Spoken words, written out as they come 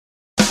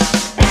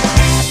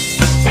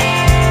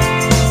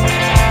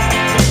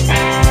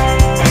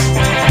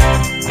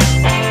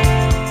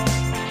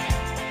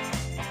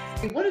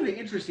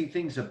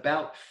things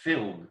about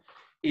film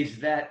is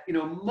that,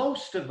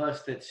 most of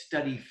us that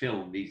study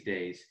film these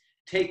days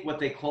take what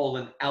they call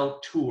an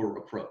auteur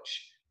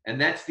approach. And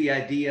that's the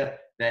idea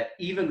that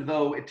even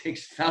though it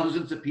takes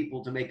thousands of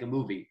people to make a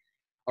movie,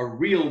 a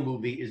real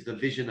movie is the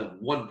vision of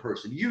one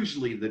person,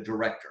 usually the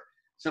director.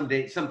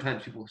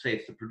 Sometimes people say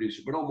it's the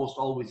producer, but almost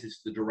always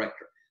it's the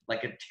director,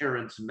 like a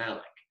Terrence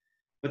Malick.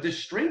 But the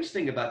strange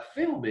thing about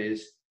film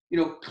is,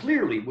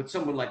 clearly with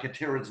someone like a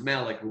Terrence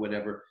Malick or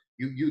whatever,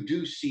 you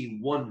do see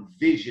one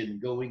vision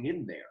going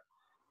in there.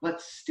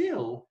 But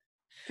still,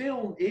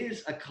 film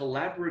is a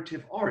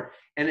collaborative art.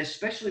 And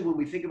especially when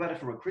we think about it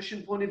from a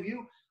Christian point of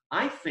view,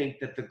 I think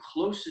that the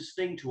closest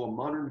thing to a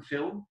modern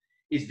film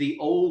is the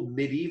old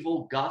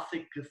medieval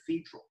Gothic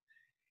cathedral.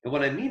 And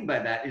what I mean by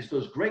that is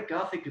those great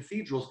Gothic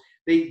cathedrals,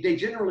 they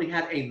generally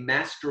had a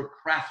master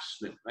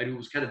craftsman, right, who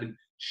was kind of in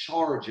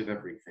charge of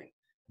everything.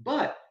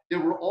 But there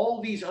were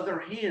all these other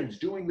hands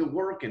doing the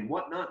work and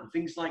whatnot and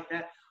things like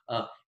that.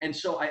 And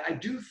so I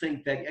do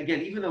think that,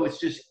 again, even though it's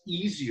just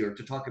easier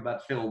to talk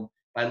about film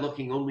by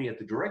looking only at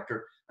the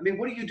director, I mean,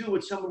 what do you do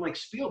with someone like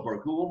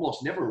Spielberg, who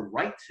almost never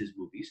writes his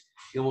movies?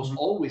 He almost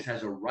always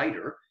has a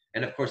writer.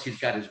 And of course, he's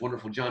got his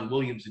wonderful John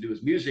Williams to do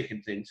his music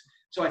and things.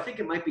 So I think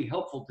it might be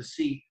helpful to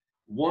see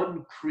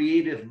one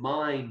creative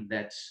mind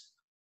that's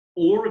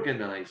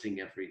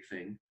organizing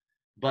everything,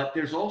 but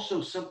there's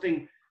also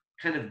something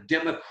kind of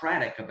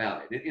democratic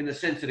about it, in a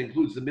sense that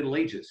includes the Middle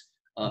Ages,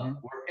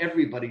 where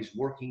everybody's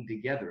working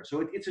together.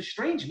 So it's a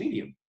strange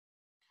medium.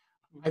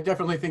 I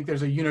definitely think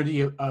there's a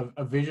unity of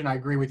vision. I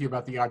agree with you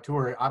about the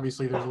auteur.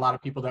 Obviously, there's a lot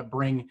of people that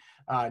bring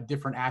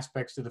different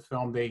aspects to the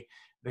film. They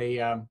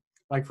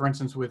like, for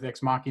instance, with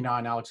Ex Machina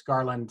and Alex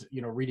Garland,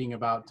 reading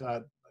about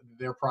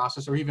their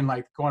process, or even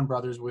like Coen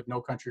Brothers with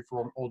No Country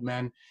for Old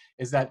Men,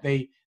 is that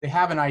they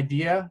have an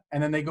idea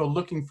and then they go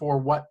looking for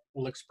what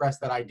will express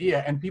that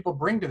idea, and people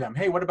bring to them,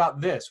 hey, what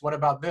about this? What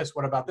about this?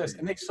 What about this?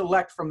 And they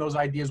select from those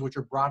ideas which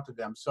are brought to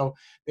them. So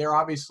they're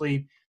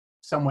obviously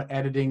somewhat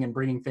editing and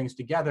bringing things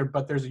together,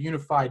 but there's a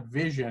unified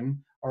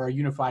vision or a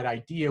unified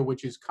idea,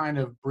 which is kind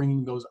of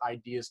bringing those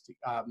ideas to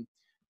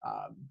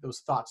those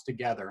thoughts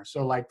together.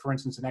 So like, for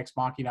instance, in Ex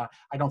Machina,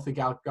 I don't think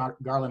Alex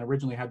Garland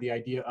originally had the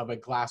idea of a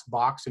glass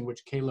box in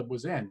which Caleb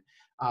was in.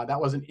 That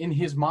wasn't in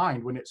his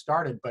mind when it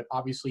started, but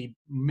obviously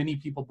many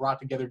people brought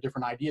together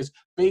different ideas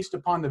based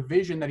upon the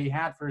vision that he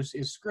had for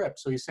his script.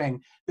 So he's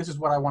saying, this is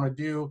what I want to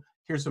do.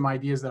 Here's some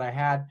ideas that I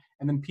had.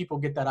 And then people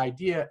get that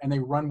idea and they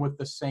run with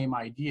the same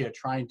idea,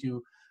 trying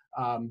to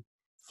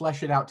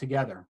flesh it out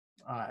together,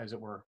 as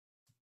it were.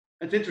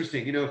 That's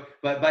interesting,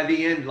 but by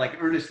the end, like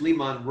Ernest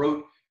Lehman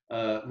wrote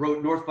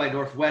North by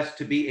Northwest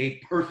to be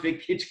a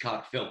perfect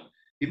Hitchcock film.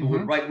 People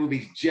would write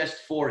movies just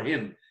for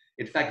him.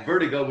 In fact,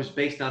 Vertigo was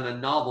based on a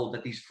novel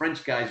that these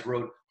French guys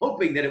wrote,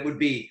 hoping that it would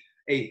be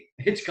a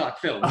Hitchcock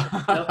film.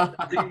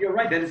 You're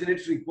right. That is an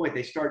interesting point.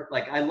 They start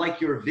like, I like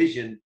your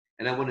vision,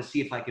 and I want to see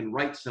if I can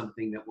write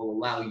something that will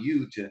allow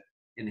you to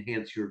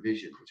enhance your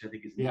vision, which I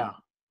think is neat.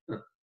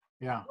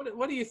 Yeah.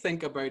 What do you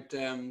think about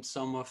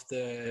some of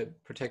the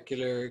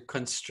particular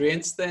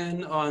constraints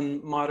then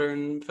on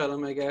modern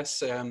film, I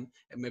guess?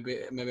 Maybe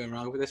I'm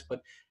wrong with this,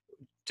 but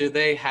do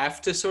they have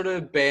to sort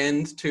of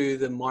bend to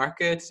the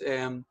market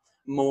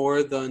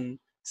more than,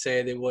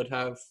 say, they would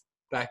have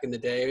back in the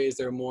day? Is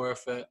there more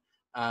of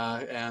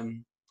a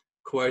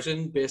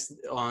coercion based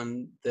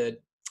on the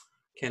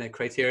kind of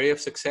criteria of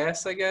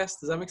success, I guess?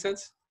 Does that make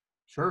sense?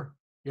 Sure.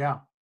 Yeah.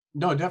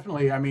 No,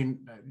 definitely. I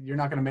mean, you're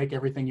not going to make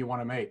everything you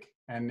want to make.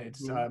 And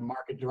it's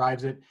market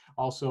drives it.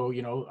 Also,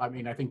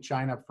 I think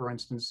China, for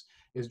instance,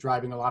 is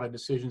driving a lot of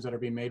decisions that are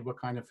being made. What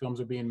kind of films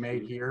are being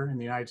made here in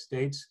the United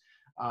States?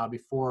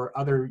 Before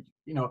other,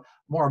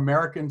 more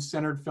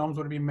American-centered films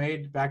would have been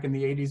made back in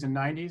the 80s and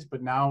 90s.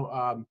 But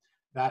now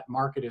that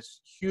market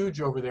is huge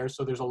over there.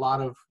 So there's a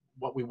lot of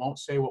what we won't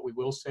say, what we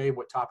will say,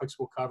 what topics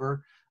we'll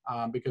cover,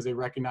 because they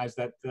recognize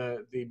that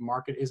the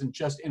market isn't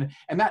just in.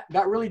 And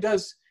that really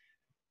does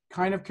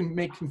kind of can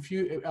make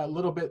confuse a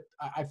little bit.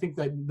 I think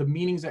that the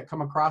meanings that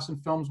come across in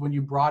films, when you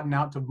broaden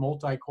out to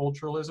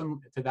multiculturalism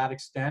to that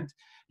extent,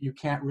 you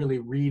can't really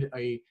read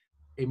a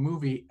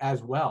movie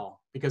as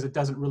well, because it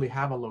doesn't really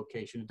have a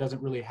location. It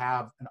doesn't really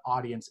have an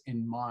audience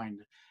in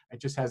mind.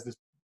 It just has this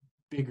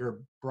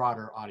bigger,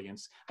 broader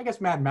audience. I guess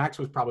Mad Max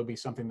would probably be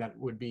something that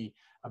would be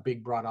a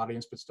big, broad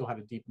audience, but still had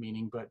a deep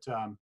meaning. But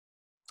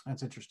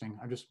that's interesting.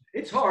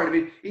 It's hard. I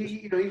mean,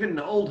 even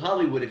old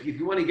Hollywood, if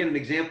you want to get an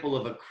example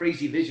of a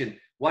crazy vision,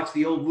 watch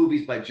the old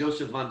movies by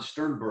Joseph von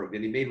Sternberg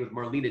that he made with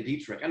Marlene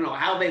Dietrich. I don't know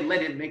how they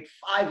let him make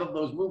 5 of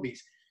those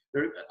movies.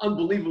 They're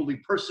unbelievably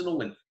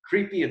personal and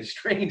creepy and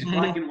strange,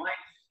 black and white.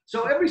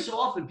 So every so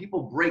often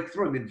people break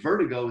through. I mean,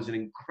 Vertigo is an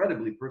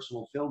incredibly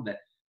personal film that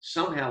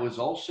somehow is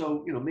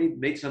also,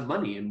 made some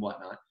money and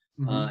whatnot.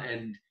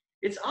 And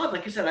it's odd.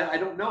 Like I said, I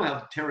don't know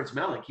how Terrence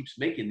Malick keeps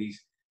making these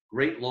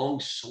great, long,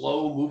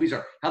 slow movies,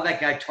 or how that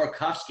guy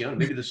Tarkovsky,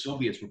 maybe the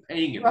Soviets were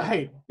paying him.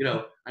 Right.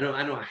 I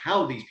don't know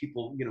how these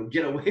people,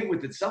 get away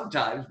with it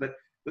sometimes, but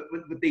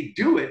they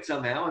do it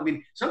somehow. I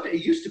mean,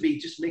 it used to be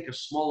just make a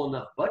small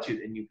enough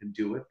budget and you can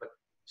do it, but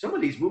some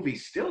of these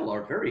movies still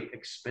are very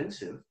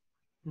expensive.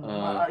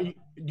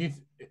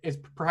 It's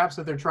perhaps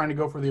that they're trying to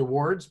go for the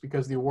awards,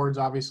 because the awards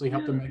obviously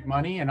help them make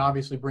money and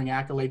obviously bring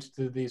accolades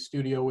to the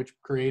studio which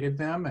created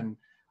them, and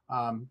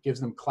gives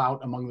them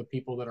clout among the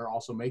people that are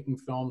also making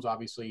films.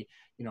 Obviously,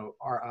 you know,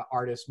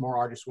 more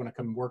artists want to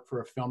come work for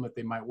a film that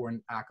they might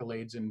win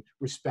accolades and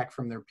respect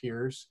from their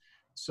peers.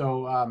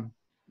 So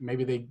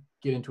maybe they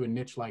get into a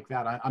niche like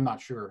that. I'm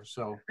not sure.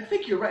 So I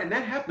think you're right, and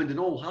that happened in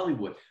old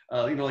Hollywood.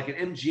 You know, like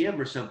an MGM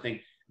or something.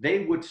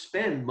 They would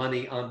spend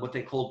money on what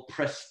they called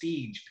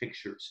prestige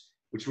pictures,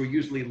 which were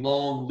usually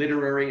long,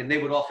 literary, and they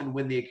would often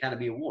win the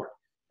Academy Award.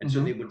 And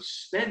so they would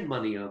spend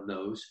money on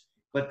those.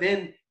 But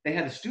then they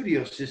had a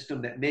studio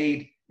system that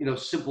made, you know,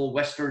 simple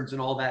westerns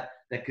and all that,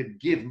 that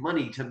could give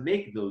money to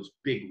make those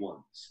big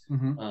ones.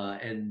 You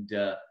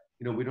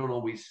know, we don't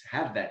always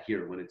have that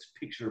here when it's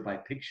picture by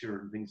picture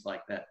and things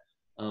like that.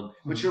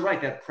 But you're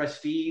right, that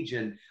prestige.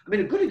 And I mean,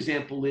 a good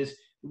example is,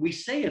 we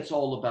say it's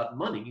all about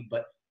money,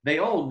 but they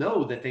all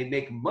know that they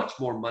make much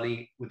more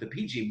money with a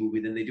PG movie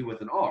than they do with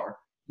an R,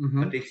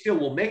 but they still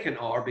will make an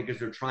R because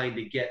they're trying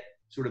to get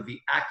sort of the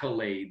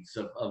accolades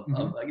of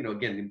you know,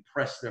 again,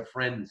 impress their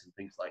friends and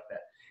things like that.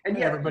 And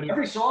yet,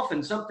 every so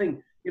often,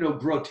 something, you know,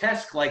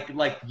 grotesque like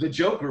The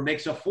Joker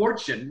makes a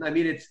fortune. I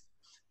mean,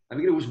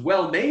 it was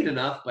well made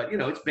enough, but, you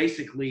know, it's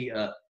basically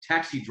a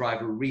Taxi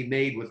Driver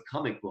remade with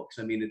comic books.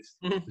 I mean, it's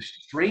the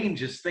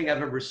strangest thing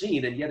I've ever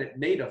seen, and yet it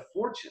made a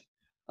fortune.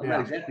 I'm not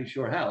exactly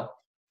sure how,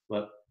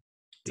 but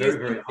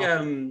very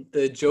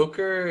the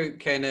Joker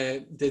kind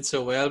of did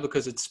so well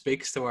because it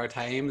speaks to our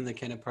time and the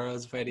kind of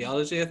pearls of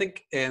ideology. I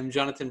think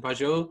Jonathan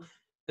Pajot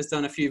has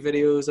done a few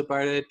videos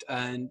about it,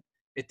 and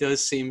it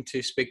does seem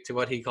to speak to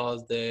what he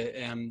calls the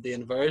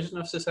inversion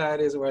of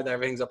societies, where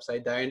everything's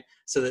upside down,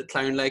 so that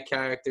clown-like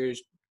characters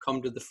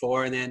come to the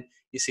fore, and then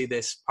you see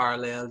this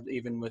paralleled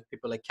even with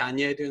people like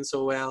Kanye doing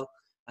so well,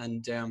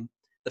 and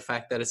the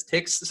fact that it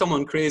takes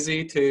someone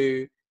crazy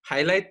to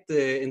highlight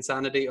the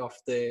insanity of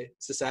the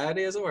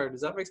society, as it were.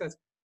 Does that make sense?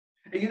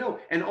 And, you know,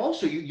 and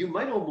also you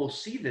might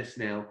almost see this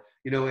now,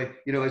 you know,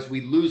 as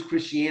we lose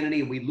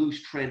Christianity and we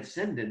lose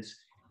transcendence,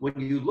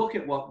 when you look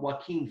at what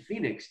Joaquin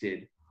Phoenix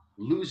did,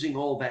 losing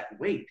all that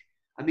weight.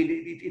 I mean,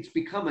 it's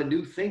become a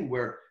new thing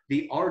where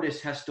the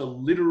artist has to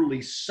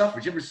literally suffer.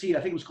 Did you ever see, I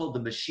think it was called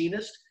The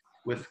Machinist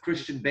with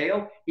Christian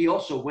Bale? He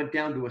also went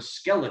down to a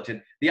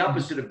skeleton, the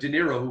opposite of De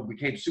Niro, who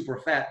became super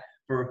fat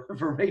for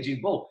Raging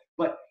Bull.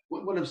 But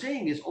what I'm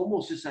saying is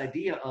almost this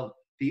idea of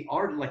the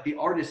art, like the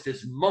artist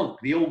as monk,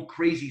 the old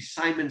crazy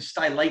Simon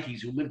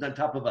Stylites who lived on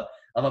top of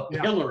a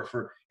pillar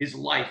for his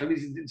life. I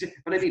mean,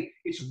 but I mean,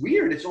 it's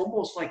weird. It's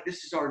almost like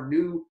this is our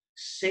new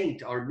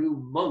saint, our new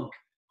monk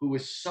who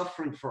is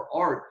suffering for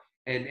art,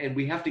 and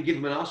we have to give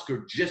him an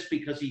Oscar just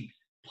because he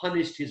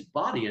punished his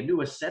body, a new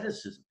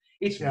asceticism.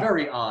 It's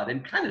very odd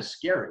and kind of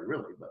scary,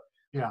 really. But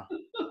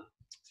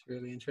it's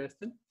really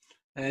interesting.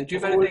 Do you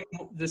have anything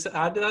to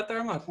add to that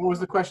there, Mark? What was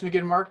the question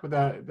again, Mark? With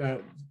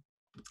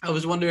I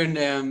was wondering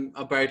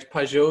about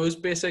Pajot's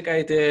basic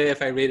idea,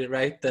 if I read it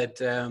right, that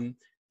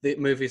the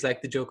movies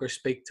like The Joker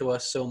speak to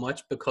us so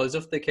much because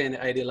of the kind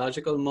of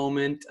ideological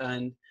moment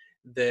and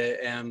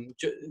the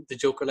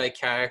Joker-like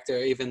character,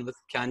 even with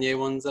Kanye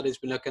ones that he's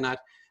been looking at,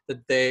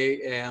 that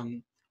they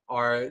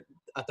are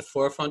at the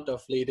forefront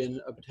of leading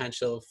a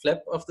potential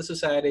flip of the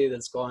society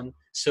that's gone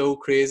so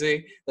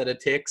crazy that it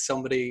takes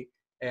somebody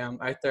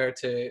out there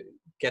to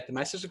get the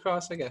message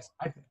across, I guess.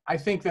 I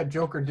think that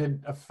Joker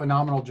did a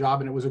phenomenal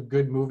job, and it was a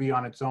good movie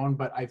on its own,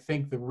 but I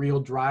think the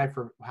real drive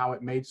for how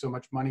it made so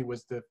much money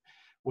was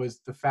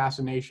the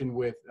fascination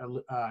with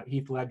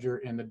Heath Ledger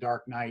in The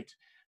Dark Knight.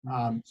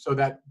 So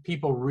that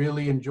people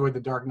really enjoyed The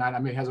Dark Knight. I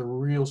mean, it has a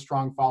real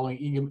strong following,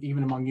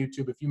 even among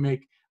YouTube. If you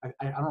make,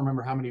 I don't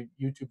remember how many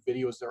YouTube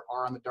videos there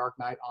are on The Dark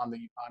Knight on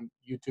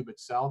YouTube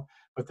itself,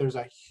 but there's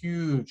a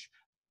huge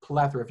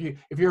plethora.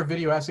 If you're a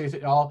video essayist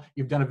at all,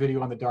 you've done a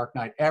video on The Dark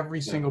Knight. Every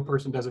single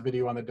person does a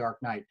video on The Dark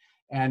Knight.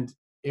 And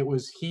it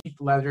was Heath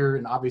Ledger,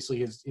 and obviously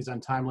his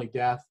untimely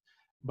death,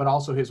 but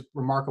also his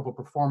remarkable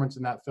performance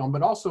in that film,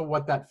 but also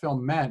what that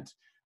film meant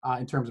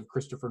in terms of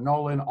Christopher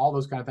Nolan, all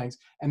those kind of things.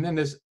 And then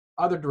this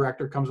other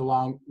director comes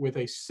along with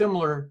a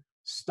similar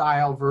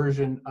style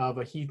version of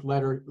a Heath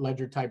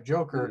Ledger type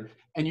Joker,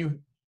 and you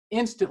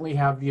instantly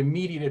have the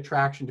immediate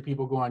attraction to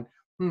people going,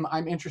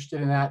 I'm interested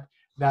in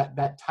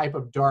that type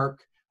of dark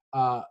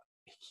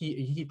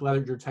Heath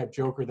Ledger type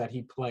Joker that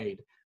he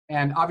played.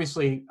 And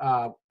obviously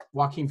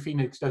Joaquin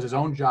Phoenix does his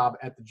own job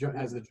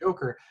as the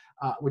Joker,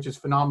 which is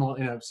phenomenal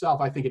in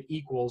itself. I think it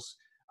equals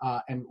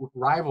and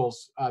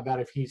rivals that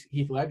of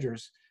Heath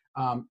Ledger's.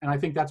 And I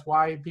think that's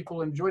why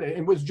people enjoyed it.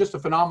 It was just a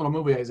phenomenal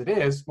movie as it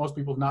is. Most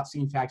people have not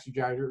seen Taxi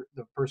Driver,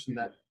 the person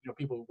that,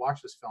 people who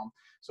watch this film,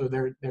 so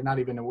they're not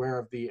even aware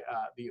of the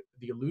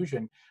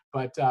illusion.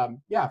 But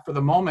for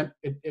the moment,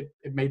 it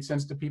made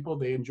sense to people.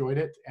 They enjoyed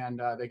it,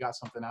 and they got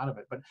something out of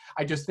it. But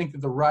I just think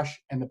that the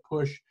rush and the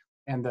push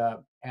and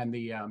the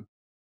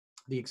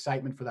the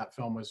excitement for that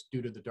film was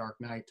due to The Dark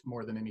Knight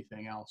more than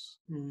anything else.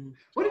 Mm.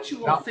 What did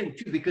you all think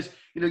too? Because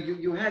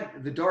you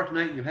had The Dark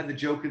Knight and you had the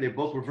Joker. They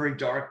both were very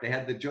dark. They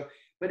had the Joker,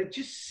 but it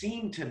just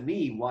seemed to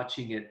me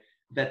watching it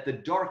that The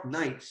Dark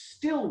Knight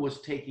still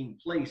was taking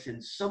place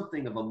in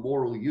something of a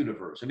moral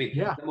universe. I mean,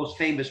 Yeah. the most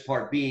famous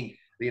part being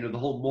the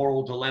whole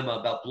moral dilemma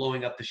about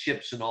blowing up the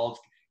ships and all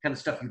kind of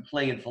stuff you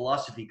play in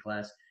philosophy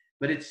class.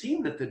 But it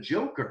seemed that the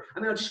Joker. I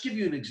mean, I'll just give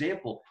you an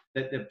example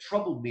that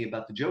troubled me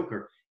about the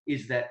Joker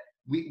is that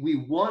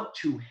we want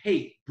to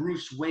hate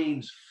Bruce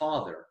Wayne's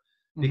father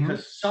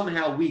because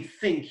somehow we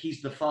think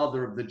he's the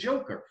father of the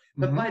Joker.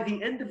 But by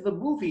the end of the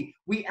movie,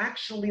 we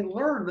actually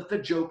learn that the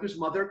Joker's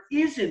mother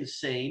is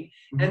insane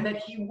and that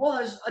he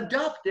was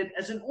adopted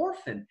as an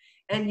orphan.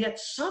 And yet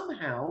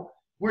somehow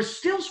we're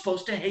still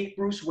supposed to hate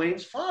Bruce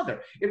Wayne's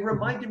father. It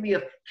reminded me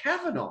of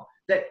Kavanaugh,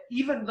 that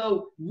even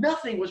though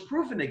nothing was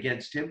proven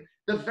against him,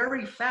 the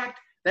very fact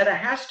that a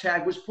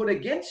hashtag was put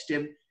against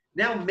him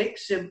now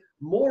makes him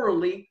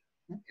morally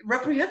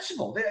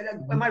reprehensible.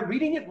 Am I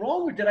reading it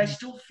wrong, or did I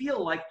still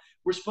feel like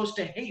we're supposed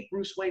to hate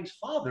Bruce Wayne's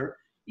father,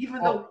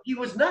 even though he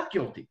was not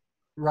guilty?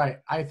 Right.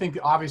 I think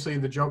obviously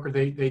the Joker,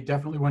 they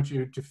definitely want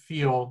you to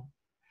feel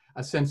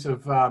a sense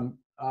of, a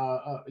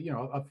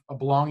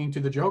belonging to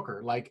the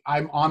Joker. Like,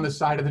 I'm on the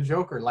side of the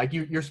Joker. Like,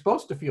 you're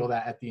supposed to feel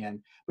that at the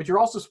end, but you're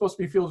also supposed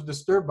to be feel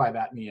disturbed by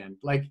that in the end.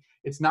 Like,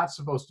 it's not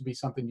supposed to be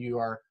something you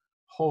are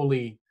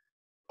wholly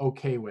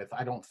okay with.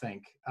 I don't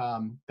think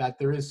that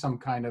there is some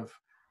kind of,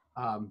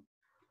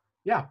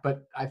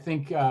 but I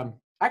think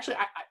actually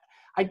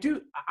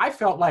I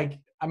felt like,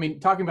 I mean,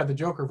 talking about the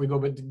Joker, if we go a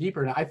bit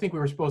deeper, I think we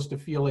were supposed to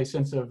feel a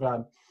sense of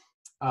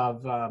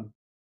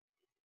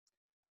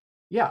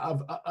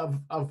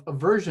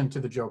aversion to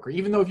the Joker,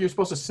 even though if you're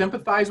supposed to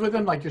sympathize with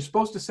him, like you're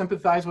supposed to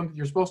sympathize with him,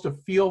 you're supposed to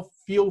feel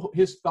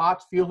his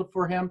thoughts, feel it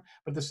for him,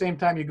 but at the same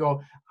time you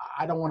go,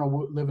 I don't want to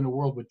live in a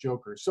world with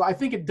Jokers. So I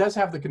think it does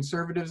have the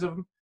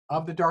conservatism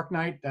of The Dark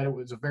Knight, that it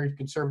was a very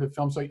conservative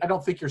film. So I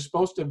don't think you're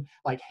supposed to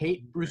like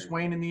hate Bruce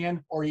Wayne in the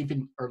end, or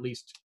at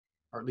least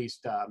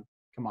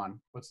come on,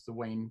 what's the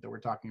Wayne that we're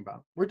talking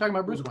about? We're talking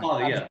about Bruce Wayne.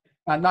 Oh, yeah.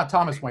 Not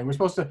Thomas Wayne. We're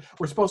supposed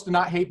to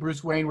not hate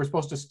Bruce Wayne. We're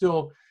supposed to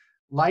still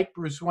like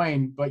Bruce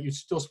Wayne, but you're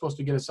still supposed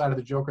to get a side of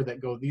the Joker that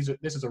go,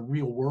 this is a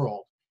real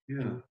world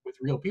with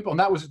real people. And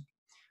that was,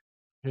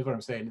 here's what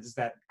I'm saying, is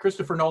that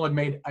Christopher Nolan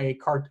made a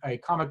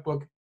comic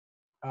book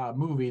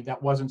movie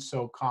that wasn't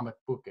so comic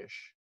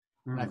bookish.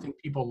 And I think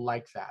people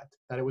like that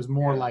it was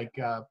more like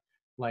it's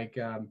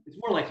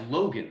more like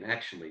Logan,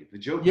 actually. The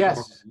Joker yes.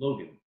 is more like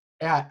Logan.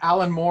 Yeah,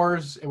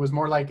 it was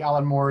more like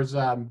Alan Moore's,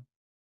 come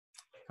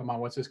on,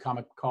 what's this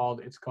comic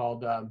called? It's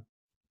called The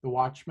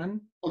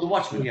Watchmen. Oh, The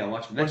Watchmen, yeah,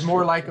 Watchmen. That's It's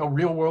more true. like a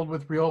real world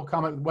with real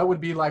comic. What would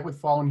it be like with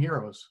fallen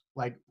heroes?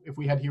 Like if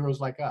we had heroes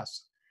like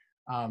us.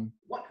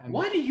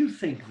 Why do you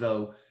think,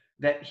 though,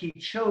 that he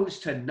chose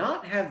to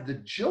not have the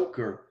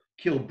Joker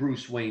kill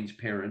Bruce Wayne's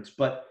parents,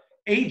 but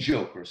a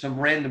Joker, some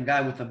random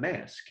guy with a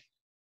mask?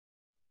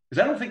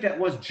 Because I don't think that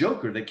was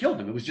Joker that killed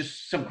him. It was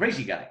just some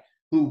crazy guy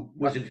who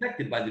was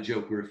infected by the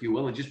Joker, if you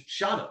will, and just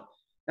shot him.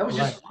 That was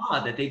just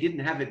odd that they didn't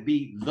have it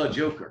be the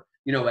Joker,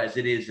 as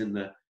it is in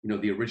the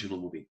original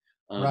movie.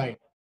 Right.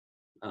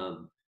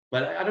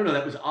 But I don't know.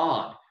 That was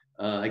odd.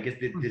 I guess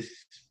this.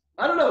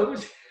 I don't know. It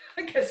was.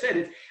 Like I said,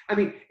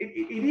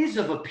 it is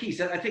of a piece.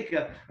 I think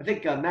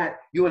Matt,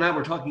 you and I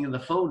were talking on the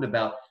phone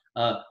about.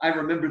 I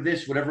remember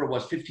this, whatever it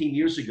was, 15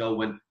 years ago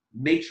when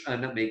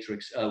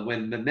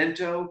when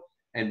Memento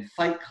and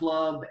Fight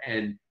Club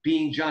and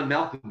Being John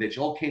Malkovich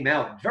all came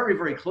out very,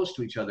 very close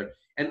to each other,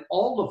 and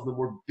all of them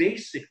were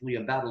basically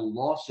about a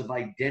loss of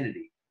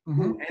identity.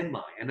 Who am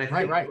I? And I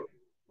think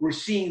we're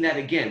seeing that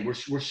again.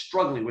 We're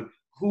struggling with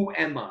who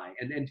am I,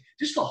 and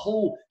just the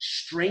whole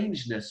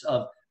strangeness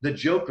of the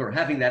Joker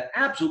having that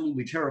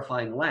absolutely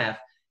terrifying laugh,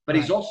 but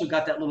he's also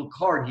got that little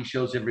card he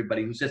shows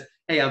everybody who says,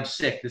 "Hey, I'm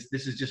sick.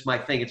 This is just my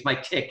thing. It's my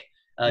tick.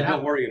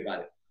 Don't worry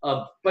about it."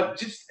 But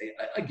just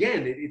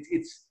again,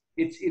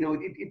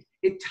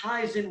 it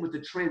ties in with the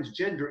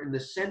transgender in the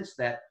sense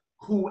that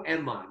who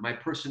am I? My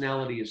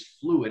personality is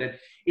fluid, and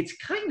it's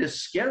kind of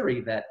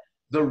scary that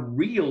the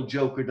real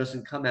Joker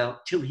doesn't come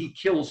out till he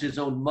kills his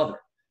own mother,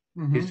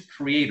 his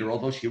creator,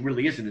 although she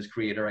really isn't his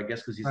creator, I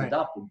guess, because he's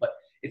adopted. But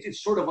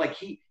it's sort of like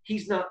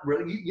he's not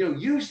really,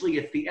 usually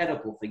it's the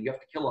Oedipal thing. You have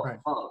to kill off the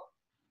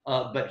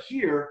father. But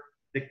here,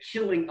 the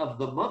killing of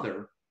the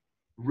mother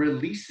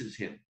releases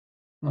him.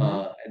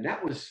 And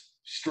that was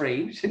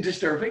strange and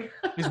disturbing.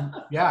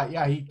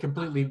 He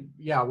completely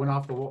went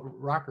off the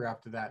rocker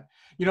after that.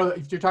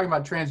 If you're talking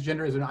about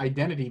transgender as an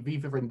identity, V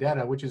for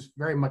Vendetta, which is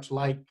very much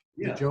like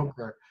the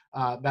Joker,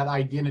 that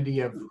identity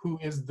of who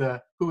is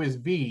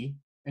V,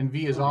 and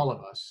V is all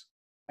of us,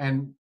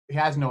 and he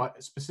has no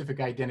specific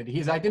identity.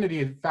 His identity,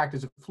 in fact,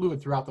 is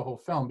fluid throughout the whole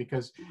film,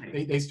 because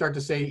they start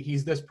to say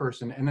he's this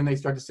person, and then they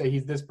start to say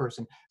he's this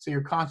person. So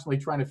you're constantly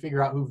trying to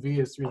figure out who V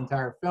is through the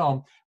entire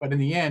film, but in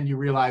the end, you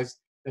realize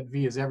that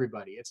V is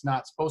everybody. It's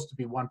not supposed to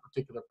be one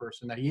particular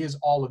person, that he is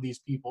all of these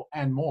people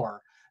and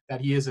more,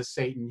 that he is a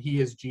Satan, he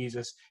is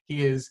Jesus,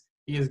 he is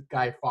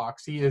Guy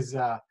Fawkes, he is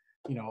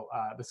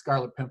the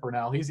Scarlet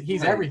Pimpernel. He's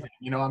Right. everything.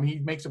 I mean, he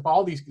makes up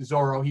all these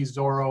Zorro. He's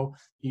Zorro.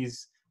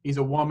 He's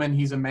a woman.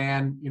 He's a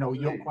man. You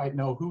Right. don't quite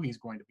know who he's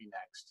going to be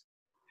next.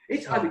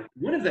 I mean,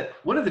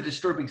 one of the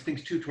disturbing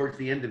things too towards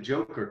the end of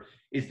Joker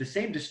is the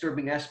same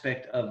disturbing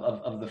aspect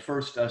of the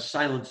first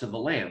Silence of the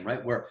Lamb,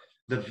 right? Where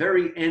the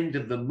very end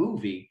of the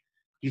movie,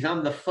 he's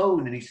on the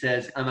phone and he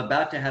says, "I'm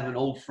about to have an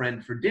old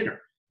friend for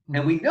dinner."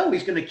 And we know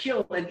he's going to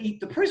kill and eat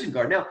the prison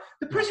guard. Now,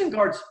 the prison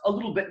guard's a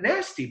little bit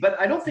nasty, but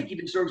I don't think he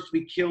deserves to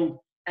be killed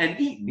and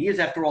eaten. He is,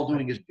 after all,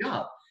 doing his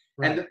job.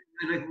 Right. And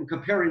I'm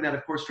comparing that,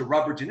 of course, to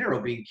Robert De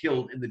Niro being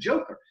killed in The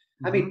Joker.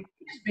 I mean,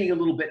 he's being a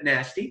little bit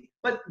nasty,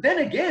 but then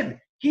again,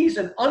 he's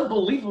an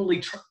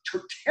unbelievably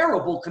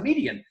terrible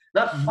comedian.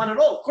 Not fun at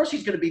all. Of course,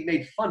 he's going to be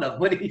made fun of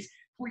when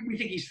we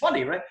think he's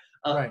funny, right?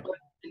 Right. But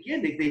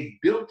again, they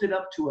built it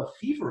up to a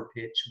fever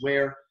pitch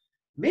where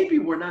maybe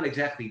we're not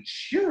exactly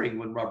cheering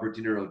when Robert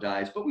De Niro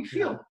dies, but we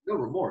feel no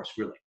remorse,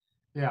 really.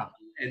 Yeah.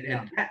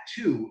 And that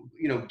too,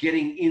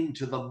 getting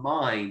into the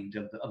mind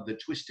of the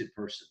twisted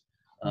person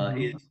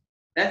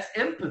that's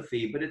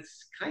empathy, but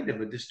it's kind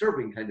of a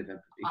disturbing kind of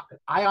empathy.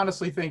 I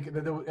honestly think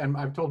that, and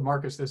I've told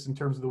Marcus this in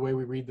terms of the way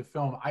we read the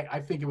film, I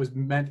think it was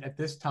meant at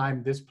this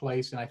time, this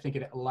place, and I think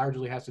it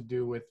largely has to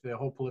do with the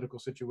whole political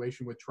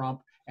situation with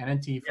Trump and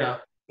Antifa. Yeah.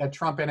 That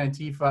Trump and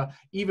Antifa,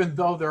 even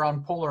though they're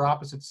on polar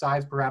opposite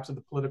sides perhaps of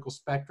the political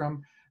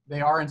spectrum,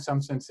 they are in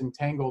some sense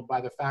entangled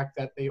by the fact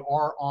that they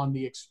are on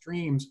the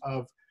extremes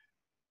of,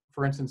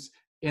 for instance,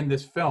 in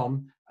this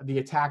film, the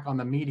attack on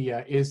the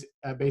media is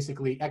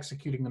basically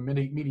executing the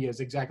media is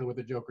exactly what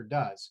the Joker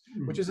does,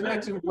 which is in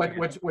essence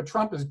what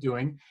Trump is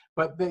doing.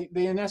 But they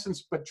in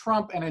essence, but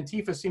Trump and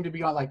Antifa seem to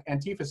be on, like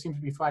Antifa seems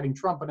to be fighting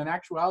Trump, but in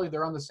actuality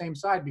they're on the same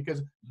side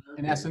because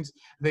in essence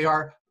they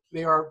are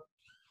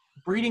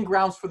breeding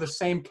grounds for the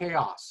same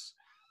chaos.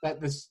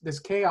 That this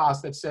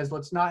chaos that says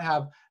let's not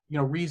have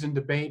reason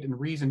debate and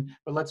reason,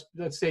 but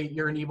let's say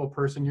you're an evil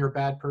person, you're a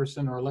bad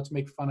person, or let's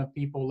make fun of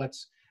people.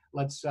 Let's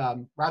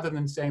rather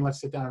than saying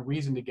let's sit down and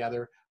reason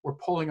together, we're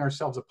pulling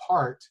ourselves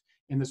apart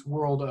in this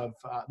world of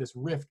this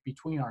rift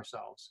between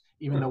ourselves.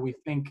 Even though we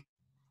think,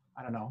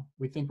 I don't know,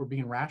 we think we're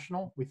being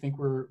rational. We think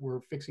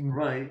we're fixing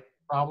the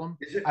problem.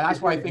 And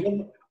that's why I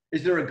think.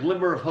 Is there a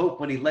glimmer of hope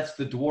when he lets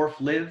the dwarf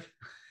live?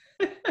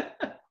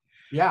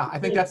 Yeah, I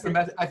think that's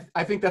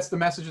I think that's the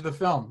message of the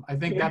film. I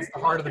think that's the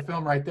heart of the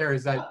film right there.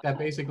 Is that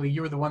basically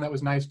you were the one that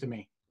was nice to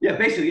me. Yeah,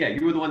 basically, yeah,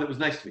 you were the one that was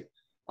nice to me.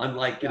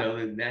 Unlike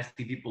the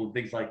nasty people and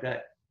things like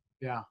that.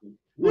 Yeah.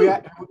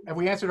 Have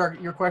we answered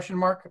your question,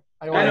 Mark?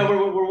 I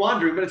know we're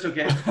wandering, but it's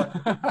okay.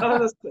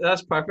 Oh,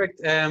 that's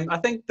perfect. I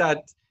think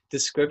that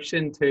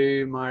description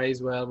too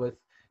marries well with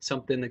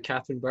something that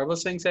Catherine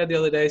Burblesing said the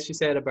other day. She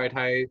said about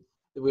how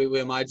we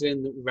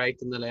imagine the right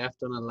and the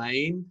left on a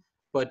line,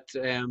 but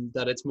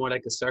that it's more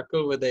like a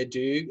circle where they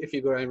do, if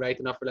you go around right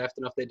enough or left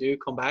enough, they do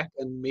come back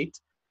and meet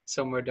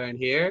somewhere down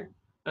here,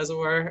 as it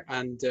were.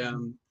 And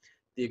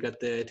you got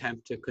the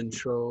attempt to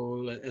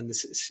control and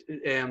this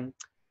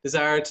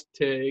desire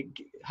to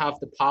have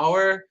the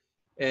power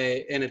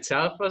in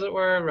itself, as it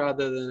were,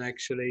 rather than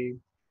actually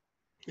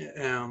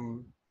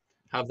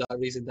have that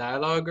reasoned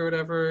dialogue or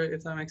whatever,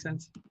 if that makes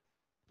sense.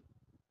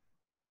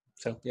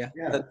 So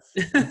that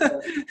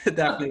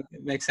definitely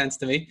makes sense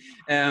to me.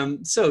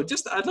 So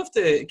just I'd love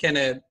to kind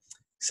of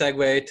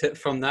segue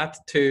from that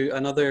to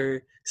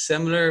another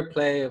similar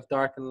play of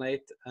dark and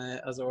light,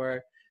 as it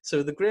were.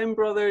 So the Grimm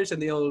brothers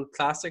and the old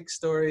classic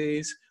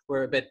stories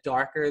were a bit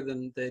darker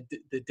than the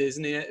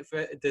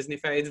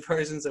Disney-fied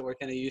versions that we're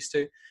kind of used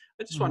to.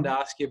 I just wanted to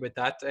ask you about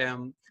that.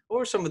 What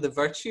were some of the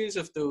virtues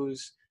of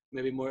those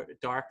maybe more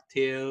dark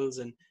tales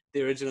and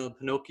the original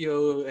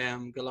Pinocchio,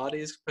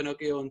 Galati's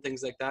Pinocchio and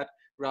things like that,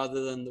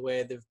 rather than the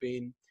way they've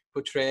been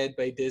portrayed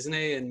by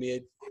Disney and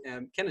made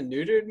kind of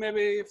neutered,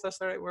 maybe, if that's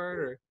the right word?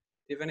 Or do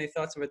you have any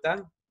thoughts about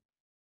that?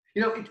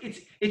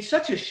 It's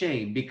such a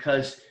shame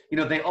because,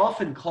 they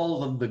often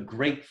call them the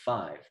Great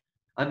Five.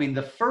 I mean,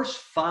 the first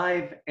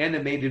 5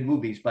 animated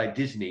movies by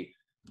Disney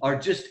are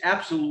just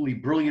absolutely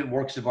brilliant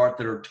works of art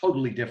that are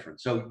totally different.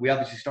 So we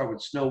obviously start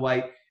with Snow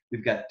White,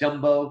 we've got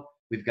Dumbo,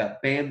 we've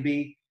got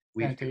Bambi,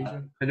 we've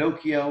got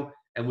Pinocchio,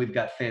 and we've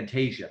got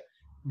Fantasia.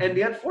 And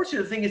the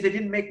unfortunate thing is they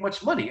didn't make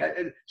much money.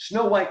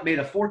 Snow White made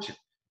a fortune,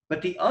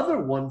 but the other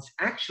ones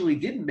actually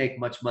didn't make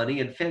much money,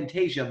 and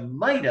Fantasia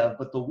might have,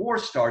 but the war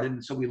started,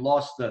 and so we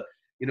lost the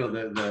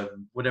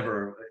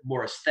whatever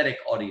more aesthetic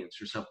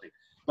audience or something.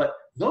 But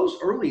those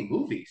early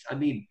movies, I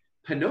mean,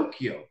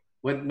 Pinocchio,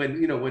 when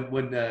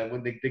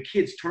the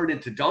kids turn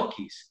into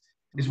donkeys,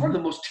 is one of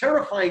the most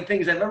terrifying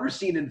things I've ever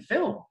seen in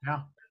film.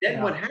 Yeah.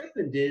 Then what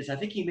happened is, I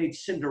think he made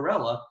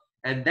Cinderella,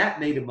 and that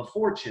made him a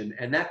fortune,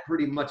 and that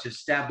pretty much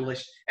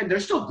established. And they're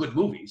still good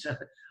movies,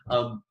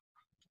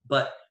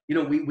 but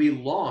we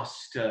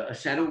lost I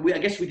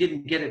guess we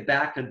didn't get it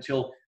back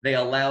until they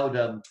allowed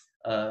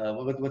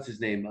what's his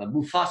name,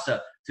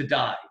 Mufasa, to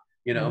die.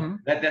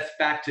 That's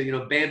back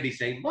to Bambi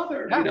saying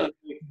mother.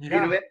 They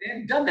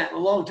hadn't done that in a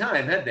long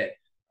time, had they?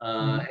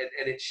 And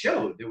it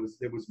showed. There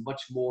was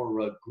much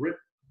more grit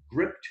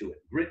to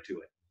it.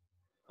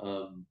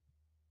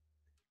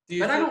 Do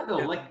you But I think? don't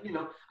know, like,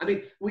 I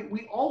mean,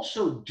 we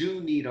also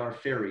do need our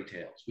fairy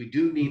tales. We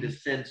do need a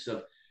Mhm. sense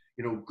of,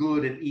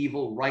 good and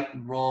evil, right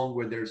and wrong,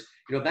 where there's,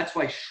 that's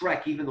why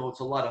Shrek, even though it's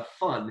a lot of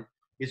fun,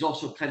 is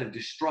also kind of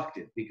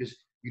destructive because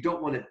you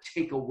don't want to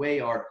take away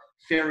our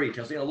fairy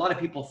tales. A lot of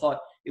people thought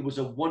it was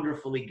a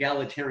wonderful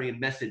egalitarian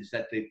message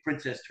that the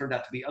princess turned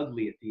out to be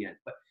ugly at the end.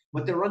 But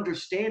what Mhm. their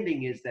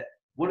understanding is that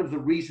one of the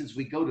reasons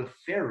we go to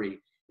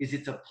fairy is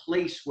it's a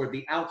place where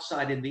the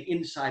outside and the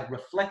inside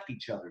reflect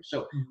each other.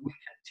 So Mhm. we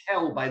can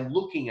tell by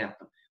looking at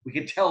them. We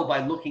can tell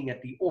by looking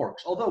at the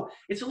orcs, although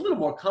it's a little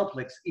more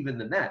complex even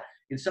than that.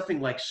 In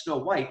something like Snow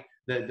White,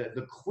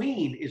 the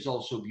queen is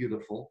also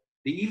beautiful.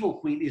 The evil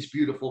queen is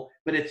beautiful,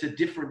 but it's a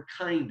different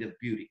kind of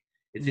beauty.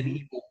 It's an Mhm.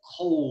 evil,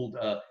 cold,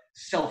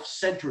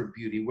 self-centered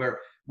beauty where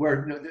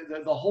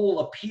the whole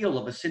appeal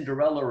of a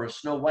Cinderella or a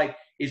Snow White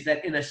is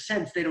that in a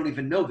sense they don't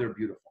even know they're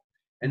beautiful,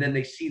 and then Mhm.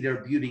 they see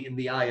their beauty in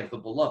the eye of the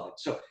beloved.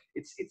 So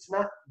it's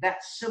not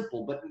that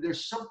simple, but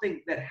there's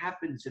something that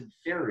happens in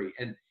fairy,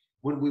 and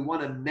when we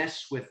want to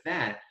mess with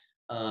that,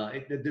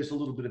 there's a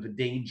little bit of a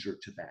danger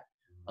to that.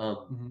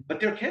 Mhm. But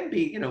there can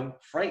be,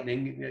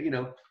 frightening.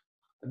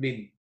 I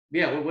mean,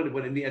 yeah.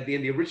 When in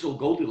the original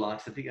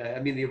Goldilocks, I think, I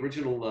mean, the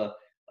original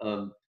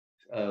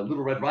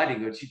Little Red Riding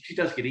Hood, she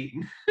does get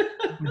eaten.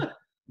 Mhm.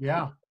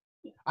 Yeah.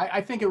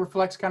 I think it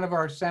reflects kind of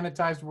our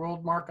sanitized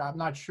world, Mark. I'm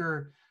not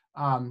sure,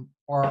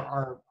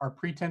 or our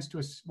pretense to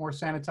a more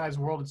sanitized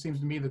world. It seems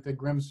to me that the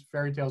Grimm's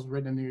fairy tales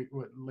written in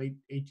the late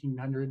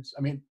 1800s,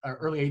 I mean,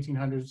 early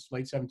 1800s,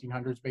 late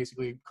 1700s,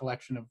 basically a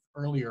collection of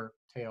earlier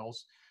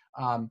tales.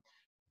 Um,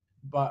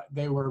 but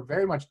they were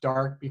very much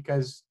dark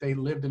because they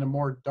lived in a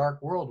more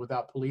dark world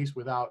without police,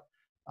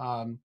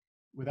 um,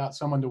 without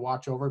someone to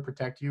watch over,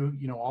 protect you,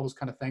 all those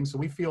kind of things. So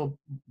we feel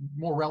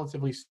more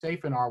relatively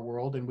safe in our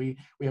world, and we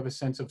have a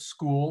sense of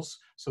schools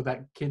so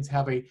that kids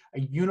have a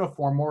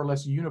uniform, more or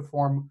less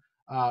uniform,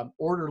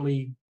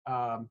 orderly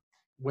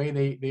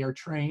way they are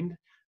trained.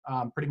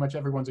 Pretty much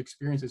everyone's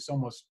experience is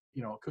almost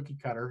cookie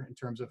cutter in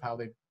terms of how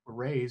they were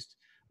raised,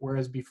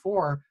 whereas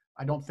before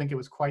I don't think it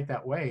was quite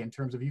that way in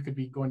terms of you could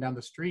be going down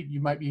the street,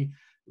 you might be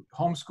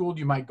homeschooled,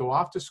 you might go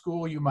off to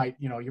school, you might,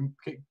 your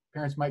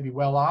parents might be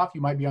well off, you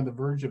might be on the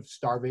verge of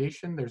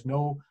starvation. There's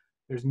no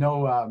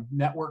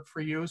network for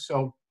you.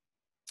 So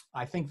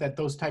I think that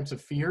those types of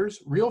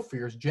fears, real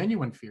fears,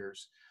 genuine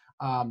fears,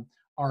 um,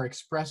 are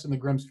expressed in the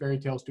Grimm's fairy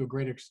tales to a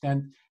greater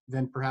extent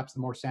than perhaps the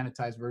more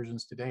sanitized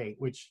versions today,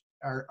 which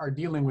are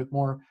dealing with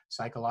more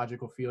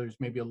psychological fears,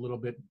 maybe a little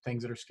bit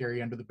things that are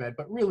scary under the bed.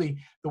 But really,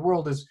 the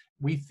world is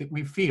we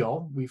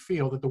feel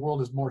that the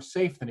world is more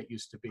safe than it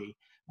used to be,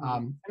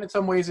 and in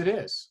some ways it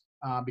is,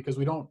 because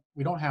we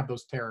don't have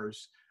those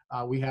terrors.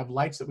 We have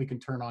lights that we can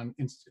turn on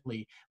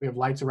instantly. We have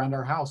lights around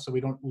our house, so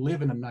we don't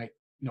live in a night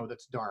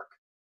that's dark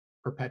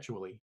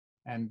perpetually.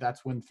 And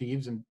that's when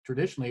thieves, and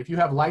traditionally, if you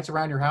have lights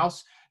around your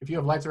house,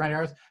 you're more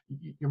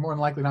than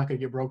likely not going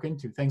to get broke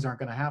into. Things aren't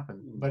going to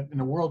happen. But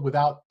in a world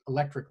without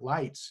electric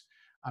lights,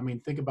 I mean,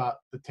 think about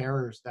the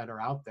terrors that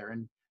are out there.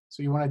 And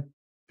so you want to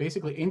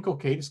basically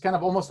inculcate, it's kind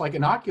of almost like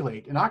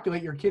inoculate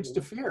your kids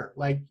to fear.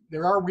 Like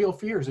there are real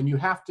fears, and you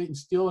have to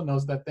instill in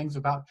those that things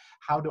about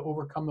how to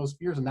overcome those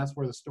fears. And that's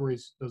where the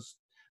stories, those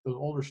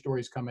older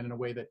stories come in a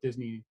way that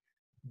Disney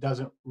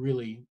doesn't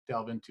really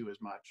delve into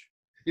as much.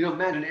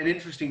 Matt, an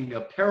interesting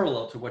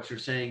parallel to what you're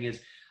saying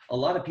is a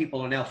lot of people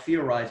are now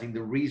theorizing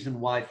the reason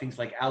why things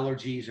like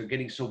allergies are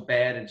getting so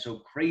bad and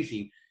so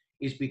crazy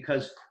is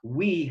because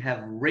we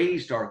have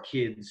raised our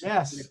kids in a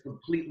Yes.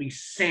 completely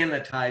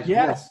sanitized world,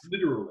 Yes.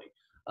 literally.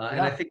 And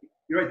I Yeah. think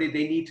you're right,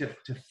 they need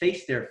to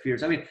face their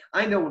fears. I mean,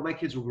 I know when my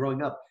kids were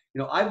growing up,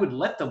 I would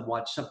let them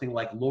watch something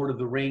like Lord of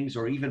the Rings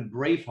or even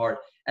Braveheart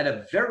at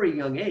a very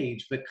young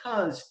age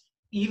because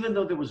even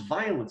though there was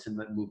violence in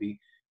that movie,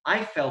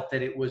 I felt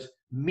that it was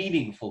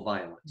meaningful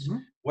violence. Mhm.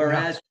 Yeah.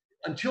 Whereas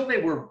until they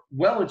were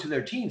well into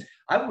their teens,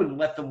 I wouldn't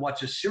let them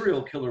watch a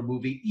serial killer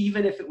movie,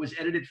 even if it was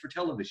edited for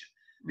television,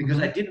 because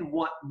I Mhm. didn't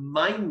want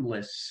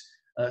mindless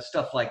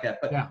stuff like that,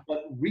 but Yeah.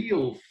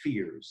 real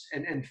fears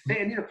and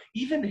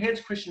even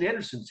Hans Christian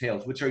Andersen's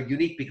tales, which are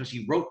unique because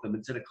he wrote them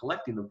instead of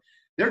collecting them.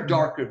 They're Mhm.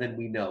 darker than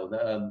we know.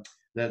 The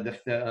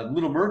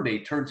Little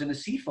Mermaid turns into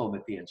sea foam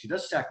at the end. She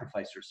does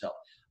sacrifice herself.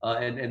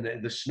 And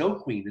the Snow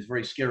Queen is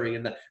very scary.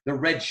 And the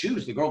red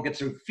shoes, the girl gets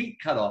her feet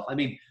cut off. I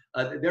mean,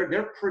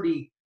 they're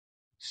pretty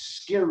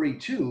scary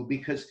too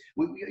because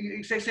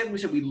exactly we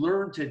said we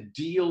learn to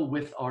deal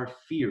with our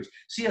fears.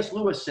 C.S.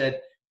 Lewis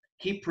said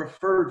he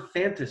preferred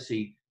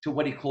fantasy to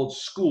what he called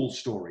school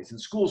stories, and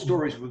school Mhm.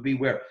 stories would be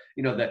where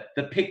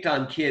the picked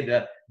on kid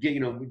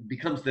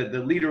becomes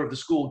the leader of the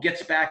school,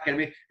 gets back,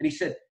 and he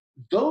said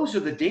those are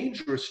the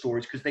dangerous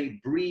stories because they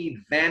breed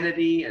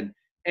vanity and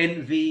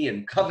envy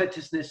and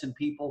covetousness in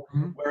people,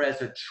 Mhm.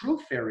 whereas a true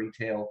fairy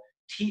tale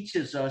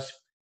teaches us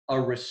a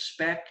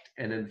respect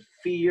and a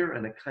fear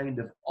and a kind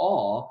of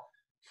awe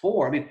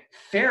for. I mean,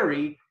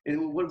 fairy.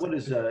 What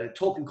is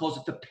Tolkien calls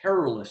it the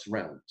perilous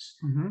realms.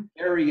 Mhm.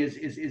 Fairy is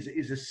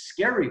a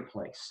scary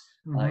place.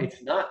 Mhm.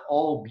 It's not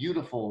all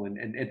beautiful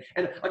and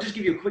I'll just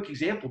give you a quick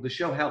example to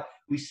show how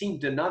we seem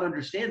to not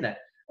understand that.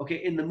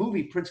 okay, in the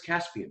movie Prince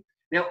Caspian.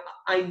 Now,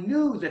 I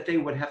knew that they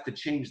would have to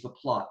change the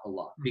plot a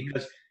lot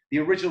because the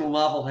original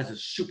novel has a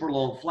super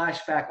long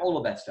flashback, all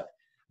of that stuff.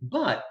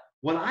 But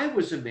what I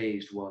was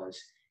amazed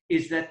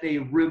is that they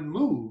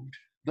removed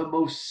the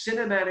most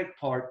cinematic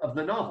part of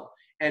the novel.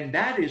 And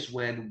that is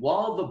when,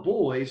 while the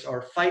boys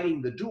are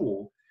fighting the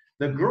duel,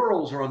 the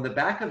girls are on the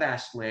back of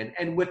Aslan,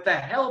 and with the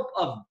help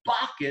of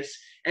Bacchus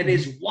and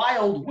his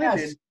wild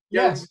women,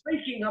 they're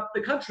breaking up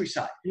the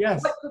countryside.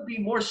 Yes. What could be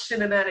more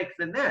cinematic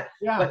than that?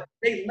 Yeah. But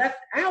they left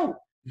out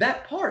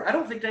that part. I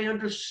don't think they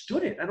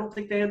understood it. I don't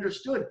think they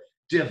understood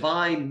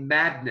divine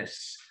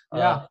madness.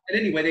 And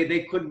anyway,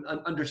 they couldn't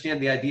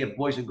understand the idea of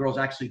boys and girls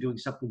actually doing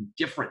something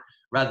different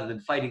rather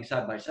than fighting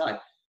side by side.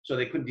 So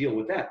they couldn't deal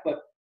with that.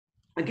 But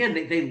again,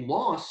 they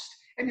lost,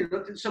 and you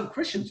know, some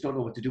Christians don't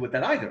know what to do with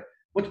that either.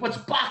 What's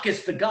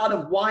Bacchus, the god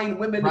of wine,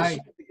 women, and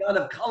the god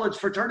of college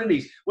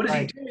fraternities? What is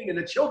he doing in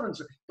the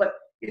children's? But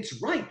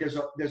it's right. There's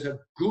a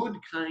good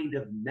kind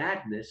of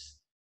madness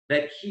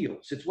that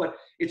heals. It's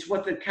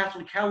what the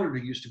Catholic calendar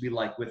used to be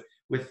like,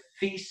 with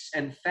feasts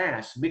and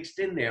fasts mixed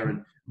in there,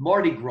 and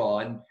Mardi Gras.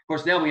 And of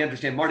course now we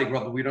understand Mardi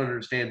Gras, but we don't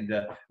understand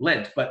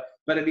Lent. But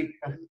I mean,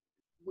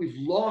 we've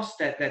lost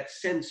that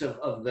sense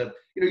of the,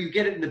 you know, you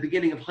get it in the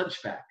beginning of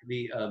Hunchback,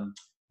 the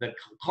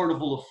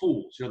Carnival of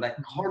Fools, you know,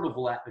 that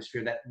carnival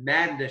atmosphere, that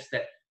madness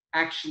that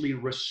actually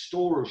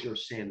restores your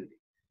sanity.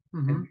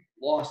 And we've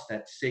lost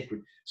that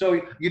sacred.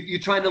 So you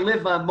trying to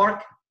live,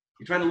 Mark?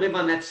 You trying to live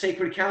on that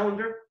sacred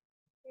calendar?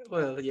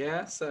 Well,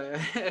 yes,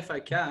 if I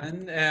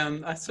can.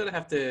 I sort of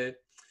have to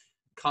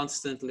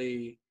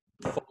constantly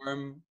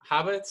form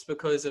habits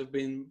because I've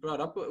been brought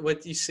up.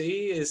 What you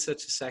see is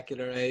such a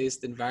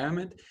secularized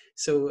environment.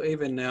 So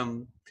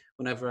even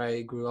whenever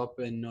I grew up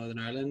in Northern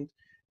Ireland,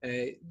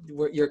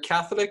 you're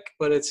Catholic,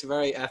 but it's a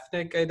very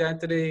ethnic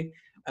identity,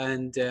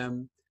 and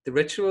the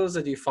rituals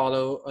that you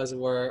follow, as it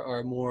were,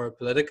 are more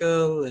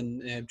political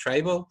and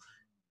tribal,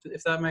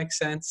 if that makes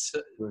sense,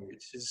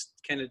 which is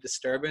kind of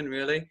disturbing,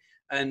 really.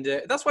 And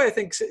that's why I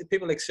think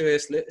people like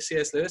C.S.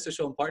 Lewis are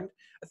so important.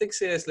 I think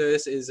C.S.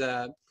 Lewis is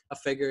a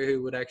figure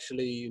who would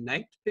actually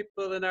unite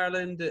people in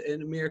Ireland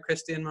in a mere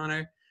Christian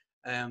manner.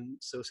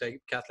 So say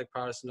Catholic,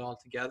 Protestant all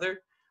together,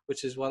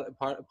 which is what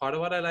part of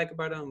what I like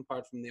about him,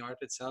 apart from the art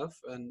itself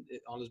and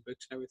all his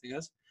books and everything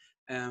else.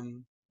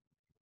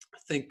 I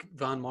think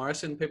Van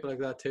Morrison, people like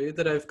that too,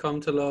 that I've come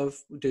to love,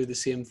 do the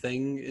same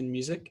thing in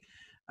music.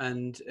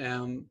 And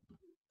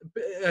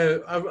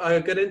I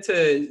got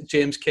into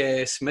James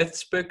K.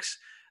 Smith's books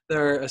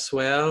there as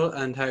well,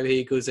 and how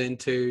he goes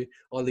into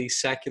all these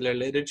secular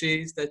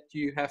liturgies that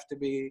you have to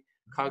be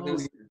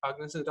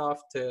cognizant of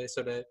to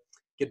sort of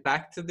get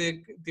back to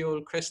the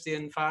old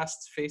Christian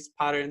fasts, feast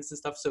patterns and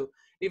stuff. So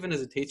even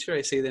as a teacher,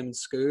 I see them in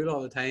school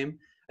all the time.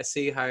 I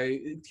see how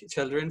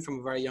children from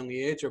a very young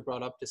age are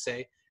brought up to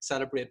say,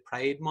 celebrate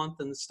Pride Month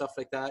and stuff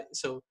like that.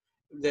 So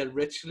they'll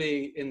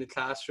ritually in the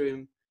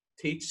classroom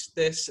teach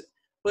this.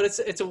 But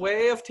it's a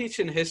way of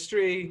teaching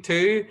history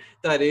too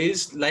that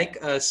is like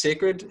a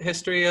sacred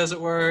history, as it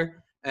were.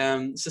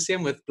 It's the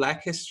same with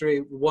Black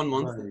history, 1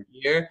 month a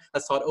year.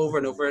 That's taught over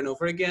and over and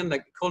over again.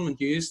 Like Coleman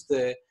Hughes,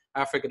 the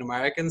African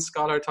American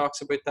scholar,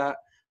 talks about that,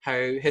 how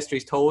history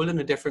is told in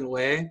a different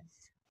way,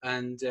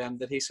 and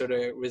that he sort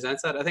of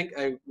resents that. I think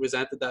I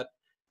resented that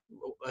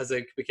as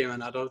I became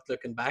an adult,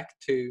 looking back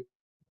to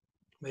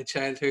my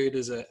childhood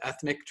as an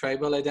ethnic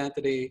tribal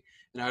identity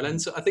in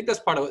Ireland. So I think that's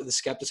part of the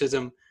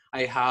skepticism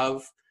I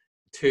have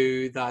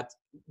to that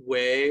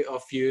way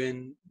of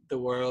viewing the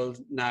world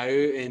now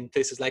in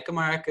places like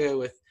America,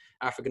 with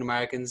African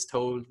Americans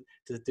told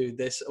to do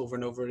this over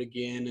and over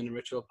again in a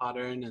ritual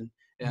pattern.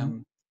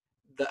 And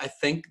I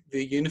think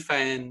the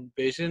unifying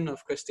vision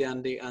of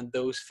Christianity and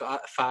those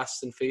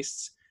fasts and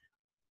feasts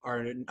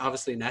are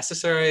obviously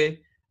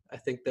necessary. I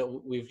think that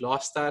we've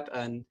lost that,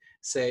 and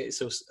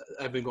so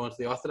I've been going to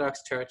the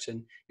Orthodox Church,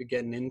 and you're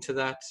getting into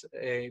that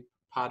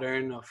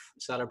pattern of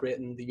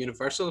celebrating the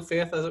universal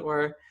faith, as it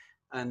were,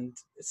 and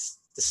it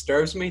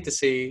disturbs me to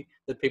see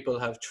that people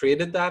have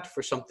traded that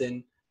for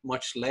something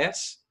much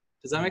less.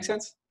 Does that make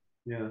sense?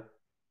 Yeah.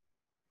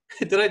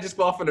 Did I just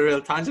go off on a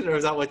real tangent, or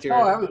is that what you're?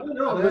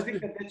 No, I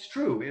think that's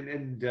true.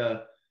 And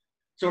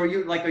so are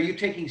you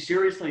taking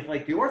seriously,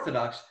 like the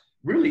Orthodox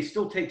really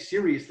still take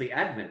seriously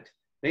Advent?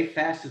 They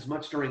fast as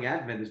much during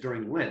Advent as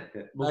during Lent.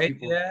 That most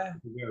people are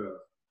aware of.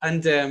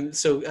 And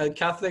so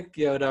Catholic,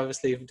 you would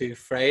obviously do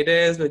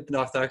Fridays, but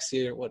Orthodox,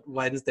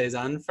 Wednesdays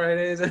and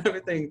Fridays and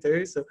everything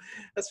too. So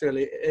that's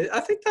really,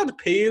 I think that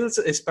appeals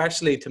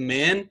especially to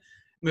men.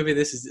 Maybe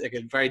this is like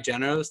a very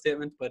general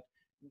statement, but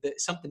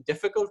something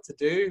difficult to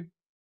do.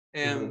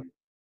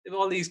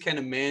 All these kind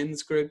of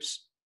men's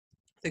groups,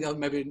 I think that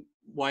maybe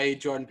why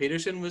Jordan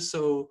Peterson was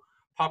so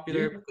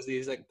popular, because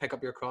he's like, pick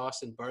up your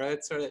cross and bear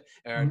it,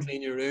 or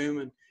clean your room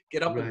and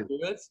get up and do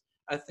it.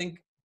 I think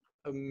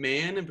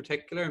men in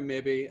particular,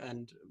 maybe,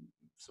 and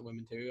some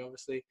women too,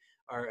 obviously,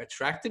 are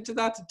attracted to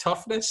that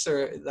toughness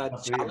or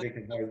that challenge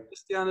of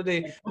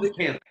Christianity. Boot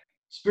camp.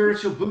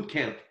 Spiritual boot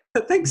camp. I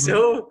think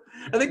so.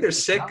 I think they're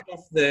sick of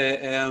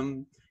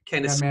the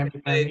kind of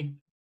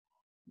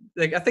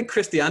like I think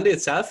Christianity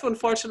itself,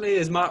 unfortunately,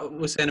 as Matt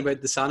was saying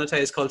about the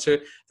sanitized culture,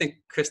 I think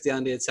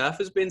Christianity itself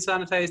has been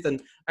sanitized,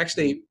 and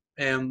actually,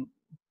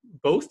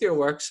 both your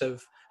works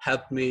have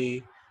helped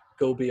me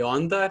go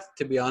beyond that,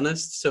 to be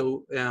honest.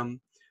 So,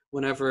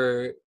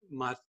 whenever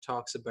Matt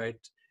talks about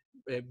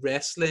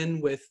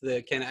wrestling with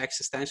the kind of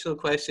existential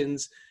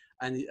questions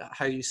and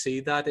how you see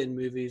that in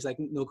movies like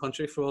No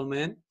Country for Old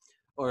Men,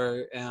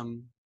 or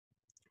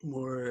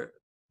more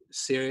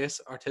serious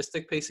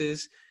artistic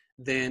pieces,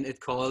 then it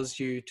calls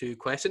you to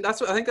question. I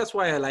think that's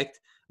why I liked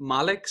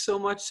Malick so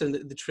much, and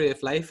the Tree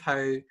of Life,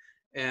 how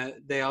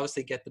they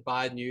obviously get the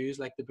bad news,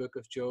 like the Book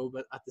of Job,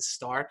 at the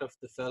start of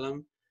the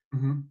film.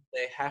 Mm-hmm.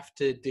 They have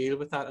to deal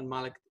with that, and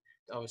Malick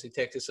obviously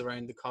takes us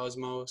around the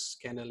cosmos,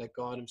 kind of like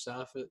God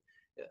himself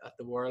at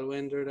the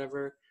whirlwind or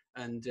whatever.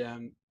 And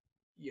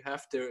you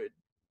have to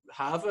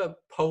have a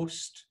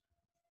post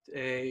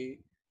a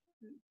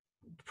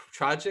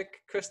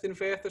tragic Christian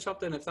faith or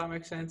something, if that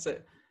makes sense.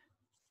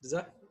 Does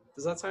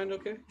that sound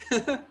okay?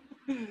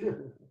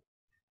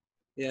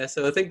 Yeah,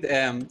 so I think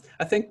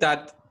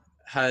that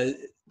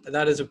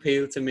has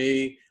appealed to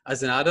me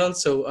as an adult.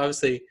 So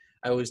obviously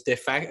I was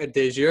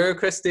de jure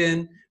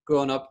Christian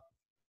growing up,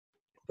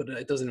 but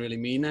it doesn't really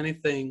mean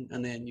anything.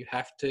 And then you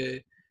have to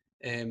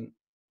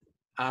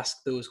ask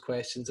those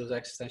questions, those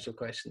existential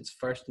questions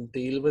first, and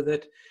deal with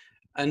it.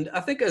 And I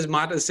think, as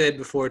Matt has said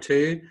before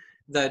too,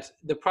 that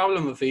the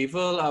problem of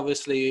evil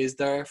obviously is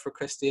there for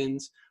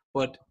Christians,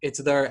 but it's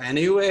there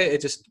anyway.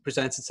 It just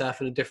presents itself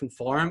in a different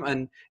form,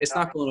 and it's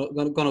not going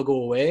to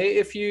go away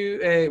if you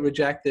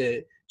reject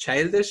the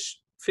childish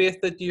faith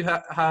that you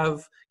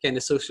have kind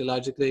of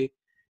sociologically.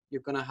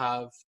 You're going to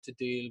have to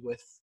deal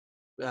with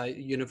a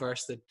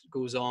universe that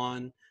goes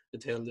on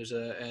until there's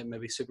a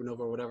maybe supernova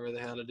or whatever the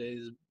hell it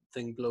is,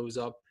 thing blows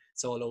up.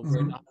 It's all over.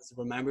 Mm-hmm. Not to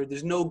remember.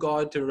 There's no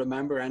God to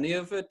remember any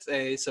of it.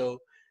 So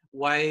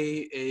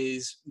why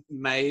is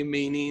my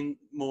meaning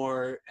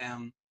more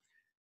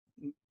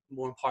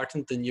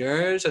important than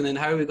yours? And then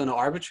how are we going to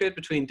arbitrate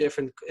between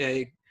different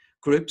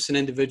groups and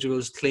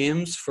individuals'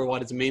 claims for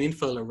what is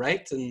meaningful or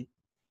right? And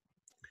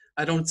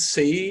I don't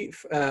see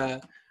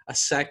a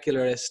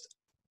secularist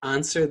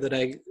answer that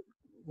I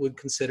would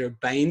consider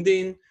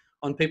binding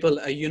on people.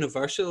 A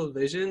universal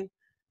vision,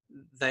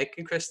 like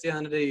in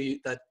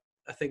Christianity, that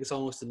I think it's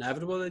almost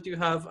inevitable that you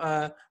have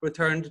a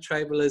return to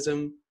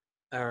tribalism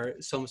or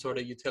some sort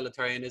of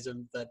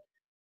utilitarianism that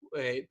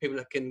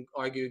people can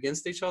argue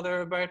against each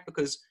other about,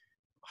 because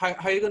how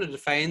are you going to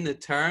define the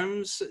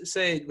terms?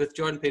 Say with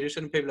Jordan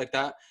Peterson and people like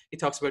that, he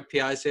talks about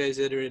Piaget's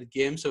iterated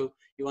game. So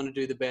you want to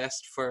do the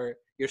best for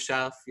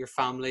yourself, your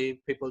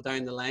family, people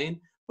down the line.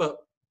 But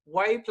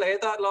why play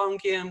that long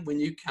game when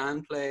you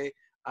can play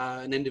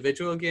an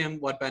individual game?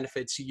 What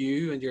benefits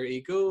you and your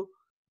ego?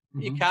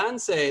 Mm-hmm. You can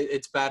say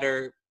it's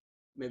better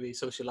maybe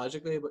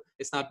sociologically, but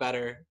it's not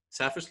better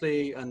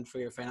selfishly and for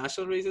your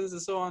financial reasons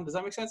and so on. Does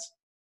that make sense?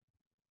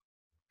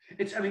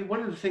 One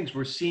of the things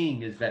we're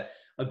seeing is that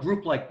a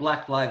group like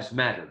Black Lives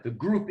Matter, the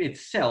group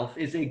itself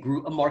is a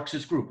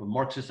Marxist group, a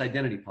Marxist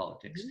identity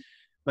politics. Mm-hmm.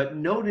 But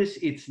notice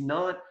it's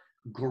not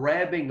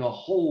grabbing a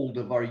hold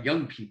of our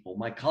young people,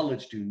 my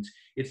college students.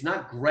 It's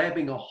not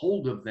grabbing a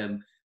hold of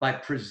them by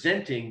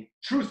presenting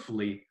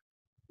truthfully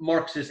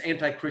Marxist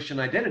anti-Christian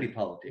identity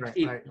politics. Right,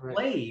 it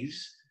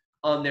plays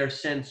on their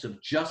sense of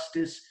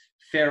justice,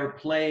 fair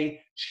play,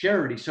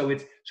 charity. So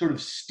it's sort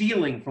of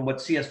stealing from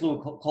what C.S.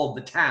 Lewis called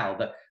the Tao,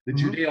 the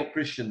mm-hmm.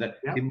 Judeo-Christian,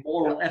 the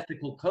moral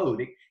ethical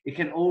code. It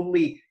can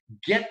only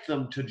get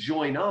them to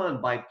join on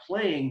by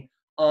playing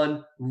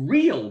on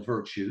real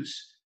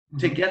virtues mm-hmm.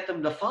 to get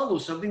them to follow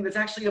something that's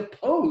actually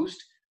opposed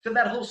to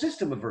that whole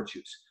system of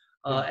virtues.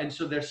 And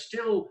so they're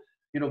still,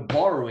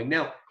 borrowing.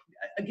 Now,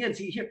 again,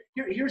 see,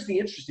 here's the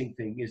interesting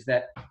thing is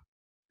that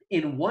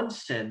in one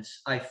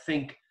sense, I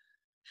think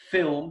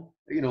film,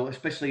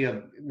 especially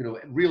a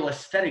real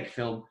aesthetic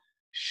film,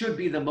 should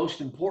be the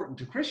most important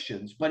to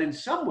Christians. But in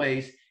some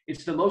ways,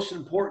 it's the most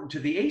important to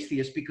the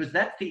atheist, because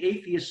that's the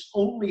atheist's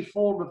only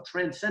form of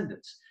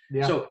transcendence.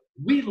 Yeah. So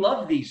we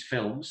love these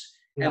films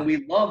and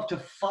we love to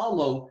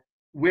follow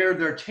where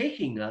they're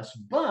taking us.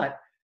 But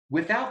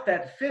without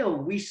that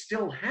film, we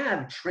still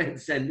have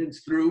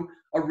transcendence through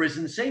a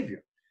risen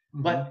Savior.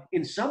 Mm-hmm. But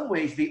in some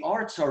ways, the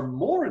arts are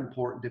more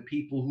important to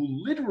people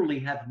who literally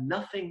have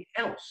nothing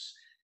else.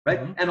 Right.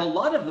 Mm-hmm. And a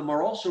lot of them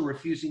are also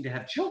refusing to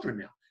have children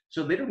now.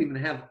 So they don't even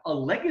have a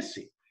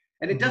legacy.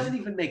 And it mm-hmm. doesn't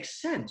even make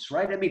sense.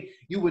 Right.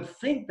 You would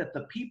think that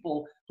the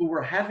people who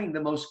were having the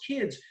most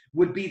kids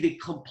would be the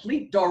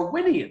complete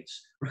Darwinians.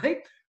 Right.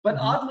 But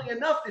mm-hmm. oddly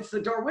enough, it's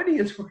the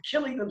Darwinians who are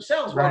killing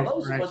themselves, while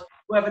those of us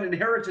who have an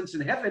inheritance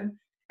in heaven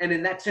and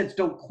in that sense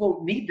don't,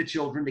 quote, need the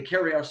children to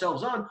carry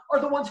ourselves on, are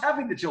the ones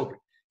having the children.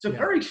 It's a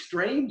very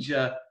strange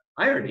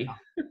irony.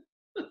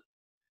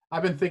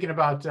 I've been thinking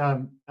about,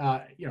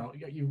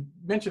 you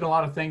mentioned a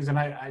lot of things, and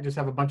I just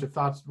have a bunch of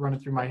thoughts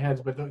running through my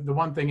head. But the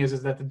one thing is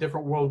that the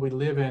different world we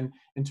live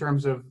in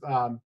terms of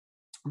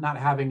not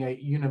having a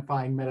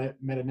unifying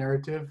meta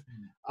narrative,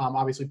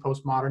 obviously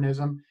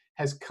postmodernism,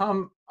 has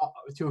come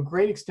to a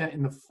great extent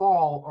in the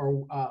fall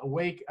or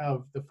wake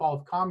of the fall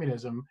of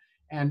communism,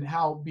 and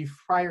how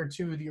prior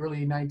to the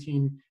early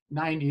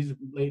 1990s,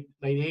 late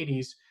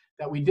 80s,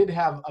 that we did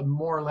have a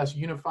more or less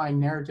unifying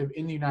narrative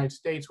in the United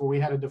States, where we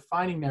had a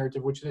defining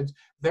narrative, which is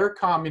they're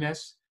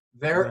communists,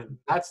 they're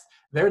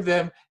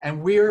them,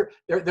 and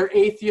they're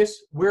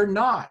atheists. We're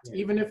not.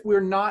 Even if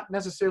we're not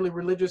necessarily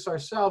religious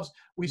ourselves,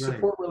 we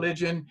support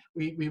religion.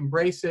 We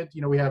embrace it.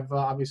 You know, we have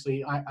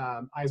obviously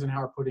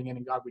Eisenhower putting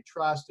in God We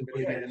Trust, and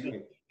putting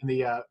in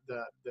the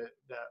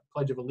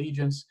Pledge of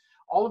Allegiance.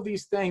 All of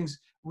these things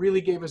really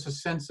gave us a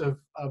sense of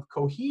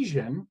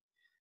cohesion.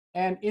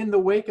 And in the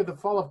wake of the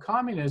fall of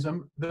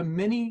communism, the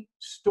many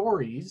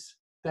stories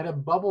that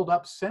have bubbled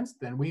up since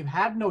then, we've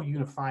had no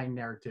unifying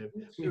narrative.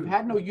 We've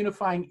had no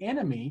unifying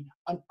enemy,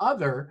 an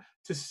other,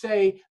 to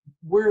say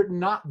we're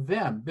not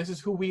them. This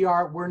is who we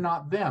are. We're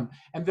not them.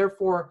 And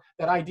therefore,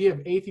 that idea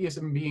of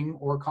atheism being,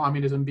 or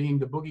communism being,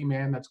 the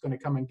boogeyman that's going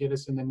to come and get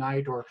us in the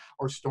night, or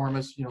storm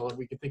us. You know,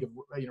 we could think of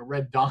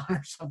Red Dawn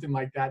or something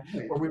like that,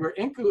 where we were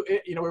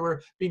we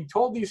were being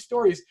told these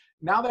stories.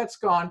 Now that's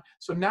gone.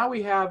 So now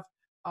we have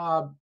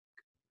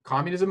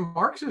communism,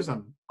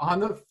 Marxism on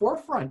the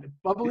forefront,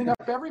 bubbling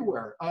up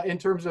everywhere in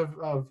terms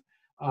of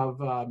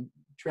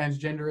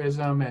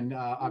transgenderism, and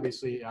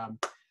obviously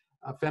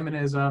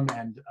feminism,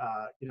 and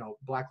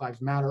Black Lives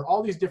Matter.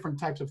 All these different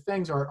types of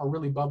things are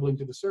really bubbling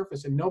to the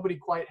surface, and nobody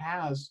quite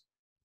has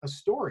a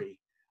story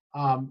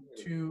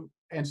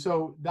and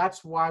so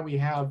that's why we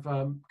have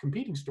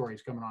competing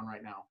stories coming on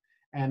right now,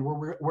 and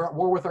we're at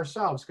war with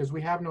ourselves because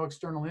we have no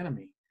external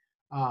enemy.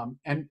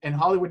 And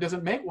Hollywood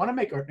doesn't want to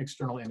make an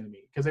external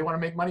enemy because they want to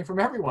make money from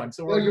everyone.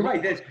 So you're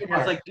right. It's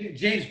like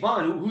James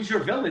Bond. Who's your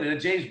villain in a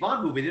James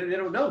Bond movie? They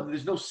don't know.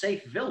 There's no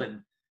safe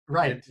villain.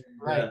 Right.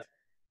 Right.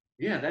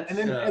 Yeah. That's.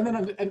 And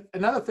then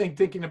another thing,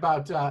 thinking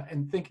about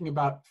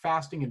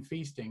fasting and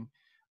feasting,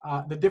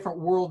 the different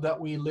world that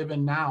we live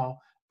in now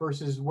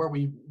versus where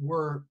we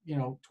were,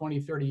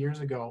 20, 30 years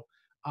ago.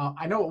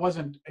 I know it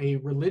wasn't a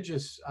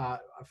religious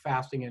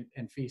fasting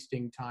and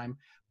feasting time,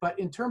 but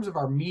in terms of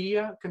our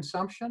media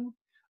consumption,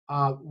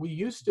 we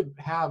used to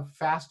have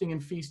fasting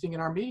and feasting in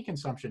our media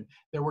consumption.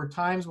 There were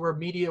times where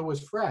media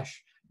was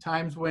fresh,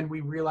 times when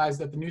we realized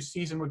that the new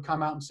season would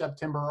come out in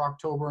September or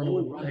October, and it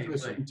would run to a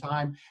certain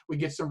time.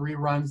 We'd get some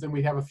reruns, then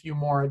we'd have a few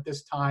more at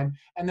this time.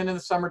 And then in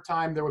the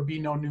summertime, there would be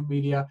no new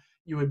media.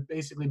 You would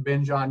basically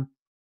binge on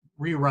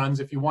reruns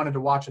if you wanted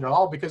to watch it at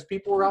all, because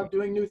people were out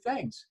doing new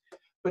things.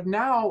 But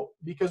now,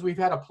 because we've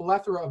had a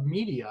plethora of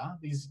media,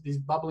 these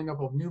bubbling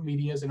up of new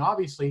medias, and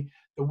obviously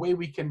the way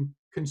we can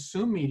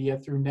consume media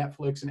through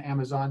Netflix and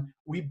Amazon,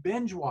 we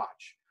binge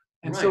watch.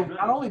 And so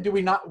not only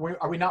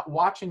are we not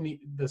watching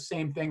the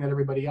same thing that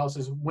everybody else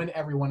is when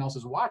everyone else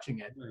is watching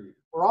it,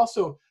 we're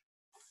also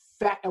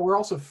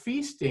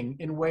feasting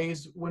in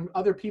ways when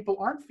other people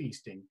aren't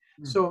feasting.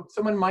 So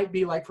someone might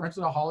be like, for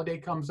instance, a holiday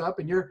comes up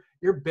and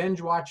you're binge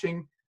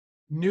watching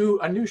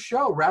a new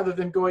show rather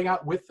than going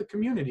out with the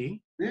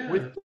community,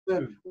 with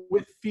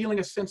feeling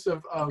a sense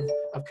of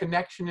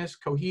connectedness,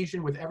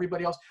 cohesion with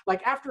everybody else.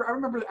 Like I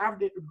remember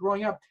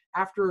growing up,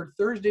 after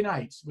Thursday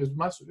nights was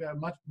must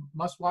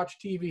watch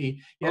TV.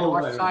 You had to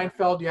watch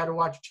Seinfeld, you had to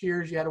watch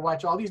Cheers, you had to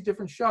watch all these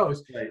different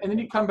shows, and then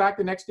you come back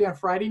the next day on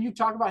Friday and you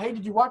talk about, hey,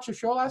 did you watch the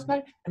show last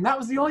night? And that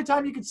was the only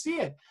time you could see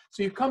it.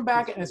 So you come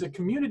back, and as a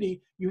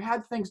community, you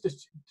had things to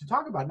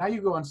talk about. Now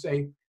you go and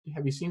say,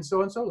 have you seen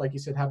so-and-so? Like you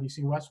said, have you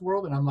seen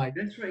Westworld? And I'm like,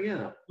 that's right,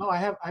 yeah. No, I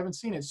haven't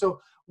seen it.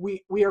 So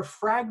we are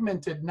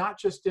fragmented, not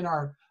just in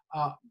our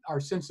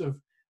sense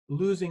of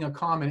losing a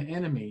common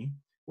enemy.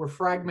 We're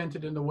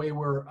fragmented in the way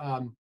we're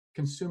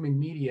consuming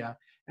media,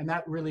 and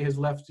that really has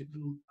left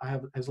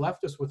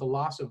us with a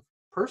loss of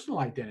personal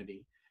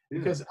identity,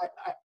 because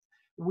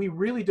we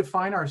really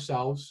define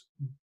ourselves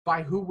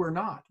by who we're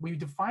not. We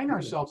define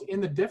ourselves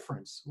in the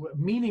difference.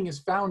 Meaning is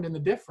found in the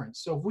difference.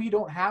 So if we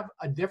don't have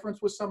a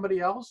difference with somebody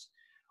else,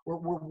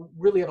 we're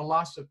really at a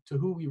loss to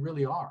who we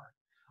really are.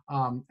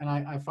 And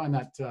I find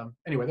that,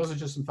 anyway, those are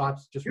just some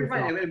thoughts. You're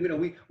right.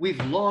 And,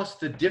 we've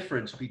lost the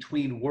difference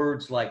between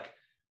words like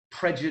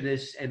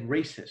prejudice and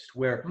racist,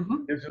 where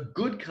there's a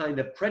good kind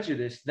of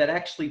prejudice that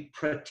actually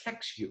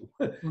protects you.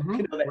 That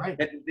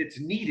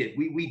it's needed.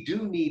 We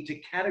do need to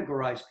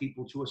categorize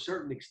people to a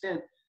certain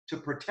extent to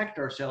protect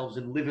ourselves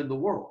and live in the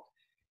world.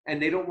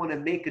 And they don't want to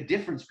make a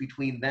difference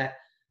between that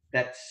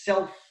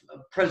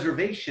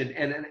self-preservation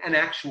and an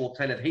actual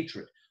kind of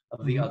hatred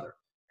of the other.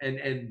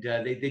 And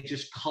they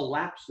just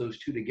collapse those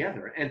two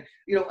together. And,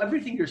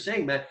 everything you're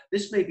saying, Matt,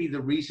 this may be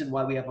the reason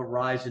why we have a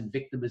rise in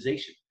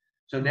victimization.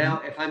 So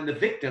now if I'm the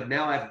victim,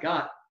 now I've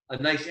got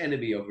a nice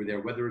enemy over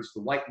there, whether it's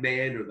the white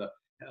man or the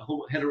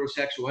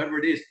heterosexual, whoever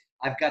it is,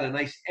 I've got a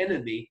nice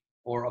enemy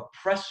or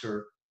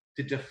oppressor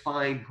to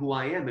define who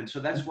I am. And so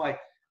that's why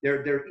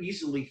they're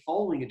easily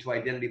falling into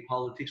identity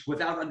politics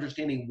without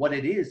understanding what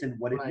it is and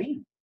what it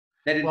means.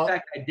 That in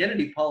fact,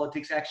 identity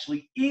politics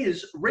actually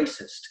is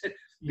racist.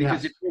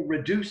 Because if you're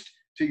reduced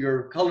to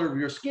your color of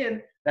your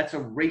skin, that's a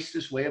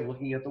racist way of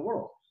looking at the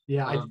world.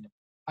 Yeah,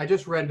 I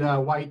just read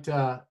White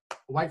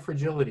White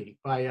Fragility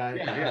by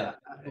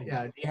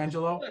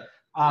D'Angelo.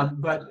 Yeah.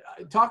 But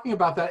talking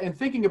about that and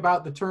thinking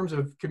about the terms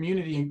of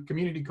community and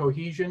community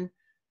cohesion,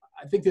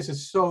 I think this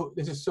is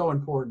so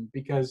important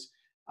because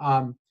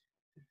a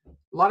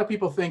lot of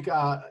people think,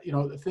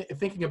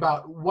 thinking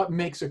about what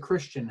makes a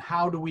Christian,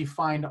 how do we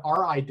find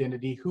our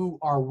identity, who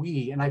are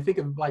we? And I think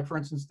of, like, for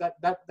instance,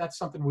 that's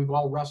something we've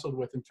all wrestled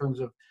with in terms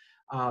of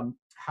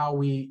how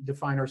we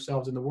define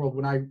ourselves in the world.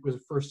 When I was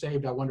first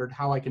saved, I wondered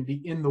how I can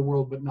be in the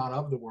world but not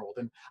of the world.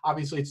 And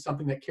obviously, it's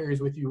something that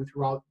carries with you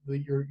throughout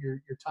your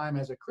time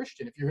as a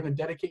Christian. If you're going to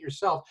dedicate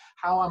yourself,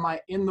 how am I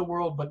in the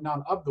world but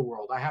not of the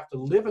world? I have to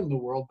live in the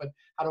world, but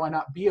how do I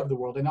not be of the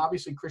world? And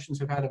obviously, Christians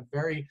have had a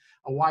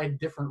wide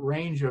different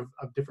range of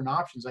different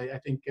options. I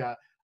think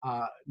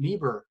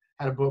Niebuhr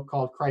had a book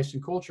called Christ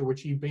and Culture,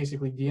 which he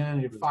basically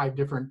delineated 5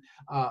 different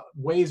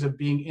ways of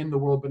being in the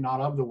world but not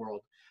of the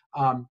world.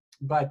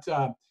 But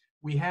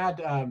we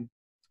had,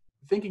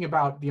 thinking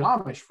about the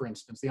Amish, for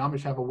instance, the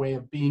Amish have a way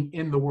of being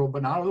in the world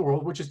but not of the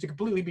world, which is to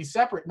completely be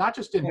separate, not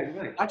just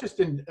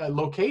in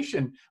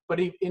location, but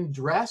in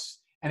dress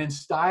and in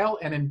style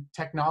and in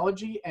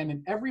technology and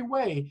in every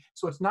way.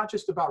 So it's not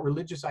just about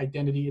religious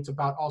identity; it's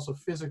about also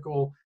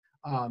physical,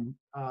 the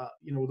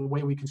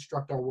way we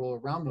construct our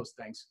world around those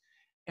things.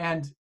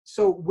 And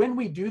so when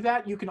we do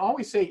that, you can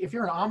always say, if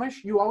you're an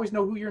Amish, you always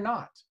know who you're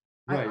not.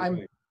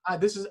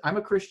 I'm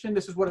a Christian.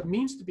 This is what it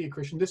means to be a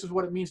Christian. This is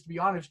what it means to be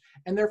Amish.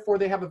 And therefore,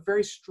 they have a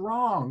very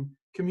strong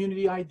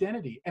community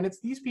identity. And it's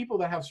these people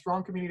that have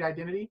strong community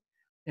identity,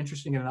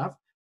 interesting enough,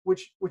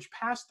 which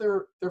pass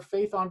their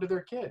faith on to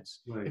their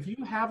kids. Right. If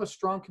you have a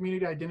strong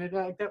community identity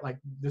like that, like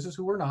this is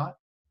who we're not,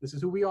 this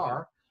is who we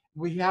are,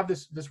 we have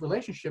this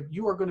relationship,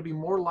 you are going to be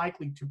more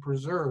likely to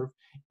preserve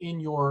in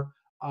your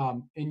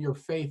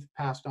faith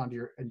passed on to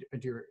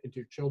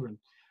your children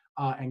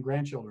and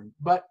grandchildren.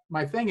 But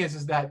my thing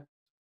is that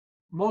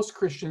most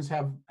Christians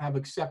have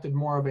accepted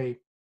more of a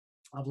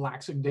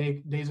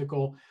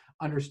lackadaisical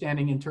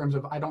understanding in terms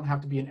of I don't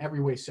have to be in every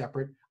way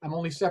separate. I'm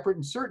only separate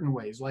in certain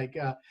ways. Like,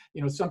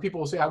 some people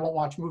will say I won't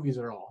watch movies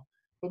at all.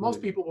 But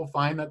most people will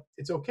find that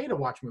it's okay to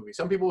watch movies.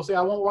 Some people will say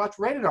I won't watch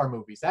rated R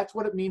movies. That's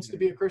what it means to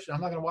be a Christian. I'm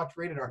not going to watch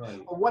rated R.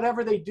 Right. Or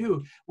whatever they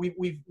do.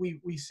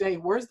 We say,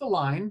 where's the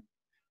line?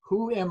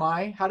 Who am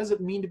I? How does it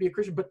mean to be a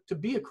Christian? But to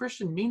be a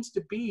Christian means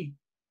to be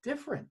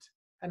different.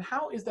 And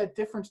how is that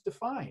difference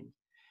defined?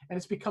 And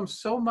it's become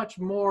so much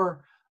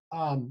more,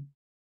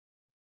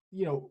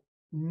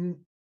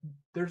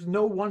 there's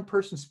no one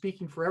person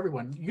speaking for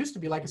everyone. It used to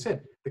be, like I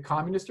said, the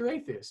communists are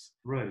atheists.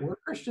 Right. We're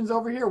Christians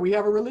over here. We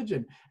have a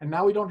religion. And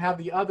now we don't have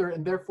the other,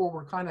 and therefore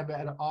we're kind of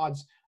at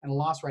odds and a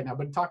loss right now.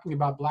 But talking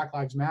about Black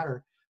Lives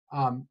Matter,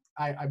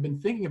 I've been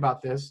thinking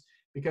about this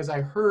because I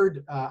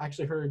heard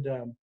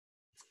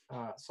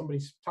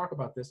somebody talk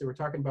about this. They were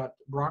talking about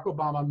Barack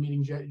Obama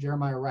meeting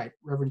Jeremiah Wright,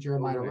 Reverend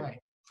Jeremiah Wright.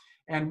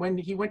 And when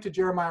he went to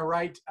Jeremiah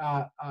Wright,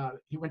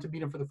 he went to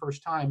meet him for the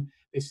first time.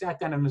 They sat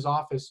down in his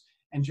office,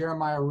 and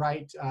Jeremiah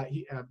Wright,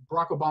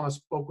 Barack Obama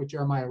spoke with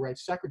Jeremiah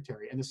Wright's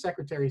secretary. And the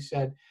secretary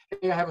said,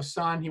 hey, I have a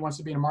son. He wants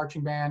to be in a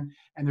marching band,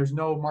 and there's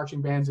no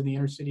marching bands in the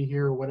inner city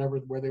here or whatever,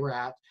 where they were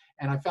at.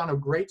 And I found a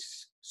great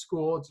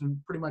school. It's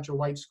pretty much a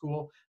white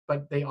school,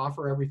 but they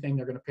offer everything.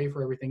 They're going to pay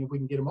for everything if we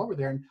can get him over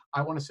there. And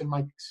I want to send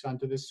my son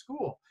to this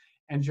school.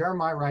 And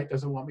Jeremiah Wright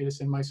doesn't want me to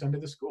send my son to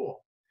the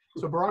school.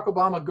 So Barack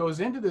Obama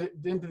goes into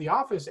the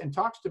office and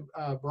talks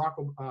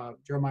to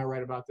Jeremiah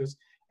Wright about this,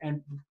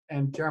 and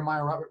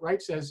Jeremiah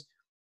Wright says,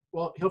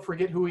 "Well, he'll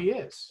forget who he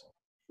is."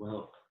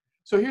 Well,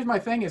 so here's my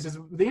thing: is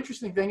the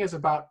interesting thing is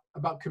about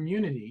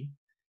community,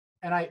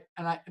 and I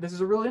this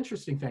is a real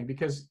interesting thing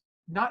because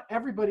not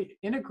everybody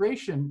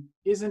integration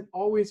isn't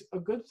always a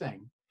good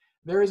thing.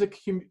 There's a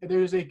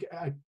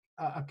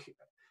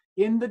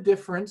in the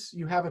difference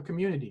you have a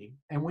community,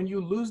 and when you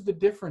lose the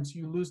difference,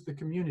 you lose the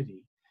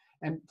community.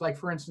 And like,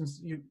 for instance,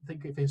 you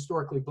think of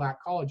historical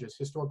black colleges,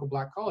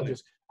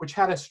 which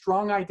had a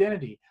strong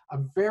identity, a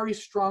very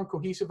strong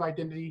cohesive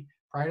identity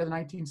prior to the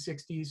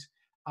 1960s.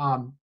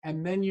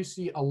 And then you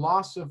see a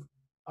loss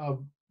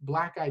of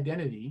black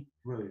identity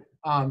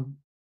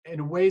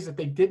in ways that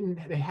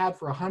they had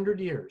for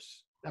 100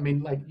 years. I mean,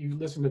 like you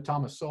listen to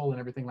Thomas Sowell and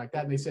everything like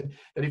that. And they said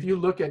that if you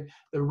look at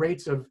the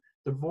rates of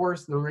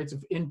divorce, the rates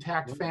of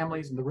intact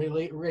families and the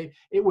rate,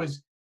 it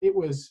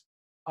was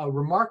a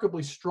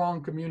remarkably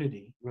strong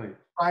community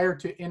prior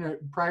to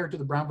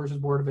the Brown versus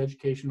Board of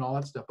Education and all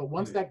that stuff. But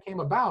once that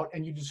came about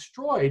and you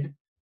destroyed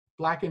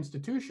black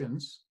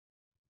institutions,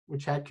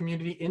 which had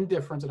community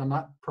indifference, and I'm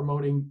not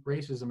promoting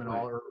racism at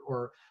all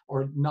or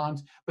non,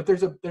 but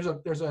there's a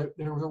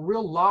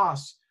real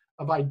loss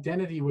of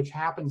identity which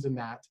happens in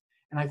that.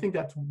 And I think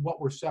that's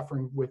what we're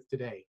suffering with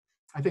today.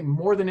 I think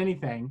more than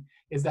anything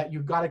is that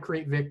you've got to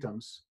create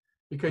victims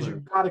because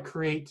you've got to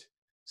create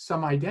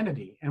some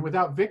identity, and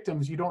without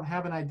victims you don't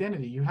have an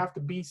identity. You have to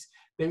be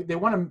they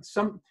want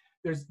to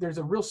there's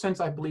a real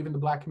sense, I believe, in the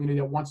black community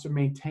that wants to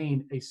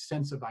maintain a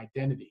sense of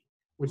identity,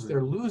 which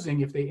they're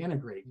losing if they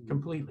integrate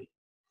completely,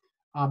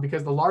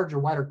 because the larger,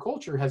 wider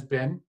culture has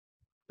been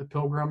the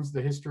Pilgrims,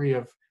 the history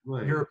of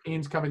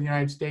Europeans coming to the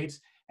United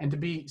States, And to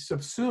be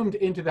subsumed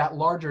into that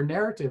larger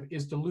narrative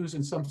is to lose,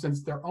 in some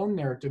sense, their own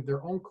narrative,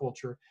 their own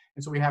culture.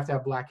 And so we have to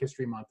have Black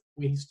History Month.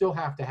 We still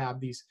have to have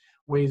these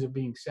ways of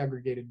being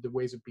segregated, the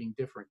ways of being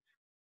different.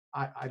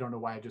 I don't know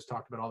why I just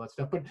talked about all that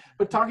stuff,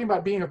 but talking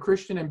about being a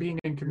Christian and being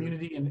in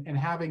community and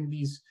having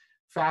these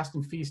fast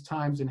and feast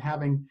times and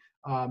having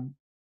a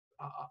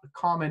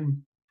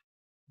common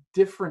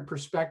different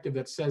perspective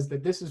that says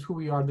that this is who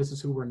we are, this is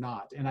who we're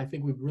not. And I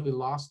think we've really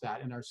lost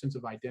that in our sense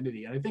of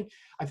identity. And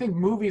I think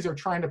movies are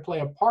trying to play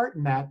a part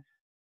in that,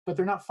 but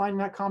they're not finding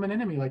that common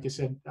enemy, like you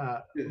said,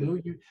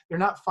 Lou. They're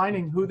not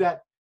finding who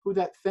that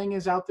thing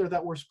is out there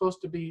that we're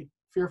supposed to be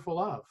fearful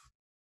of.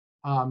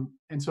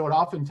 And so it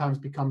oftentimes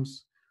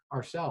becomes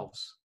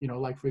ourselves,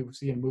 like we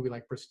see in a movie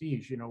like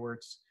Prestige, where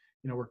it's,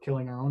 we're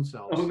killing our own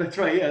selves. Oh, that's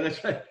right. Yeah,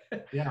 that's right.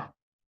 Yeah.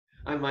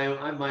 I'm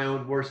my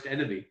own worst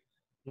enemy.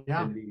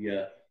 Yeah.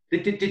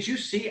 Did you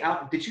see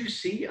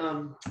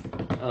Watchmen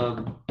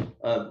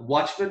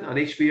on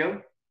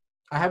HBO?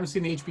 I haven't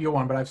seen the HBO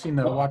one, but I've seen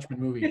the Watchmen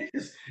movie.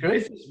 It's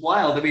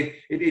wild. I mean,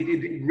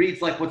 it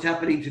reads like what's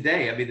happening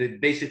today. I mean,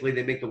 basically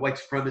they make the white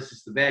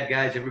supremacists the bad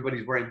guys.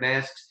 Everybody's wearing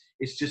masks.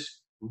 It's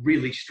just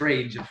really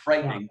strange and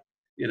frightening,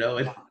 And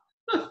I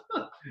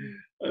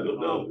don't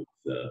know.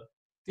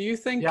 Do you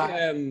think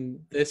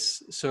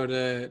this sort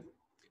of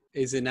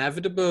is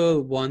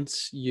inevitable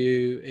once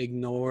you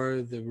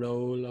ignore the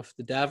role of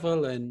the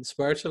devil in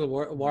spiritual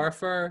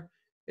warfare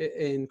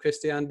in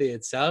Christianity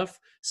itself,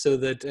 so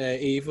that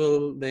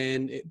evil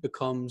then it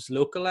becomes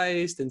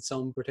localized in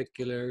some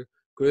particular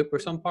group or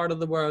some part of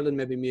the world and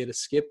maybe made a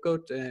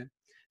scapegoat,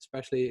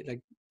 especially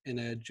like in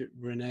a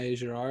Rene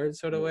Girard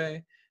sort of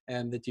way,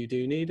 and that you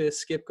do need a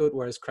scapegoat,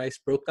 whereas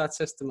Christ broke that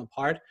system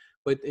apart.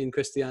 But in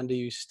Christianity,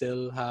 you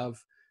still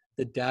have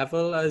the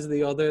devil as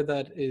the other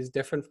that is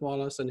different from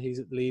all us, and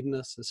he's leading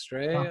us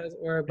astray, as it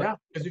were. But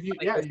I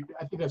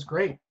think that's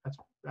great.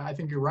 I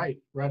think you're right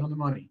on the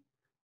money.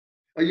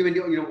 Oh,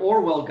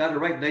 Orwell got it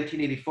right in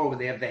 1984 when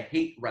they have the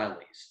hate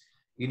rallies.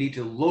 You need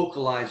to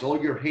localize all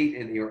your hate,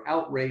 and your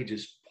outrage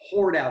is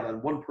poured out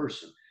on one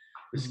person,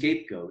 the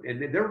scapegoat,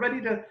 and they're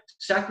ready to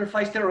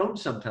sacrifice their own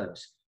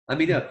sometimes. I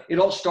mean, it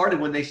all started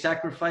when they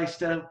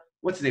sacrificed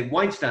what's his name,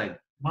 Weinstein.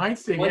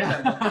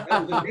 Yeah.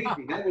 That was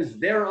amazing. That was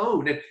their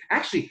own. And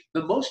actually,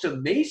 the most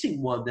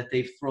amazing one that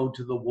they've thrown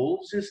to the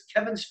wolves is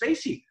Kevin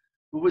Spacey,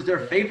 who was their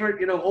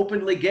favorite,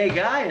 openly gay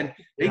guy, and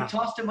they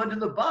tossed him under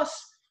the bus.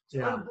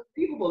 It's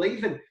unbelievable. They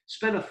even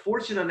spent a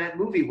fortune on that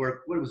movie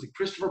where, what was it,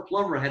 Christopher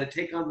Plummer had to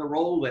take on the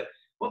role.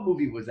 What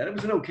movie was that? It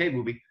was an okay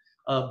movie.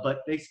 But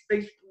they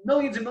spent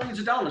millions and millions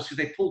of dollars because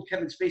they pulled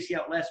Kevin Spacey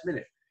out last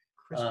minute.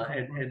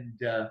 I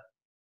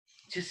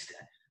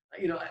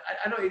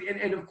know,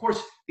 and of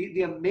course,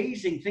 the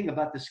amazing thing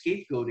about the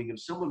scapegoating of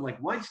someone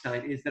like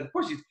Weinstein is that, of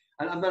course,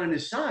 I'm not on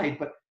his side,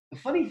 but the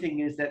funny thing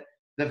is that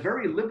the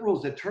very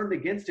liberals that turned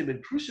against him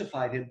and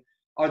crucified him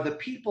are the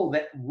people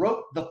that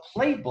wrote the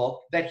playbook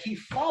that he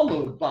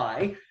followed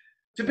by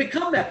to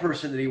become that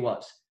person that he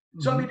was.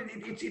 Mm-hmm. So, I mean,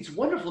 it's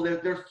wonderful.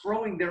 They're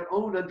throwing their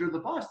own under the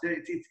bus.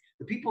 It's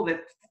the people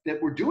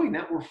that were doing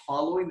that were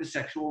following the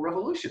sexual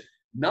revolution,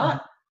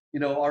 not,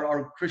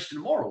 our Christian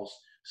morals.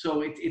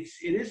 So it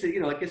is,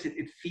 I guess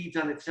it feeds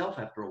on itself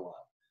after a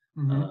while.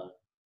 Mm-hmm.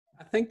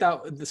 I think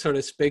that sort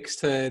of speaks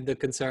to the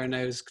concern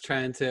I was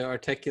trying to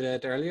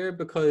articulate earlier,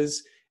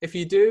 because if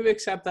you do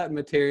accept that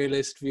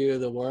materialist view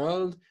of the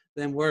world,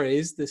 then where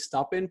is the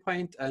stopping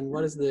point, and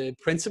what is the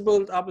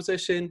principled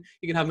opposition?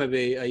 You can have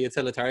maybe a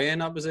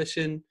utilitarian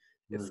opposition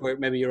for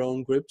maybe your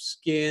own group's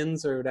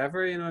gains or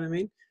whatever, you know what I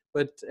mean?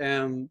 But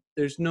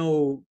there's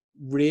no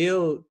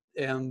real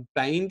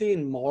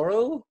binding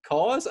moral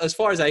cause as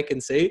far as I can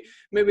see.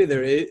 Maybe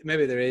there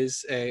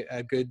is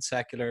a good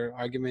secular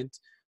argument,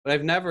 but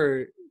I've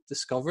never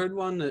discovered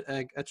one.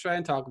 I try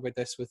and talk about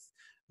this with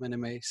many of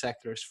my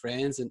secularist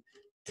friends and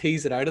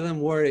tease it out of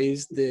them. Where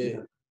is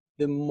the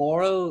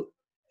moral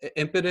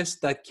impetus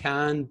that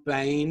can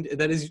bind,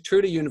 that is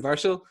truly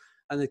universal,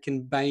 and that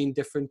can bind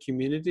different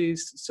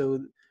communities so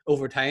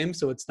over time,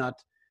 so it's not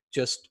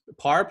just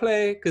power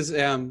play, because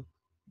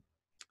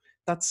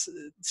that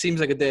seems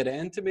like a dead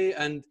end to me.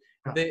 And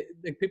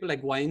people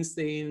like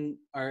Weinstein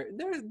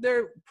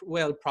they're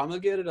well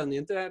promulgated on the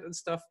internet and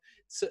stuff,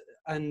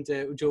 and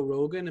Joe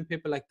Rogan and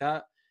people like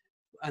that,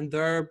 and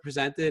they're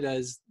presented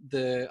as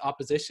the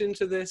opposition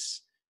to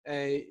this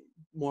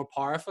more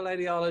powerful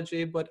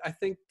ideology, but I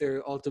think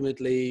they're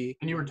ultimately.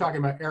 And you were talking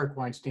about Eric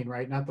Weinstein,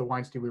 right? Not the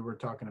Weinstein we were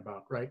talking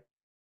about, right?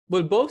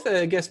 Well, both,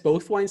 I guess,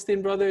 both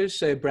Weinstein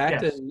brothers,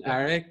 Brett and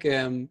Eric,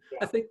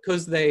 I think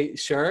because they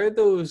share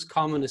those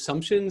common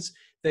assumptions,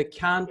 they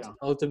can't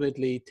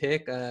ultimately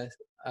take a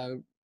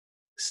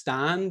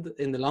stand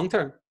in the long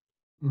term.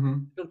 Mm-hmm.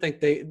 I don't think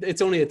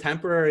it's only a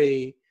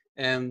temporary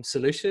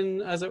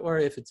solution, as it were,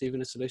 if it's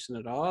even a solution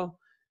at all.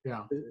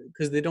 Yeah.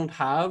 Because they don't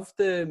have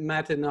the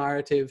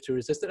meta-narrative to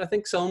resist it. I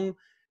think some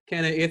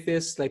kind of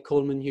atheists like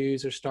Coleman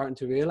Hughes are starting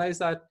to realize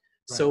that.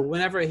 Right. So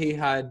whenever he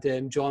had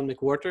John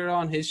McWhorter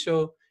on his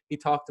show, he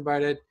talked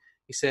about it.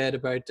 He said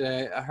about,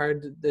 I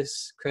heard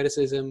this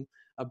criticism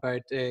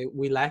about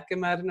we lack a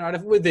meta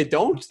narrative. Well, they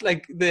don't.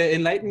 Like the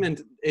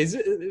Enlightenment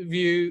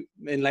view,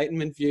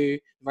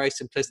 very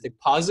simplistic,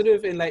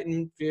 positive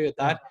Enlightenment view at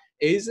that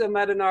is a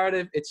meta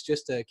narrative. It's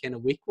just a kind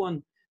of weak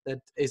one that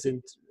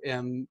isn't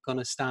going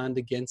to stand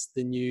against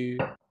the new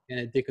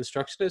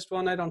deconstructionist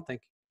one, I don't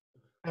think.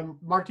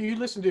 Mark, do you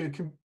listen to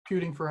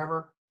Computing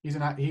Forever? He's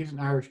an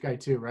Irish guy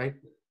too, right?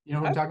 You know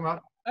who I'm talking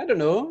about? I don't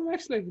know,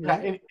 actually.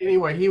 Yeah,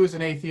 anyway, he was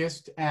an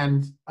atheist,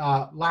 and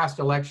last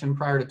election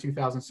prior to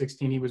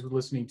 2016, he was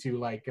listening to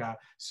like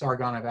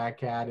Sargon of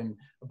Akkad and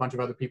a bunch of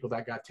other people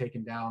that got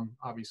taken down.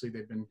 Obviously,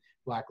 they've been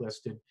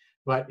blacklisted.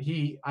 But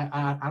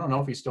I don't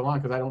know if he's still on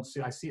because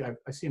I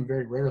see him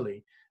very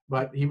rarely.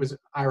 But he was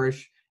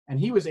Irish, and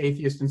he was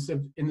atheist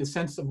in the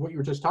sense of what you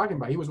were just talking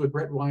about. He was with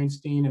Brett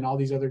Weinstein and all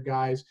these other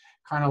guys,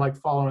 kind of like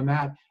following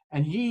that.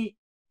 And he,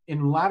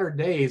 in latter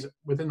days,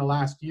 within the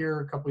last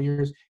year, a couple of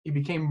years, he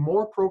became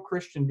more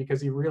pro-Christian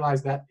because he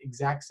realized that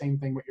exact same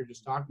thing what you're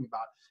just talking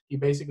about. He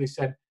basically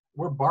said,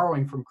 we're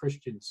borrowing from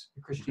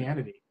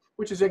Christianity,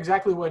 which is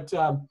exactly what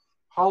Tom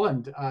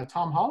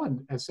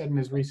Holland has said in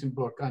his recent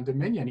book on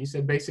Dominion. He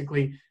said,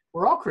 basically,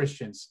 we're all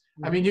Christians.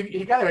 I mean,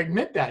 you got to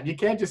admit that. You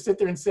can't just sit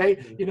there and say,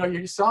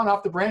 you're sawing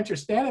off the branch you're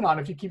standing on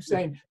if you keep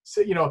saying,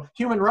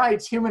 human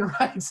rights,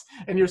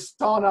 and you're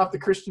sawing off the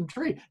Christian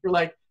tree. You're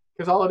like,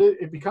 because all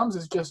it becomes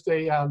is just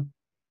you've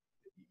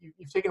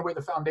taken away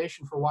the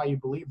foundation for why you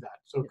believe that.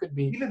 So it could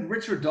be. Even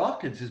Richard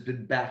Dawkins has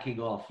been backing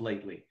off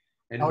lately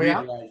and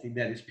realizing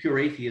that his pure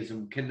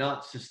atheism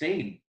cannot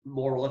sustain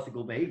moral,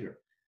 ethical behavior.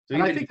 So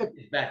and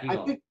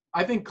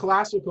I think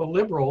classical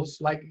liberals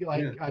like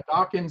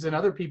Dawkins and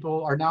other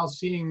people are now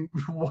seeing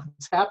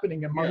what's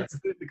happening amongst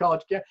the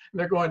college camp, and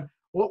they're going,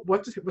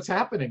 what's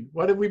happening?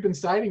 What have we been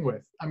siding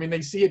with? I mean,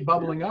 they see it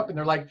bubbling up, and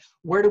they're like,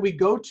 where do we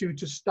go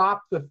to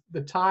stop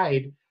the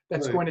tide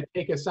that's going to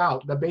take us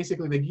out? That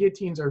basically the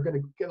guillotines are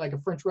going to get like a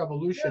French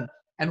Revolution,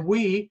 and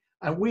we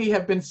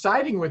have been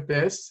siding with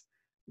this.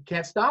 You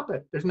can't stop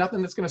it. There's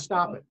nothing that's going to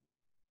stop it.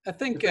 I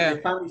think they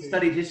finally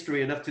studied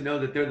history enough to know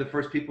that they're the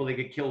first people that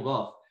get killed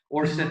off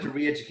or sent to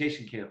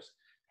re-education camps.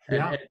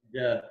 And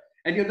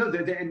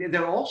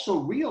they're also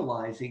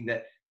realizing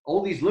that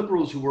all these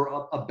liberals who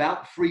were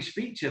about free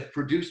speech have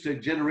produced a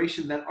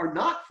generation that are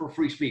not for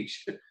free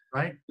speech.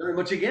 Right. Very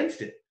much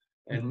against it.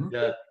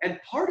 And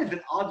part of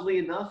it, oddly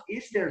enough,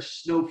 is their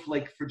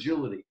snowflake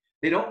fragility.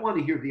 They don't want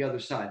to hear the other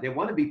side. They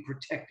want to be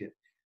protected.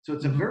 So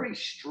it's a very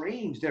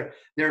strange,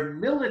 they're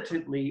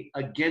militantly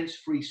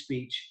against free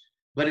speech,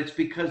 but it's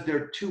because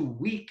they're too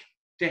weak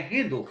to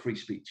handle free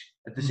speech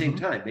at the same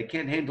time. They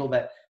can't handle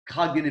that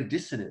cognitive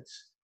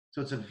dissonance.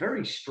 So it's a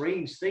very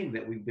strange thing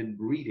that we've been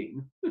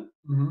breeding.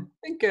 I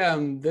think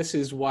this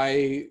is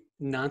why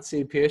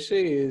Nancy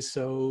Pearcey is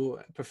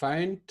so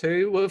profound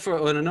too. Well,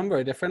 on a number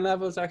of different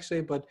levels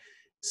actually. But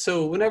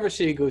so whenever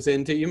she goes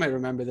into, you might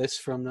remember this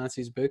from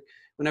Nancy's book,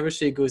 whenever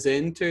she goes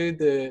into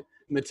the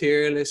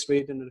materialist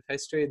reading of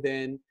history,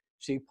 then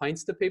she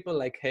points to people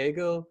like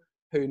Hegel,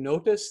 who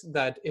notice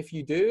that if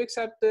you do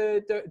accept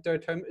the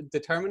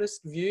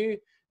determinist view,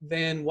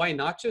 then why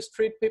not just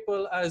treat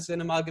people as an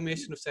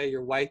amalgamation of, say,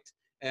 you're white,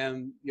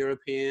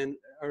 European,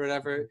 or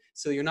whatever.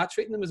 So you're not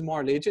treating them as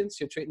moral agents,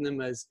 you're treating them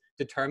as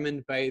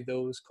determined by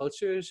those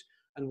cultures.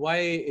 And why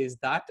is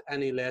that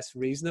any less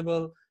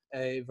reasonable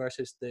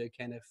versus the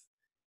kind of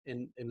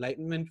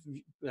enlightenment,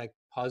 like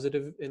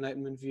positive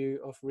enlightenment view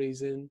of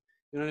reason?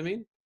 You know what I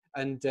mean?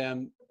 And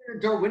in a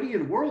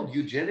Darwinian world,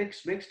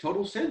 eugenics makes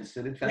total sense.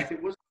 And in fact,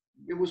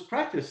 it was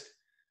practiced.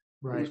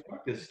 Right. It was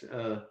practiced.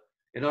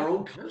 In our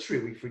own country,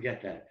 we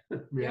forget that.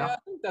 Yeah, I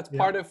think that's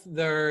part of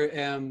their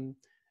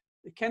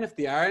kind of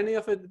the irony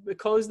of it,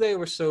 because they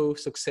were so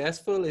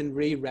successful in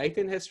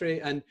rewriting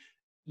history and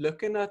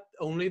looking at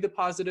only the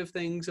positive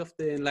things of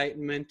the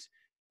Enlightenment.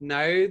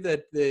 Now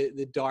that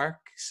the dark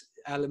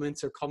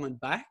elements are coming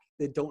back,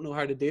 they don't know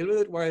how to deal with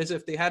it. Whereas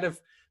if they had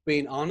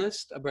been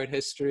honest about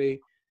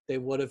history, they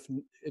would have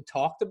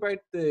talked about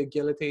the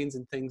guillotines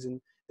and things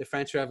in the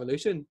French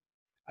Revolution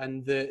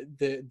and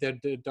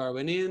the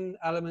Darwinian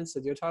elements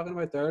that you're talking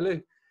about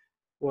earlier.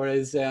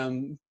 Whereas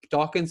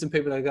Dawkins and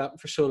people like that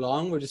for so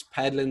long were just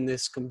peddling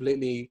this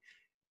completely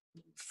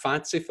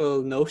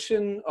fanciful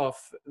notion of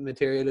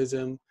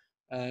materialism.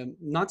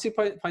 Nancy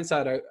points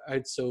that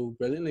out so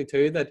brilliantly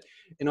too, that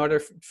in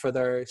order for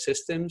their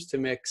systems to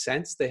make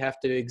sense, they have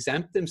to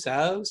exempt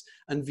themselves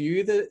and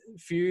view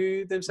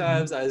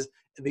themselves as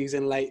these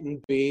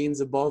enlightened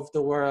beings above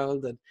the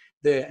world, and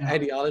the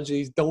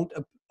ideologies don't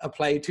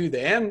apply to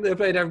them; they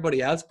apply to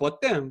everybody else but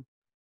them.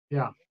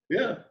 Yeah.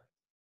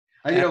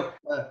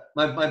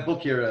 My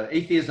book here,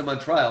 Atheism on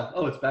Trial.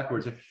 Oh, it's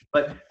backwards.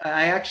 But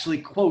I actually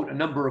quote a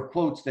number of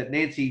quotes that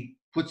Nancy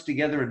puts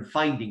together in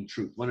Finding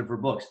Truth, one of her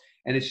books.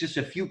 And it's just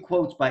a few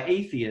quotes by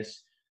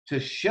atheists to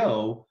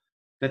show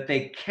that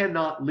they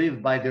cannot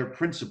live by their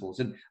principles.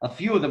 And a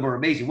few of them are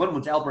amazing. One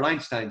was Albert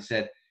Einstein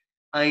said,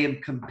 I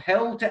am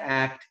compelled to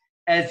act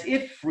as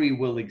if free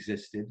will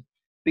existed,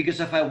 because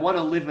if I want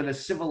to live in a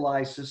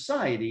civilized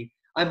society,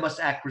 I must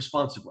act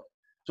responsibly.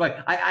 So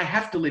I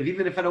have to live,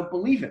 even if I don't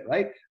believe it,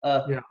 right?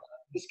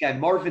 This guy,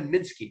 Marvin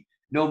Minsky,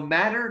 no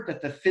matter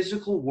that the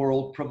physical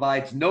world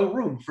provides no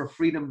room for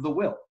freedom of the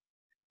will.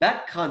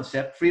 That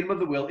concept, freedom of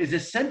the will, is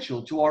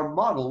essential to our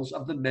models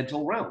of the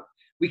mental realm.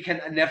 We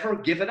can never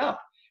give it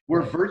up.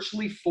 We're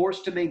virtually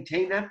forced to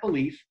maintain that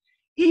belief,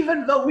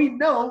 even though we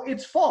know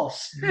it's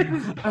false.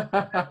 He's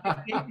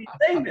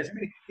saying this.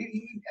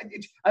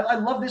 I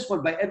love this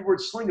one by Edward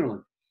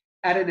Slingerland.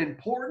 At an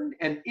important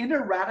and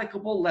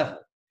ineradicable level,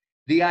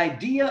 the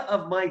idea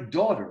of my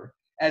daughter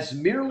as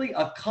merely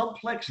a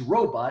complex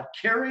robot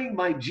carrying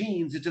my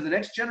genes into the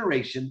next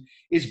generation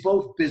is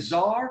both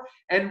bizarre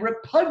and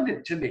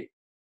repugnant to me.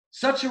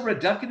 Such a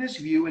reductionist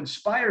view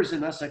inspires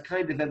in us a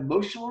kind of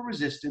emotional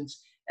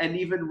resistance and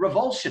even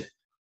revulsion.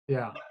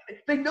 Yeah,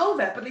 they know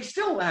that, but they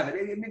still have it.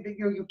 I mean,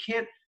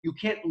 you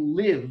can't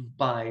live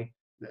by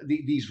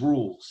these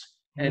rules.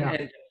 And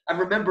I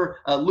remember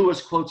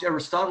Lewis quotes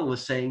Aristotle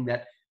as saying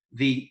that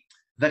the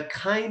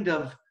kind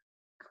of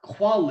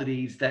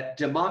qualities that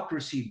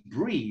democracy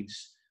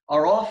breeds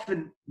are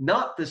often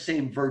not the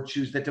same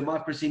virtues that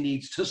democracy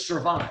needs to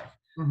survive.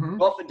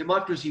 Often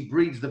democracy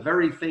breeds the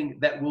very thing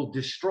that will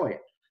destroy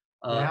it.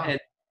 And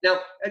now,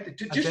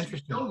 to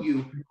just show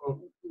you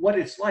what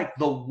it's like,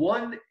 the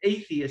one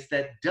atheist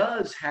that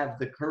does have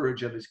the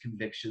courage of his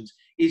convictions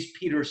is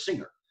Peter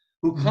Singer,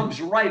 who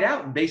comes right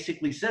out and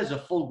basically says a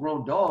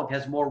full-grown dog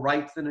has more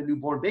rights than a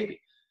newborn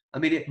baby. I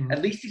mean,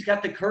 at least he's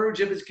got the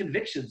courage of his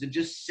convictions and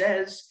just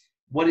says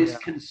what is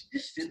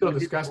consistent. Still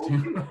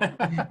disgusting.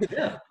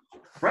 Yeah,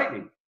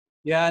 frightening.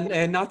 Yeah,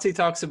 and Nazi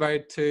talks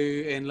about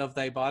too in Love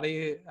Thy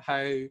Body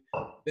how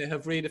they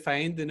have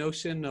redefined the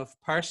notion of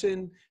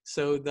person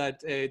so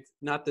that it's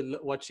not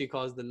what she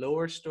calls the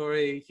lower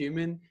story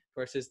human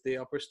versus the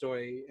upper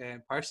story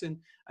person,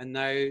 and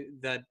now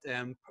that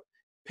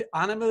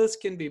animals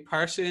can be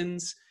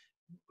persons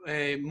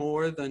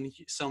more than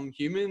some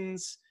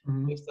humans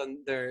based on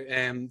their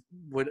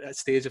what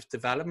stage of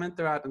development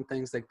they're at and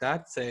things like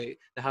that. Say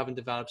they haven't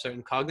developed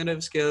certain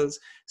cognitive skills,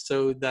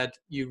 so that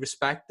you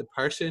respect the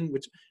person,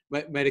 which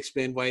might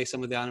explain why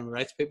some of the animal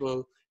rights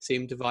people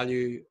seem to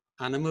value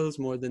animals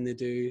more than they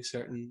do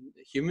certain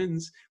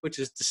humans, which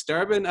is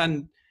disturbing.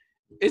 And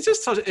it's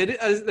just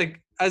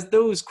as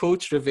those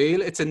quotes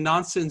reveal, it's a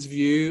nonsense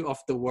view of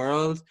the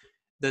world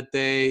that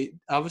they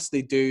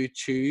obviously do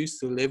choose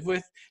to live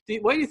with.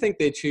 Why do you think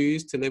they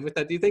choose to live with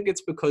that? Do you think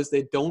it's because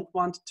they don't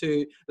want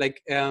to,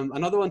 like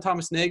another one,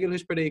 Thomas Nagel,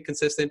 who's pretty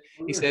consistent,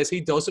 he says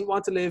he doesn't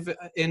want to live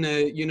in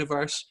a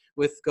universe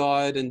with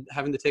God and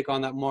having to take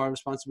on that moral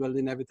responsibility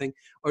and everything?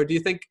 Or do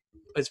you think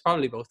it's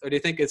probably both? Or do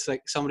you think it's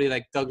like somebody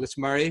like Douglas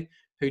Murray,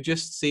 who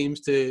just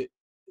seems to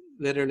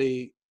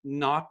literally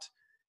not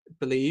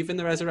believe in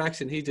the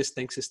resurrection? He just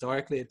thinks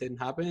historically it didn't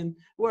happen.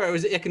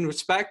 Whereas I can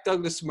respect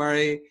Douglas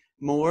Murray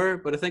more,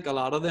 but I think a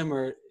lot of them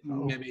are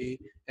maybe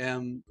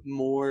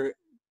more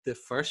the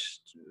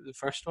first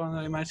one that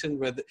I mentioned,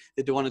 where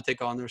they don't want to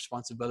take on the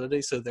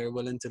responsibility, so they're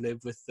willing to live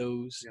with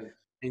those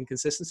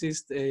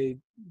inconsistencies. Do you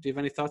have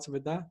any thoughts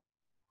about that?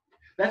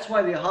 That's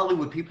why the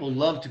Hollywood people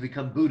love to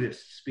become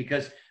Buddhists,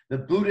 because the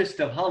Buddhist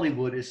of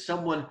Hollywood is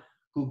someone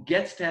who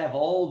gets to have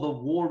all the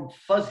warm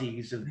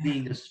fuzzies of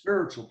being a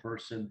spiritual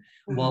person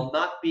while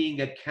not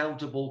being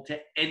accountable to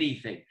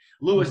anything.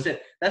 Lewis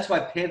said, that's why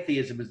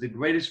pantheism is the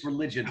greatest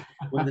religion.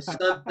 When the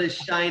sun is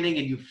shining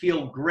and you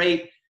feel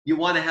great, you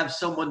want to have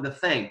someone to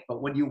thank.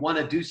 But when you want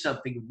to do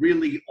something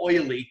really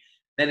oily,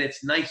 then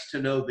it's nice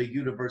to know the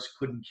universe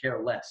couldn't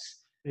care less.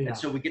 And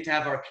so we get to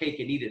have our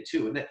cake and eat it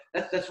too. And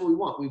that's what we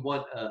want. We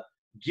want a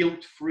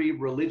guilt-free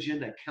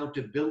religion,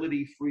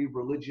 accountability-free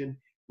religion.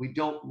 We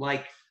don't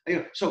like,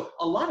 so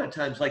a lot of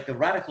times, like the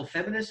radical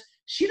feminist,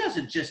 she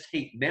doesn't just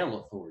hate male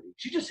authority.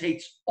 She just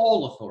hates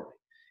all authority.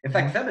 In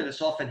fact,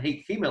 feminists often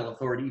hate female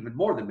authority even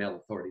more than male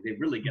authority. They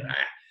really get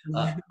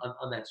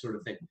on that sort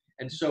of thing.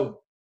 And so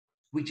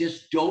we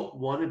just don't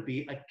want to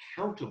be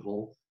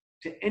accountable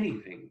to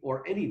anything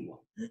or anyone.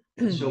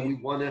 And so we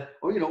want to,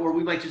 or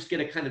we might just get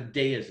a kind of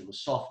deism, a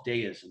soft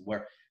deism,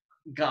 where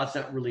God's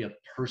not really a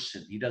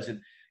person. He doesn't,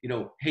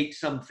 hate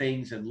some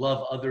things and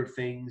love other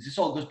things. This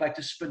all goes back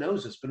to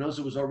Spinoza.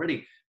 Spinoza was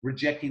already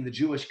rejecting the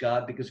Jewish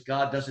God because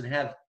God doesn't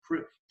have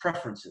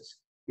preferences.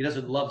 He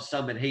doesn't love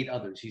some and hate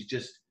others. He's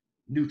just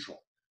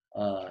neutral.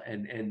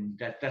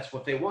 And that's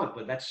what they want.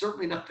 But that's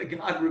certainly not the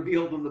God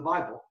revealed in the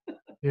Bible.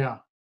 Yeah.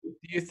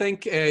 Do you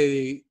think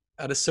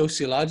at a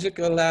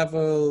sociological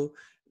level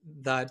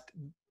that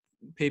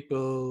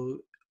people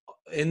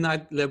in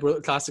that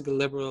classical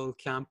liberal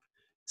camp,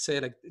 say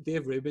like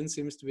Dave Rubin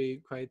seems to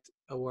be quite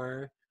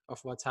aware of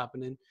what's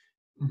happening?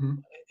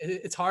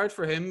 It's hard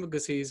for him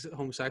because he's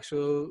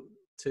homosexual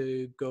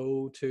to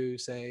go to,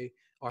 say,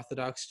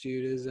 Orthodox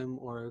Judaism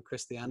or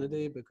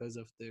Christianity because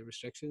of the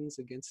restrictions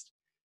against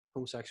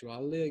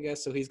homosexuality, I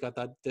guess. So he's got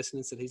that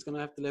dissonance that he's going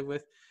to have to live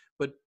with.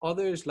 But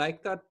others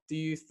like that, do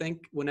you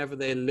think whenever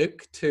they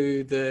look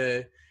to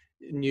the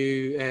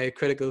new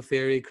critical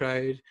theory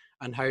crowd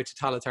and how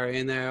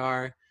totalitarian they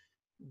are,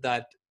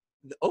 that,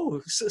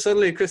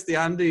 suddenly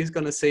Christianity is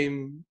going to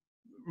seem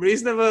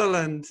reasonable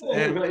and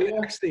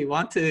actually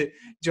want to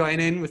join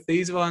in with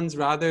these ones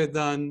rather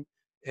than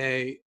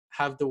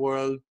have the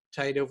world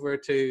tied over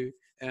to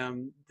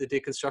the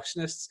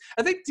deconstructionists.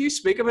 I think, do you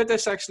speak about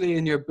this actually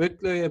in your book,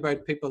 Louis,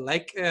 about people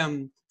like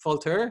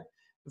Voltaire,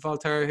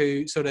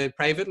 who sort of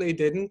privately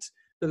didn't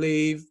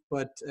believe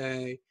but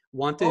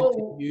wanted to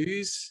Oh,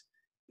 use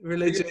you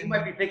religion?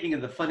 might be thinking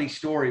of the funny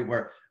story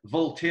where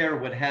Voltaire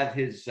would have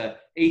his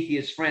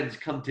atheist friends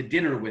come to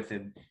dinner with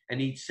him, and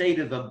he'd say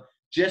to them,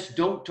 just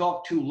don't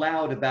talk too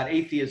loud about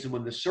atheism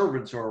when the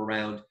servants are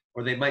around,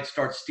 or they might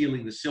start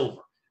stealing the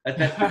silver.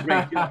 That's the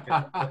great joke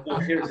that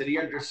Voltaire said. He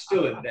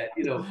understood that,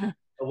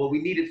 well,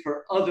 we need it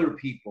for other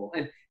people.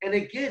 And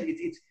again,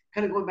 it's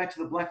kind of going back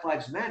to the Black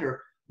Lives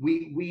Matter.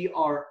 We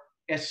are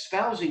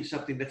espousing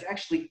something that's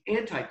actually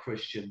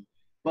anti-Christian,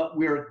 but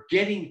we're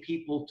getting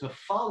people to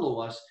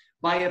follow us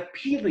by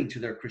appealing to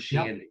their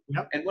Christianity.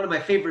 Yep. And one of my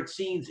favorite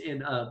scenes in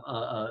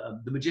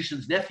The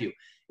Magician's Nephew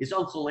is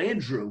Uncle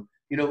Andrew,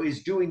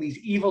 is doing these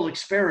evil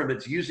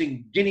experiments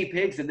using guinea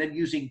pigs and then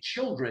using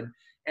children.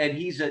 And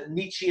he's a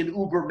Nietzschean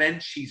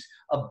Ubermensch. He's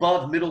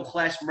above middle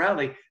class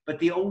morality. But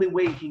the only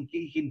way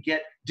he can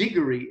get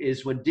Diggory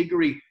is when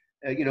Diggory,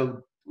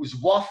 was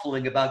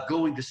waffling about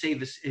going to save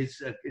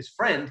his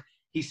friend.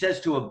 He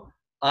says to him,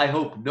 I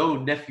hope no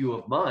nephew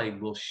of mine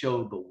will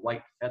show the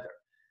white feather.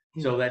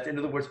 So that's, in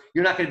other words,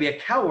 you're not going to be a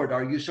coward,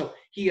 are you? So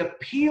he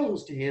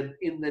appeals to him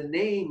in the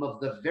name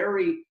of the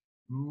very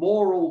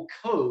moral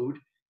code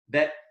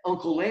that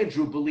Uncle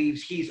Andrew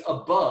believes he's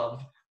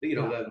above,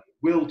 the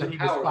will to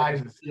power,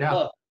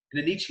 above, in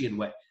a Nietzschean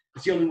way.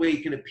 It's the only way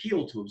you can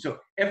appeal to him. So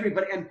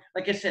everybody, and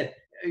like I said,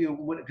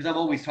 because I'm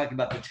always talking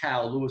about the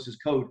Tao, Lewis's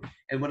code,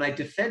 and when I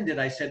defend it,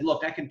 I said,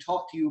 look, I can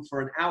talk to you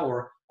for an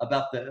hour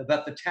about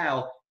the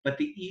Tao, but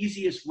the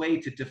easiest way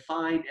to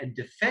define and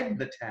defend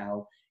the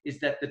Tao is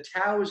that the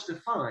Tao is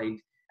defined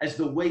as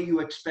the way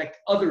you expect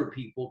other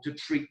people to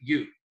treat you.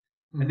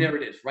 Mm-hmm. And there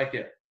it is, right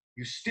there.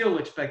 You still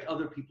expect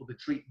other people to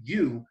treat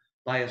you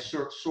by a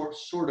sort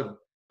of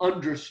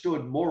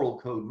understood moral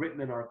code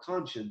written in our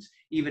conscience,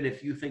 even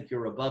if you think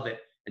you're above it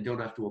and don't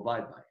have to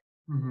abide by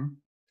it.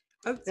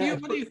 Mm-hmm.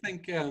 What do you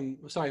think?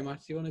 Sorry, Matt,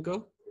 do you want to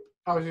go?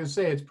 I was going to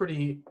say it's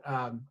pretty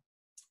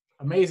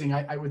amazing.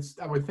 I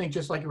would think,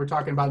 just like you were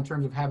talking about in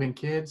terms of having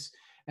kids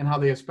and how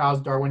they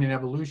espouse Darwinian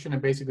evolution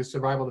and basically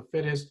survival of the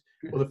fittest.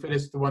 Well, the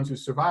fittest, the ones who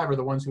survive, are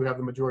the ones who have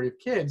the majority of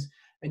kids.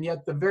 And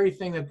yet the very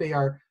thing that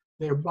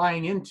they're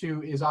buying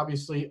into is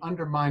obviously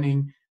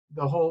undermining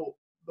the whole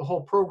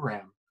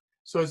program.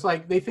 So it's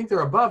like they think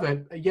they're above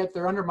it, yet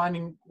they're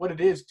undermining what it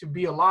is to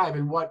be alive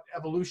and what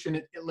evolution,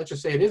 let's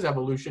just say it is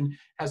evolution,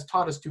 has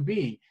taught us to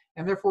be.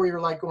 And therefore you're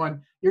like going,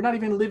 you're not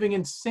even living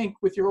in sync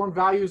with your own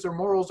values or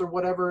morals or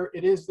whatever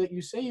it is that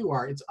you say you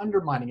are. It's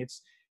undermining.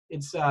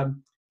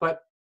 But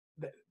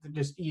they're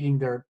just eating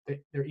they're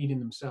eating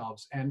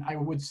themselves. And I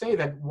would say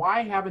that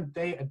why haven't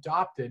they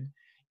adopted,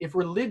 if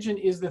religion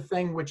is the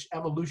thing which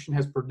evolution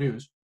has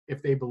produced,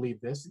 if they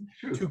believe this,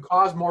 to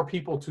cause more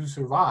people to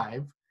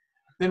survive,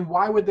 then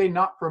why would they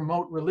not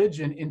promote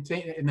religion in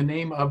the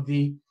name of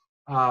the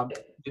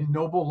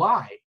noble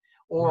lie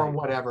or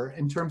whatever,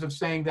 in terms of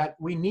saying that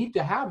we need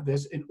to have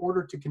this in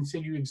order to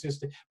continue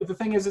existing? But the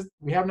thing is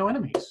we have no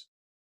enemies.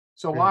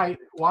 So why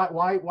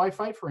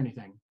fight for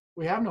anything?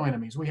 We have no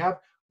enemies. We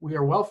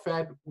are well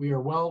fed, we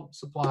are well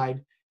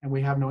supplied, and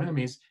we have no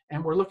enemies.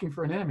 And we're looking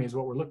for an enemy is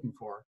what we're looking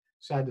for.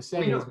 Sad to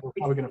say, is we're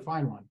probably going to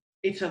find one.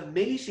 It's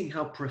amazing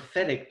how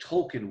prophetic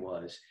Tolkien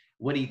was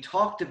when he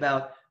talked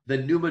about the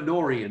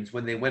Númenóreans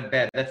when they went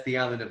bad. That's the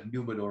island of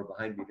Númenor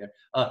behind me there.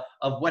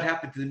 Of what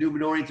happened to the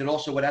Númenóreans and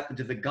also what happened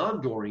to the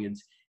Gondorians.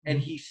 And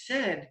he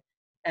said,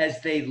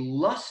 as they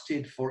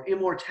lusted for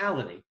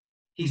immortality,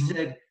 he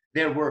said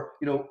there were,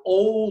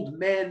 old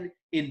men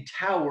in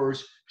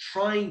towers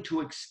trying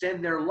to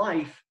extend their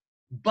life,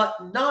 but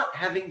not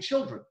having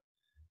children.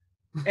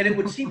 And it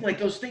would seem like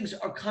those things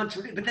are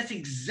contradictory, but that's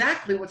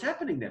exactly what's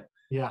happening now.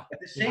 Yeah. At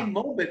the same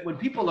moment, when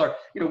people are,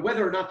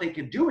 whether or not they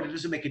can do it, it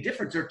doesn't make a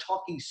difference. They're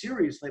talking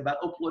seriously about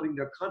uploading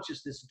their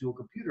consciousness into a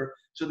computer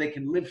so they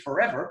can live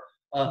forever.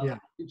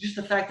 Just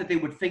the fact that they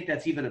would think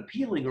that's even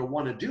appealing or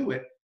want to do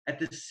it at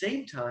the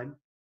same time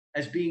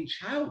as being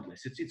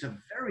childless. It's a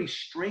very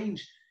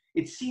strange,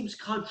 it seems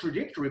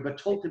contradictory,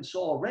 but Tolkien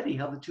saw already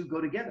how the two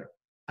go together.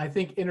 I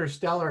think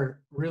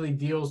Interstellar really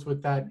deals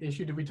with that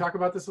issue. Did we talk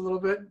about this a little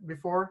bit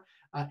before?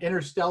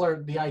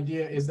 Interstellar, the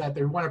idea is that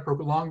they want to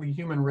prolong the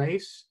human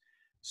race.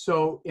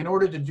 So in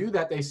order to do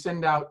that, they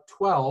send out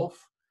 12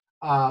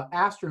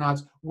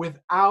 astronauts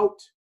without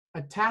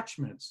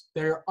attachments.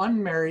 They're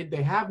unmarried,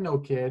 they have no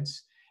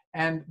kids,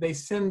 and they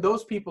send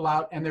those people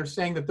out, and they're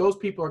saying that those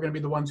people are going to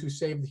be the ones who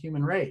save the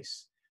human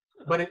race.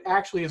 But it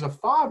actually is a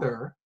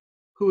father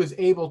who is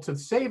able to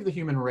save the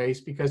human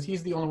race because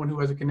he's the only one who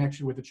has a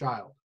connection with the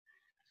child.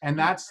 And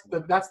that's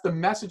the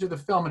message of the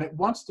film. And it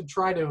wants to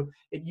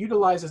it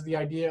utilizes the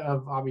idea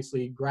of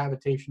obviously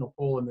gravitational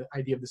pull and the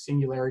idea of the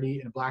singularity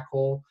in a black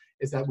hole,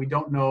 is that we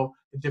don't know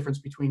the difference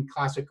between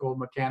classical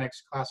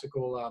mechanics,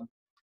 classical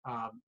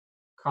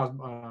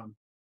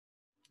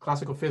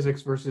classical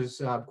physics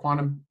versus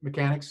quantum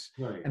mechanics,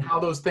 Right. and how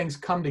those things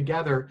come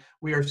together.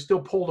 We are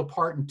still pulled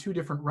apart in two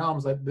different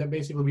realms that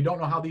basically we don't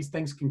know how these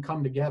things can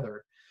come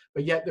together.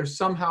 But yet there's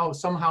somehow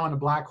in a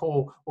black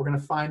hole, we're going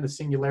to find the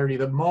singularity,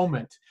 the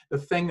moment, the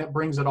thing that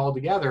brings it all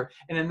together.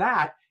 And in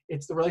that,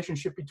 it's the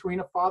relationship between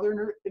a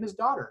father and his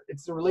daughter.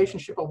 It's the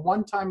relationship, a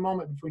one-time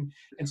moment between.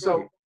 And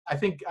so I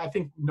think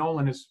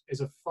Nolan is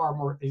a far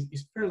more,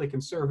 he's fairly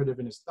conservative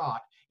in his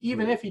thought,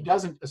 even if he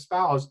doesn't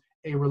espouse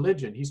a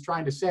religion. He's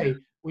trying to say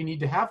we need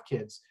to have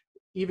kids,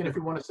 even if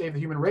we want to save the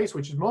human race,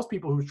 which is most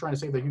people who are trying to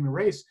save the human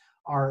race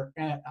are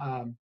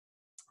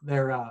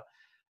they're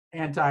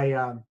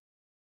anti.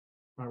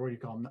 What do you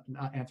call them?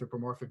 Not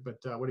anthropomorphic, but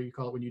what do you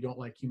call it when you don't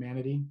like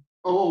humanity?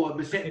 Oh,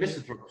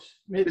 misanthropes.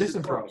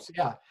 Misanthropes.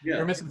 Yeah,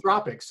 they're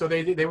misanthropic. So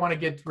they want to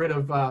get rid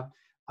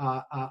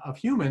of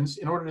humans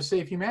in order to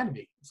save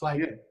humanity. It's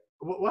like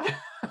what?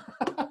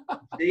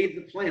 Save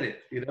the planet.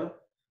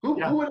 Who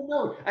would have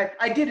known?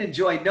 I did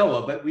enjoy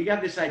Noah, but we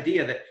have this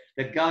idea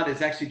that God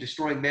is actually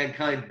destroying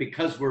mankind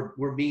because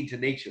we're mean to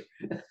nature.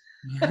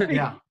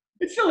 Yeah,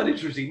 it's still an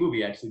interesting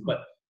movie actually,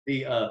 but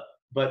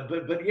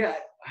but yeah.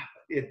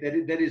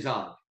 That is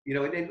odd,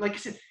 and like I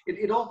said,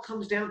 it all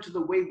comes down to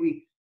the way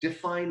we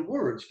define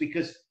words,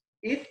 because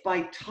if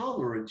by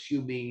tolerance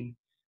you mean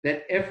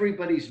that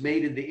everybody's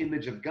made in the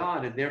image of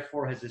God and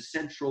therefore has a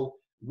central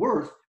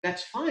worth,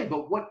 that's fine.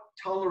 But what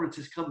tolerance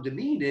has come to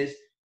mean is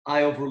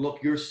I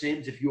overlook your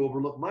sins if you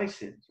overlook my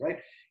sins, right?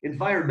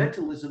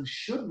 Environmentalism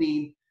should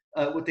mean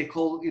what they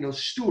call,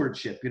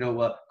 stewardship,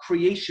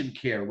 creation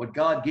care, what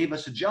God gave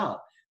us a job.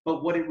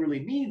 But what it really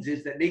means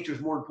is that nature is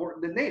more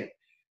important than man.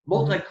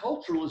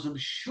 Multiculturalism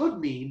should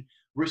mean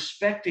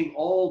respecting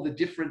all the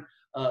different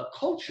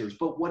cultures,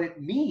 but what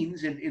it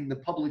means in the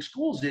public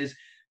schools is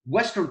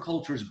Western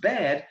culture is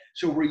bad,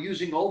 so we're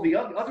using all the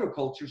other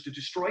cultures to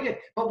destroy it,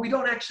 but we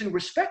don't actually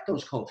respect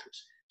those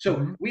cultures.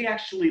 So we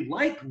actually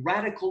like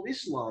radical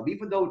Islam,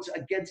 even though it's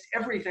against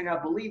everything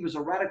I believe as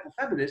a radical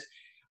feminist.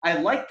 I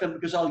like them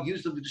because I'll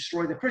use them to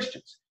destroy the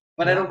Christians,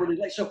 but I don't really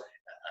like. So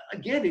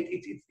again,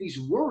 it's these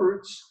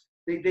words.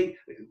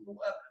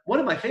 One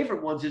of my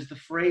favorite ones is the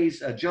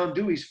phrase, John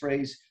Dewey's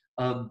phrase,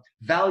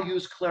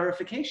 values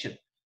clarification,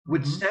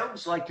 which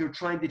sounds like you're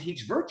trying to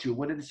teach virtue,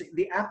 when it's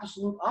the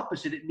absolute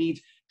opposite. It means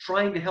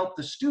trying to help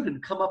the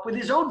student come up with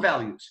his own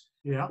values,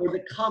 or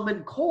the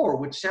common core,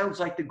 which sounds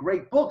like the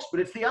great books, but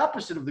it's the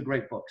opposite of the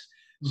great books.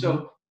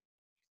 So,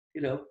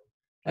 I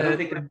don't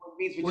think that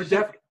means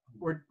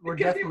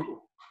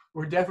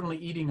we're definitely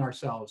eating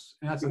ourselves.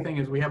 And that's the thing,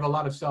 is we have a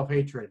lot of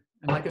self-hatred.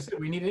 And like I said,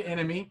 we need an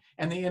enemy,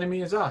 and the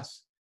enemy is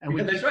us. And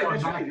we keep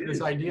going back to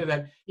this idea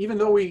that even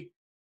though in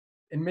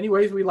many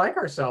ways we like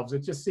ourselves, it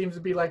just seems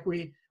to be like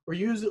we're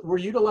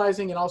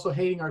utilizing and also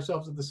hating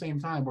ourselves at the same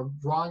time. We're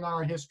drawing on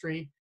our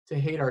history to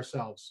hate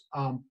ourselves.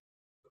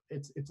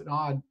 It's an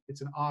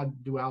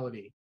odd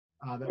duality.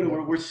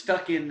 We're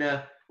stuck in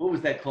what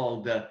was that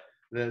called?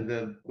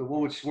 The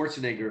one with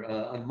Schwarzenegger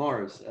on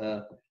Mars.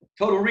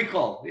 Total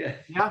Recall. Yeah.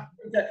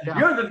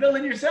 You're the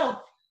villain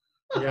yourself.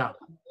 Yeah.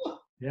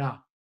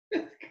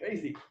 It's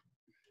crazy.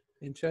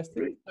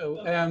 Interesting.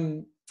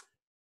 So,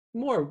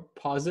 more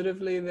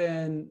positively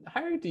then,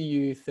 how do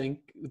you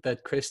think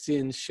that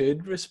Christians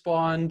should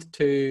respond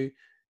to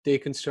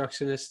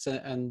deconstructionists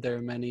and their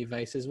many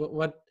vices?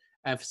 What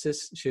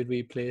emphasis should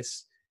we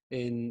place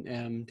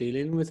in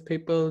dealing with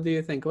people, do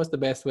you think? What's the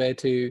best way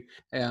to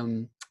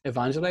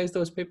evangelize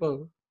those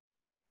people?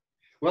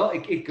 Well,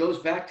 it goes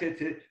back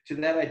to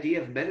that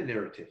idea of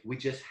meta-narrative. We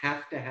just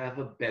have to have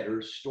a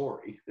better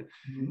story.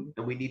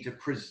 And we need to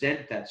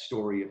present that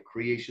story of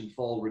creation,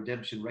 fall,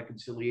 redemption,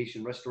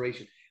 reconciliation,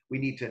 restoration. We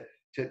need to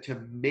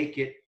make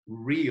it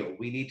real.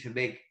 We need to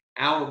make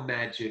our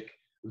magic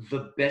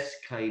the best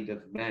kind of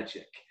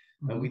magic.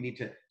 We need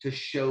to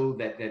show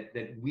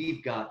that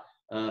we've got,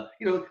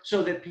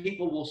 so that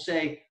people will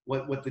say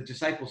what the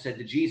disciples said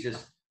to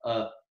Jesus,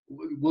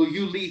 will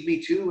you lead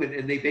me to?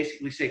 And they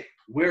basically say,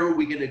 where are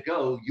we going to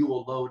go? You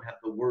alone have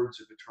the words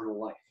of eternal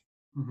life.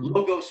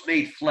 Logos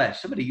made flesh.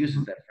 Somebody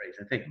uses that phrase,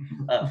 I think.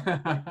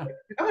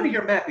 I want to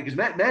hear Matt, because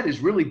Matt has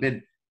really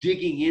been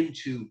digging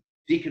into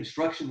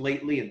deconstruction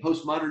lately and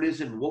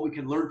postmodernism and what we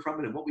can learn from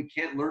it and what we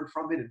can't learn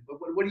from it. And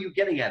what are you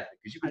getting at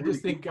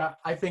it?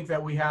 I think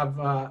that we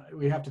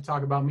have to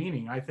talk about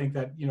meaning. I think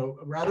that,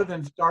 rather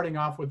than starting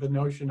off with the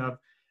notion of,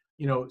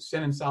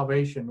 sin and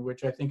salvation,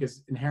 which I think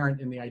is inherent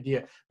in the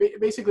idea.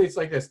 Basically, it's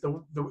like this: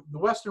 the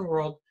Western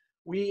world.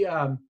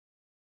 I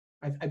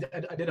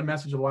did a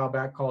message a while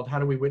back called "How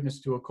do we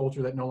witness to a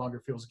culture that no longer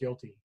feels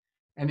guilty?"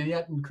 And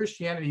yet, in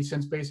Christianity,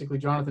 since basically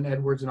Jonathan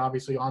Edwards and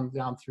obviously on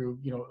down through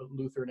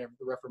Luther and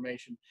the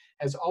Reformation,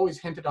 has always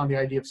hinted on the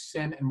idea of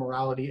sin and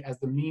morality as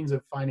the means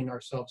of finding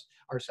our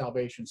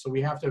salvation. So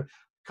we have to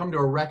come to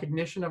a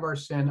recognition of our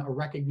sin, a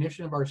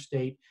recognition of our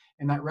state,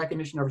 and that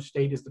recognition of our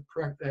state is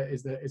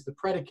the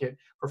predicate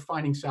for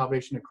finding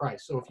salvation in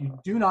Christ. So if you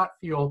do not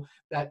feel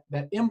that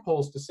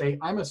impulse to say,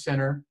 I'm a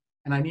sinner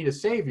and I need a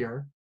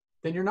savior,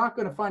 then you're not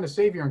going to find a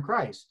savior in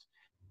Christ.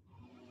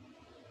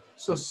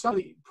 So some of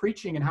the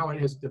preaching and how it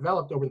has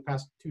developed over the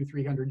past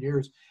 200-300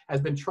 years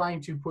has been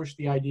trying to push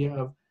the idea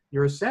of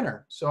you're a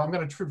sinner. So I'm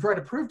going to try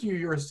to prove to you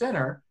you're a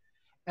sinner,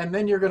 and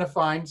then you're going to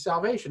find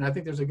salvation. I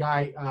think there's a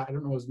guy, I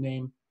don't know his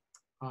name.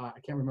 I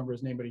can't remember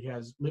his name, but he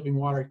has Living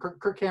Water.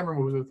 Kirk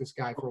Cameron was with this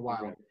guy for a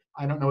while.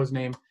 I don't know his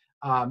name,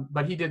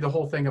 but he did the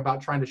whole thing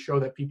about trying to show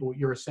that people,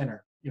 you're a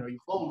sinner. You know, you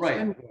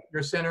sin,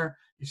 you're a sinner.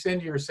 You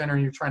sinned, you're a sinner,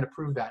 and you're trying to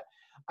prove that.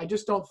 I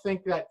just don't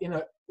think that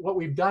what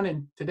we've done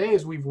in today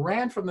is we've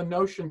ran from the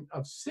notion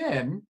of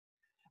sin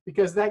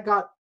because that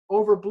got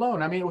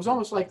overblown. I mean, it was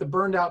almost like the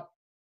burned out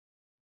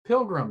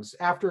pilgrims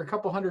after a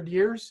couple hundred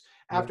years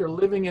after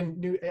living in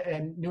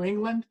New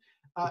England.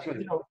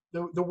 You know,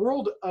 the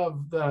world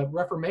of the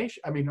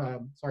Reformation,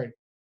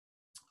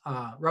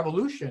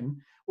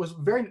 Revolution was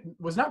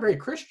not very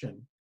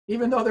Christian,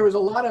 even though there was a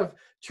lot of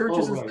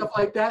churches and stuff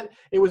like that.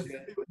 It was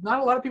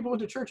not a lot of people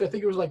went to church. I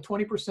think it was like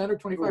 20% or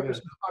 25% of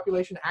the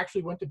population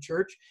actually went to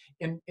church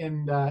in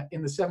the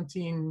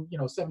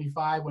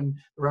 1775 when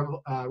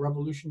the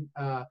revolution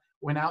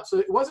went out. So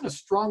it wasn't a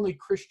strongly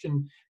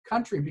Christian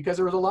country because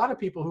there was a lot of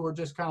people who were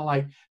just kind of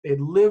like they'd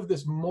lived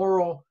this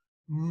moral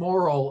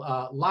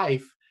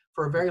life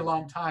for a very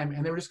long time,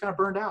 and they were just kind of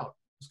burned out.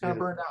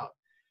 Burned out.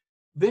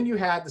 Then you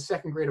had the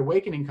Second Great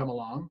Awakening come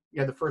along. You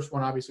had the first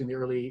one, obviously, in the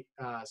early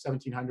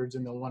 1700s,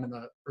 and the one in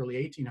the early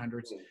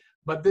 1800s.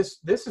 But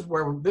this is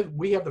where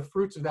we have the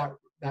fruits of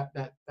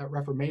that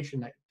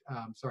Reformation.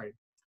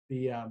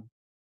 The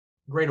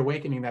Great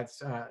Awakening. That's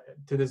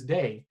to this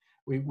day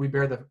we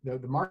bear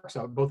the marks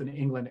of both in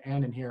England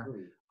and in here.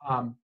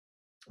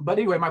 But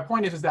anyway, my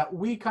point is that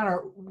we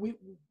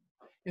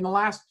in the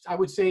last, I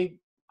would say,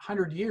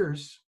 100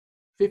 years.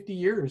 50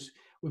 years,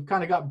 we've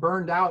kind of got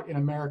burned out in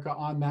America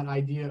on that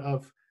idea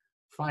of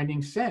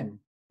finding sin.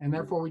 And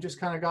therefore we just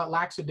kind of got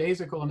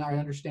lackadaisical in our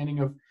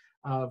understanding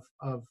of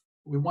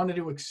we wanted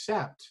to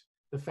accept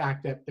the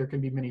fact that there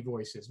can be many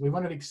voices. We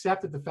wanted to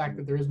accept the fact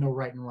that there is no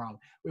right and wrong.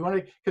 We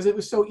wanted, because it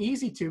was so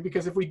easy to,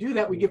 because if we do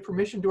that, we give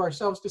permission to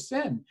ourselves to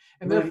sin.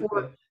 And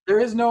therefore there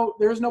is no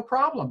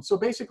problem. So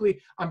basically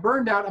I'm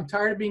burned out. I'm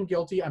tired of being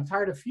guilty. I'm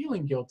tired of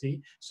feeling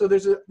guilty. So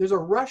there's a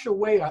rush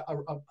away, a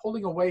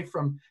pulling away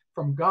from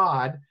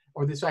God,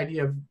 or this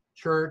idea of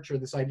church, or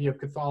this idea of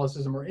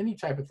Catholicism, or any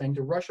type of thing,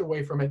 to rush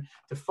away from it,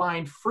 to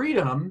find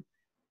freedom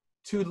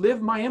to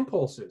live my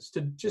impulses,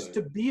 to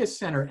be a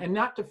sinner and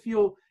not to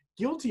feel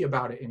guilty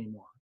about it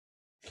anymore.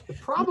 The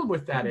problem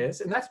with that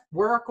is, and that's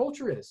where our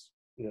culture is,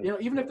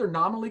 even if they're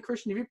nominally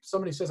Christian, if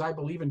somebody says, I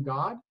believe in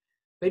God,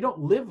 they don't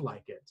live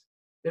like it.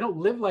 They don't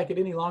live like it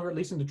any longer, at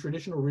least in the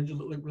traditional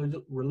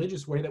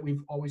religious way that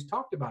we've always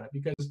talked about it,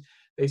 because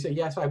they say,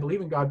 yes, I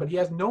believe in God, but he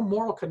has no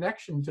moral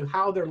connection to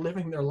how they're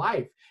living their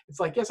life. It's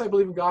like, yes, I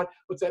believe in God.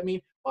 What's that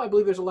mean? Well, I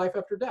believe there's a life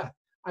after death.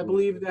 I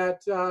believe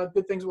that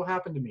good things will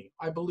happen to me.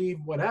 I believe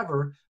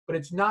whatever, but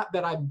it's not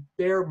that I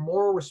bear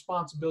moral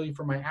responsibility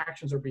for my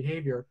actions or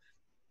behavior.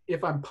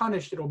 If I'm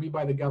punished, it'll be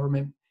by the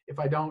government. If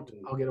I don't,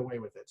 I'll get away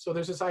with it. So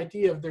there's this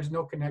idea of there's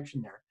no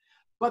connection there.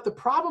 But the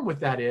problem with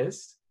that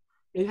is,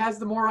 it has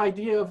the more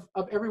idea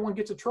of everyone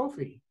gets a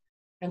trophy.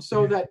 And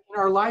so that in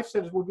our lives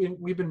that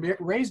we've been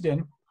raised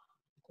in,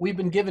 we've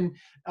been given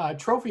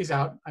trophies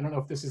out. I don't know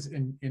if this is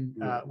in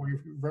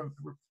where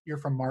you're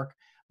from, Mark,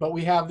 but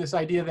we have this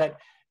idea that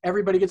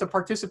everybody gets a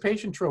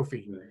participation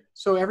trophy.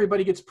 So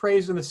everybody gets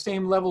praised in the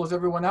same level as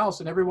everyone else.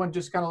 And everyone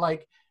just kind of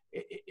like,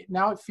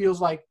 now it feels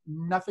like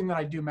nothing that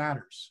I do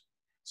matters.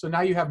 So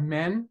now you have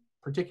men,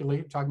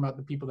 particularly talking about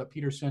the people that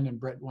Peterson and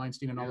Brett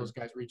Weinstein and all those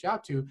guys reach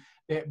out to,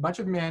 a bunch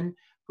of men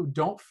who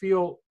don't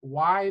feel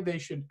why they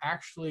should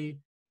actually,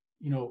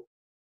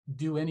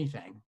 do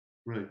anything.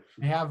 Right.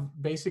 They have,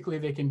 basically,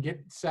 they can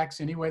get sex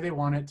any way they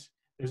want it.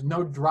 There's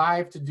no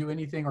drive to do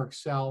anything or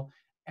excel.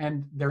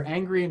 And they're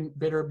angry and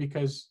bitter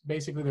because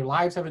basically their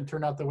lives haven't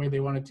turned out the way they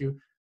wanted to,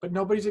 but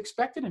nobody's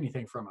expected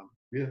anything from them.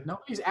 Yeah.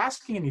 Nobody's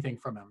asking anything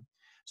from them.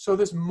 So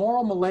this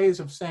moral malaise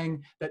of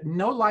saying that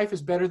no life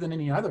is better than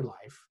any other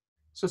life.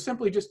 So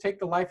simply just take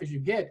the life as you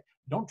get.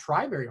 Don't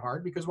try very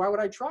hard, because why would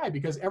I try?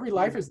 Because every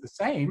life is the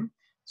same.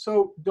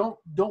 So don't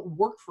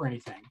work for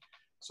anything.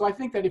 So I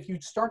think that if you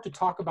start to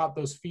talk about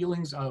those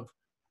feelings of,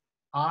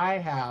 I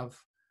have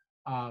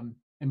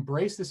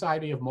embraced this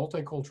idea of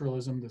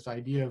multiculturalism, this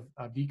idea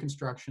of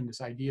deconstruction, this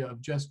idea of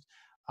just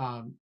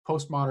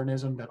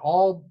postmodernism, that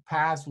all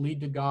paths lead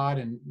to God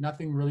and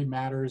nothing really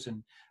matters,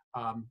 and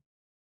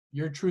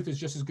your truth is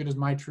just as good as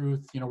my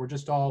truth. We're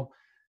just all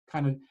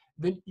kind of,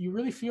 then you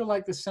really feel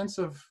like this sense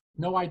of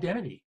no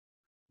identity,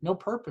 no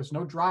purpose,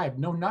 no drive,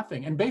 no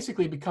nothing, and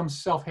basically it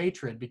becomes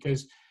self-hatred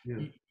because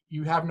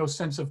you have no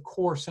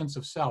core sense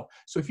of self.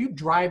 So if you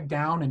drive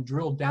down and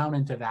drill down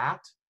into that,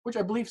 which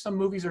I believe some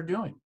movies are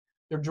doing,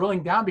 they're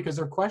drilling down because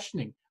they're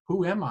questioning,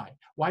 who am I?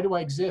 Why do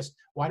I exist?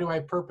 Why do I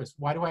have purpose?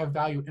 Why do I have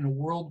value in a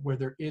world where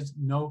there is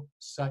no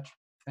such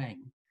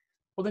thing?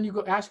 Well, then you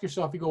go ask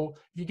yourself,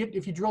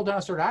 if you drill down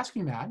and start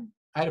asking that.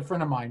 I had a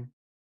friend of mine,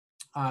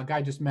 a guy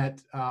I just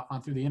met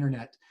through the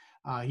internet.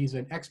 He's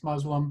an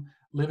ex-Muslim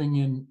living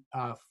in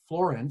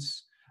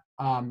Florence.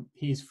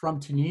 He's from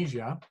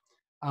Tunisia.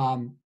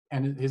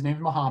 and his name's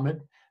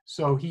Muhammad.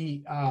 So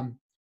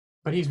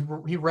but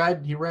he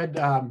read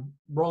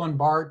Roland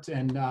Barthes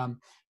and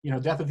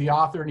Death of the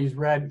Author, and he's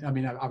read, I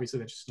mean, obviously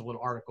that's just a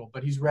little article,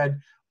 but he's read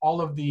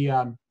all of the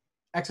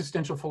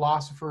existential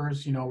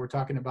philosophers. We're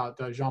talking about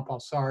Jean-Paul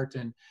Sartre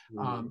and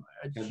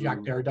Jacques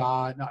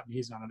Derrida.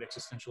 He's not an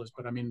existentialist,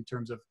 but I mean in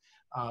terms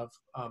of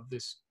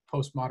this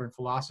postmodern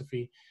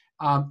philosophy,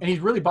 and he's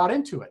really bought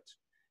into it.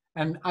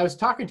 And I was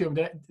talking to him.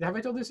 Have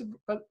I told this?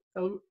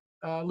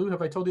 Lou,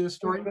 have I told you this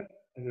story?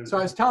 So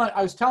I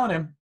was telling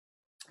him,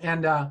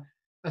 and I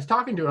was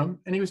talking to him,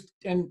 and it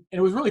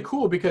was really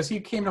cool because he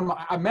came to.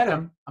 I met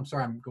him. I'm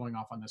sorry, I'm going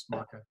off on this,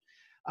 Marco.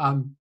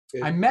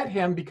 I met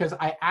him because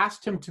I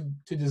asked him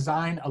to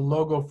design a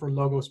logo for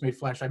Logos Made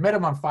Flesh. I met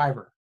him on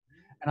Fiverr,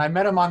 and I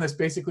met him on this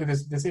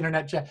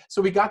internet chat.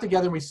 So we got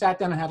together and we sat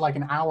down and had like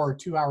an hour or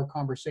 2 hour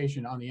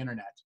conversation on the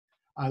internet,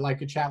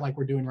 like a chat like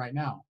we're doing right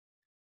now.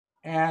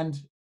 And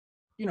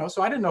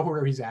so I didn't know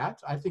where he's at.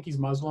 I think he's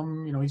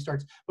Muslim.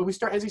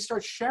 As he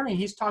starts sharing,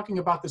 he's talking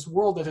about this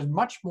world that is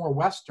much more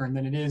Western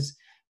than it is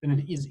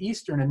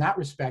Eastern in that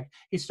respect.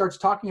 He starts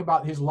talking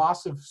about his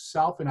loss of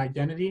self and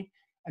identity,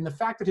 and the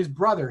fact that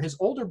his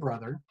older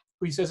brother,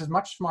 who he says is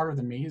much smarter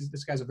than me,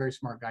 this guy's a very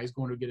smart guy. He's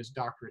going to get his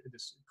doctorate at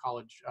this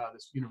college,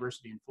 this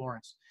university in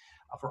Florence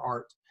for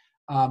art.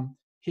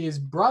 His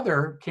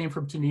brother came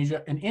from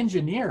Tunisia, an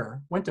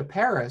engineer, went to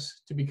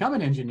Paris to become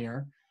an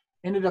engineer,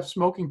 ended up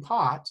smoking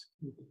pot,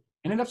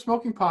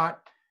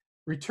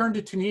 returned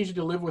to Tunisia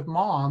to live with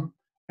mom,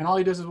 and all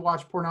he does is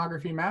watch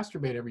pornography and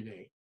masturbate every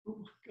day.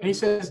 And he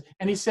says,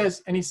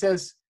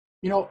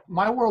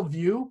 my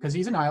worldview, because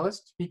he's a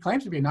nihilist, he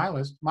claims to be a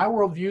nihilist, my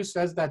worldview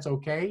says that's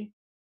okay,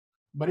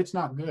 but it's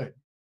not good.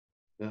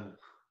 Yeah.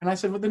 And I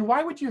said, well, then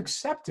why would you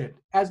accept it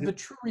as the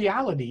true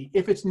reality?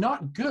 If it's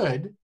not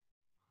good,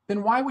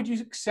 then why would you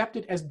accept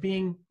it as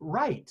being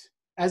right?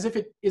 As if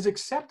it is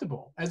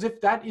acceptable, as if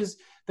that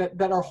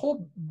our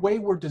whole way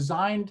we're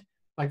designed.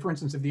 Like, for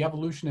instance, if the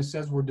evolutionist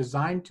says we're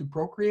designed to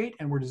procreate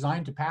and we're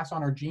designed to pass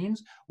on our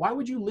genes, why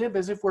would you live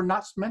as if we're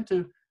not meant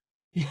to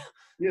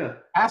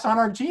pass on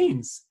our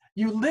genes?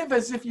 You live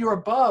as if you're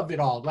above it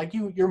all. Like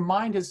your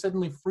mind has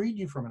suddenly freed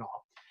you from it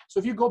all. So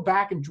if you go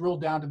back and drill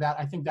down to that,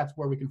 I think that's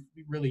where we can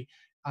really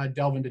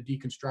delve into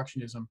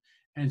deconstructionism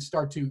and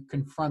start to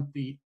confront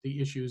the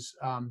issues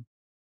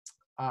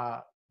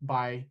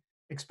by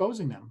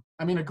exposing them.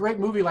 I mean, a great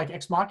movie like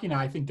Ex Machina,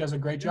 I think, does a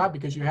great job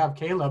because you have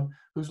Caleb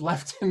who's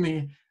left in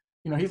the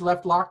he's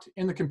left locked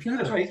in the computer.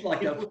 That's right, he's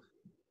locked up.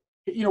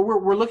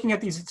 We're looking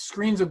at these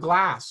screens of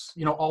glass,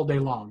 all day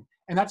long.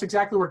 And that's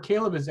exactly where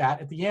Caleb is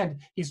at the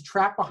end. He's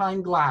trapped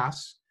behind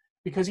glass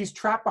because he's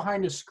trapped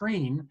behind a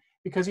screen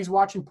because he's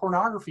watching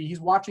pornography. He's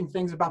watching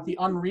things about the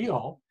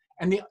unreal,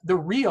 and the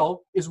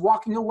real is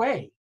walking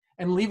away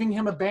and leaving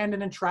him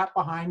abandoned and trapped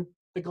behind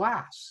the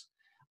glass.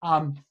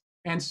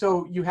 And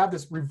so you have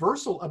this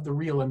reversal of the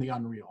real and the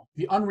unreal.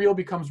 The unreal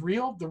becomes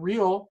real. The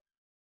real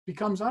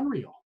becomes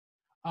unreal.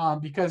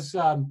 Because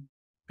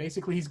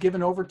basically he's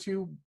given over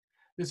to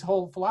this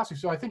whole philosophy.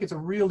 So I think it's a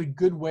really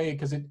good way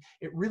because it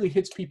really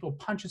hits people,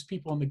 punches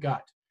people in the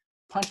gut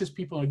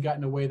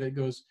in a way that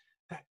goes,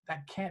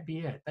 that can't be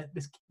it.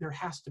 There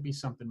has to be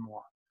something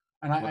more.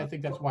 And I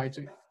think that's why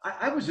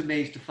I was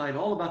amazed to find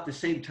all about the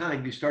same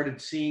time you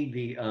started seeing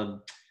the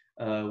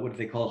what do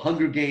they call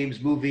Hunger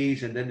Games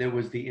movies, and then there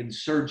was the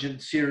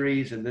Insurgent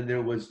series, and then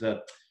there was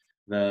the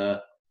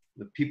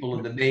people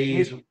in the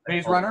maze.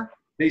 Maze Runner.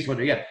 Maze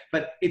Runner, yeah.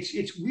 But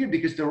it's weird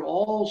because they're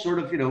all sort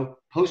of,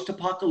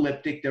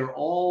 post-apocalyptic. They're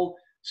all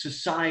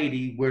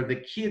society where the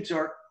kids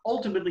are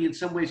ultimately in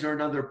some ways or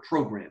another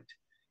programmed.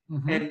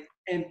 Mm-hmm.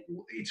 And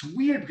it's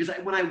weird because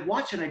when I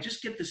watch it, I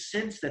just get the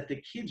sense that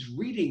the kids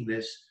reading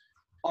this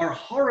are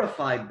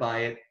horrified by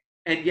it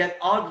and yet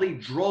oddly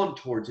drawn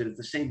towards it at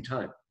the same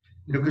time.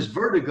 Because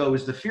vertigo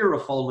is the fear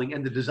of falling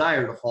and the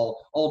desire to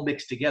fall all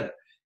mixed together.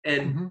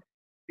 And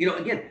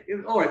again,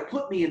 all right,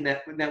 put me in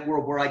that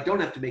world where I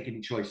don't have to make any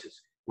choices,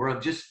 where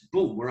I'm just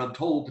boom, where I'm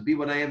told to be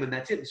what I am and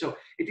that's it. And so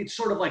it's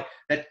sort of like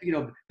that,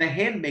 the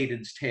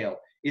Handmaiden's Tale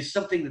is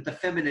something that the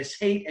feminists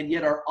hate and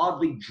yet are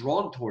oddly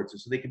drawn towards it,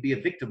 so they can be a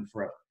victim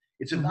forever.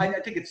 I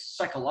think it's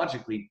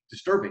psychologically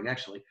disturbing,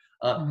 actually,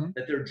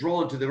 that they're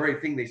drawn to the very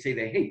thing they say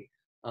they hate,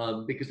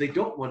 because they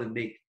don't want to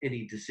make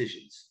any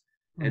decisions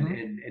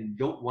and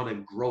don't want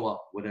to grow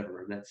up,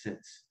 whatever, in that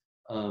sense.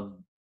 I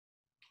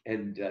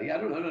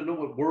don't know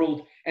what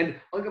world, and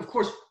of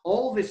course,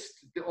 all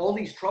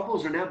these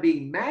troubles are now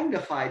being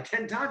magnified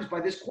 10 times by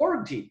this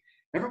quarantine.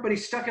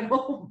 Everybody's stuck at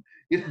home.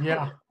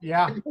 Yeah.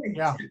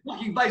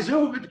 Working by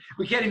Zoom,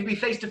 we can't even be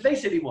face to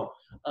face anymore.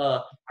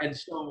 And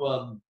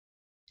so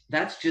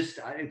that's just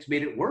it's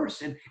made it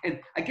worse. And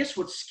I guess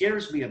what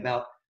scares me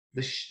about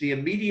the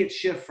immediate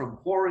shift from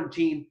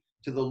quarantine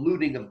to the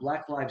looting of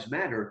Black Lives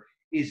Matter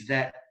is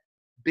that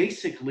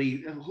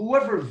basically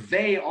whoever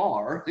they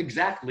are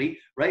exactly,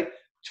 right,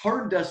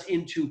 turned us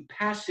into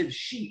passive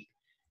sheep,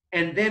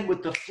 and then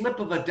with the flip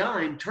of a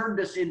dime turned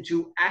us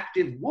into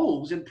active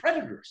wolves and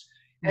predators,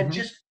 and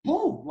just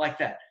boom, like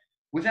that.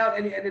 without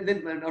any, and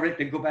then all right,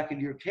 then go back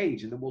into your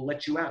cage, and then we'll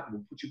let you out, and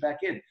we'll put you back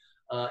in.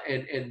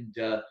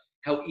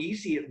 How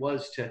easy it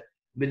was to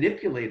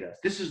manipulate us.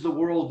 This is the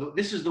world.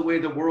 This is the way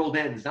the world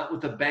ends, not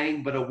with a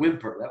bang but a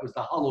whimper. That was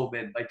The Hollow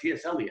Men by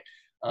T.S. Eliot.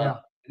 Yeah.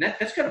 And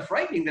that's kind of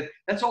frightening.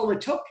 That's all it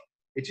took.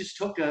 It just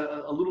took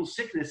a little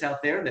sickness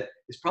out there that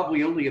is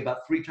probably only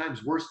about 3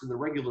 times worse than the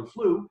regular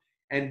flu,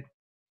 and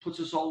puts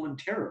us all in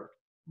terror.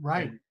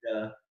 Right.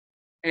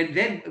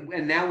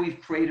 And now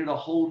we've created a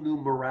whole new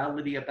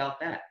morality about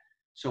that.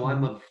 So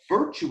I'm a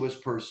virtuous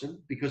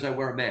person because I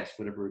wear a mask,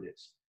 whatever it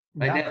is.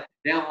 Right? Yeah.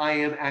 Now I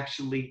am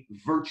actually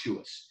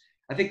virtuous.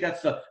 I think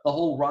that's the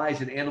whole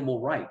rise in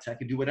animal rights. I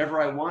can do whatever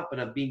I want, but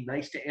I'm being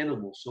nice to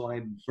animals, so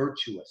I'm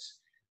virtuous.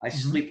 I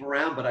sleep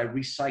around, but I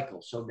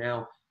recycle. So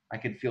now I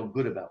can feel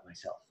good about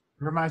myself.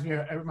 It reminds me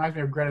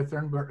of Greta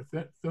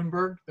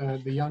Thunberg,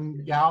 the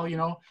young gal, you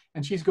know,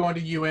 and she's going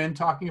to UN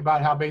talking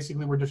about how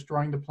basically we're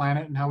destroying the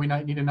planet and how we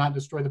need to not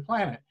destroy the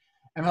planet.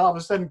 And then all of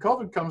a sudden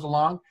COVID comes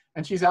along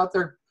and she's out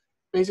there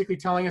basically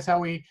telling us how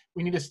we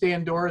need to stay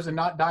indoors and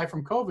not die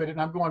from COVID.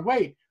 And I'm going,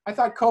 wait, I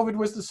thought COVID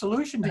was the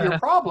solution to your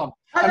problem.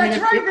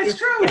 That's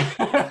true.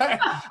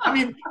 I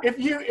mean,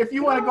 if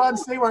you want to go out and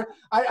say where,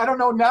 I don't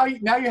know, now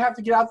you have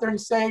to get out there and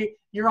say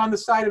you're on the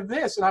side of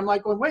this. And I'm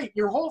like, well, wait,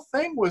 your whole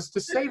thing was to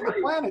save the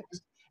planet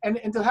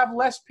and to have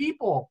less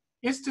people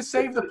is to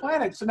save the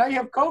planet. So now you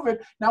have COVID.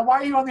 Now, why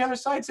are you on the other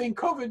side saying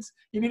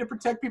you need to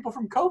protect people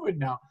from COVID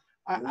now?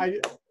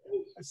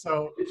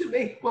 So it's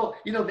amazing. Well,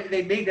 you know,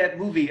 they made that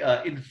movie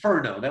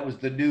Inferno. That was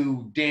the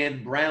new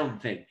Dan Brown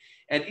thing.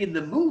 And in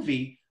the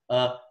movie,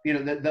 you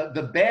know,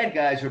 the bad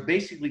guys are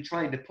basically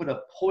trying to put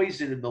a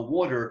poison in the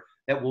water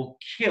that will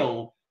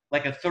kill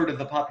like a third of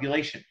the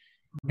population.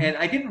 And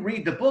I didn't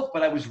read the book,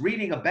 but I was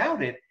reading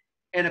about it.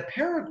 And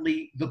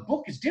apparently the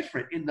book is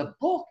different. In the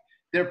book,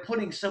 they're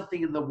putting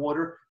something in the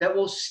water that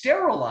will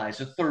sterilize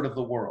a third of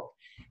the world.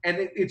 And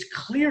it's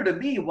clear to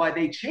me why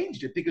they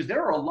changed it, because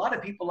there are a lot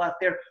of people out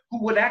there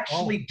who would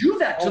actually do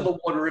that to the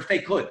water if they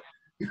could.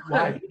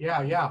 Right.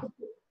 Yeah.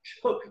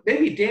 So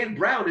maybe Dan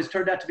Brown has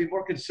turned out to be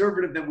more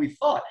conservative than we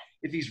thought,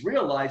 if he's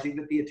realizing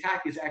that the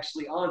attack is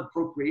actually on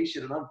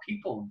procreation and on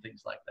people and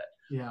things like that.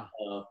 Yeah.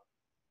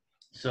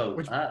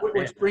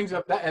 Which brings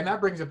up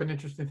that brings up an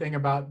interesting thing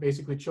about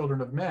basically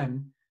Children of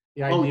Men.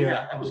 The idea. Oh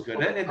yeah, that was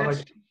good.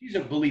 And he's a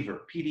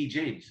believer, P.D.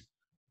 James.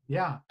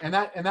 Yeah, and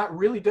that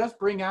really does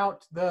bring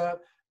out the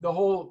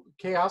whole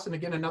chaos. And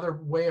again, another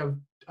way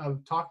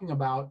of talking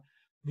about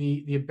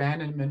the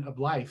abandonment of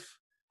life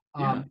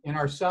in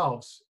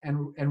ourselves,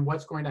 and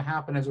what's going to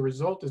happen as a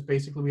result is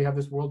basically we have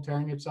this world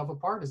tearing itself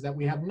apart. Is that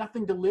we have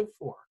nothing to live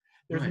for.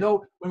 There's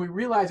when we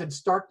realize in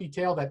stark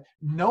detail that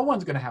no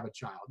one's going to have a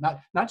child,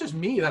 not just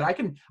me, that I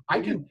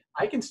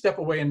can step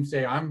away and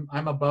say I'm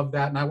above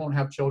that and I won't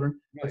have children,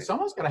 but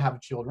someone's got to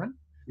have children.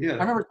 Yeah. I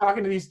remember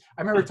talking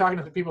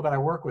to the people that I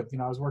work with. You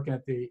know, I was working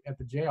at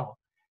the jail,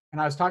 and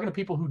I was talking to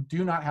people who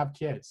do not have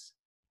kids,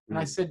 and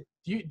I said,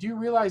 do you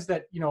realize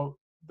that, you know,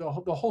 the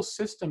whole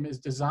system is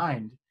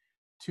designed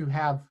to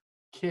have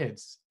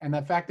kids, and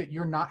the fact that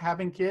you're not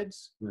having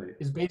kids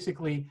is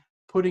basically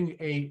putting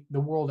the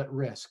world at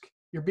risk.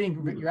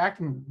 You're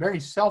acting very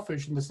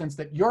selfish in the sense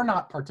that you're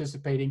not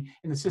participating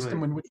in the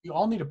system in which we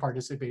all need to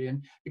participate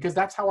in, because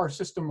that's how our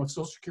system of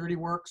Social Security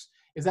works,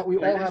 is that we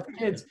all have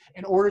kids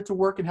in order to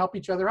work and help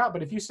each other out.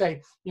 But if you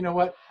say, you know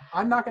what,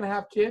 I'm not going to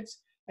have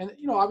kids, and,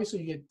 you know, obviously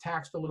you get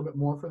taxed a little bit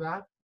more for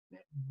that.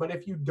 But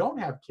if you don't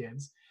have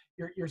kids,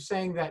 you're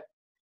saying that,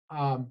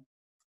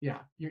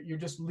 you're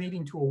just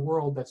leading to a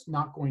world that's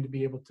not going to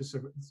be able to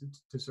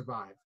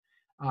survive.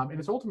 And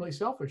it's ultimately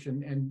selfish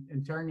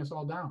and tearing us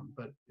all down.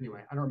 But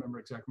anyway, I don't remember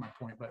exactly my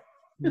point, but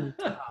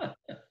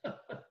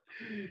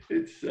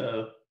it's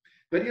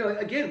but, you know,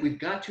 again, we've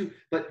got to,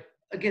 but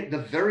again, the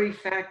very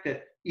fact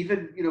that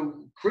even, you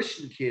know,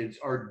 Christian kids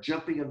are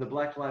jumping on the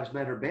Black Lives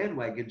Matter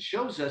bandwagon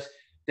shows us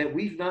that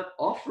we've not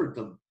offered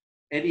them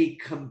any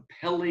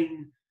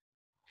compelling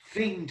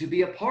thing to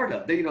be a part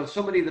of. They, you know,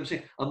 so many of them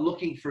say, I'm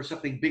looking for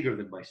something bigger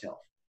than myself.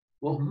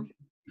 Well,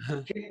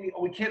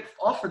 we can't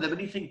offer them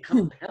anything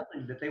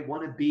compelling that they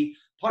want to be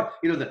part.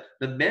 You know,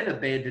 the men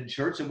abandoned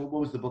church, and what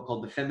was the book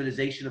called? The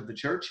Feminization of the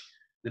Church.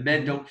 The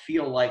men don't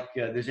feel like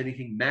there's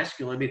anything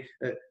masculine. I mean,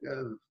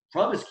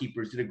 Promise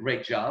Keepers did a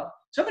great job.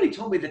 Somebody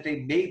told me that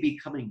they may be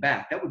coming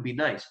back. That would be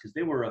nice, because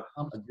they were a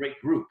great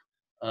group.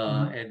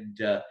 And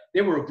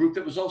they were a group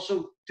that was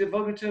also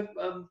devoted to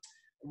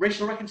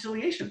racial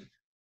reconciliation.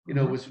 You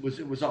know, it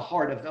was a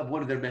heart of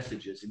one of their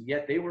messages, and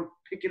yet they were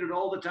picking it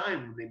all the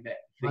time when they met.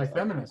 By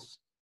feminists,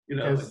 you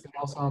know, because they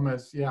all saw them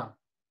as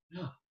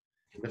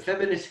the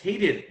feminists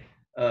hated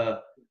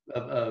that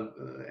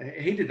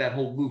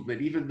whole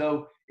movement, even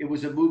though it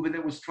was a movement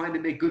that was trying to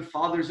make good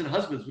fathers and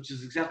husbands, which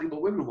is exactly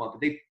what women want. But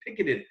they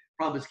picketed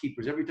Promise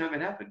Keepers every time it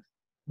happened.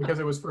 Because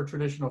it was for a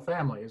traditional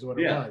family, is what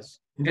it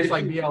was. And just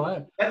like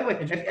BLM. By the way,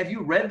 have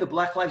you read the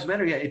Black Lives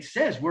Matter? Yeah, it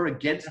says we're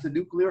against the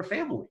nuclear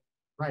family.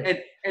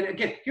 Right. And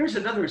again, here's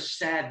another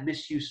sad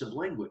misuse of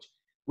language.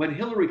 When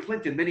Hillary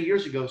Clinton many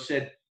years ago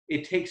said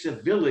it takes a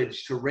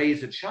village to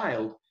raise a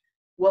child,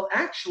 Well,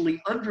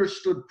 actually,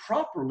 understood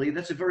properly,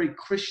 that's a very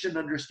Christian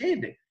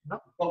understanding.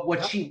 Yep. But what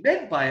Yep. she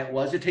meant by it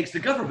was it takes the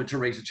government to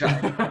raise a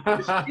child.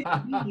 She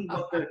didn't mean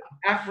what the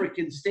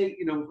African state,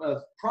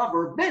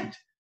 proverb meant.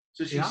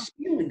 So she's Yeah.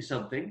 stealing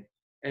something,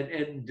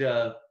 and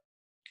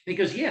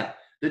because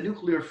the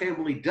nuclear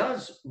family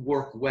does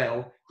work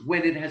well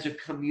when it has a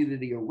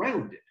community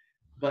around it.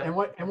 But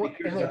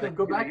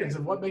go back and say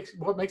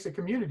what makes a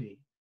community?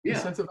 A Yeah.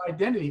 sense of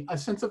identity, a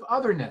sense of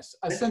otherness,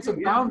 a That's sense true, of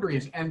yeah.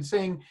 boundaries, and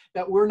saying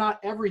that we're not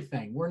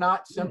everything. We're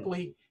not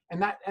simply,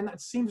 and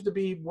that seems to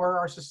be where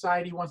our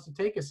society wants to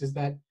take us, is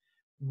that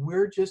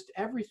we're just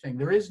everything.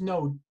 There is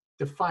no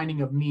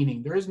defining of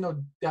meaning. There is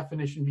no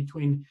definition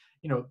between,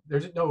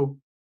 there's no,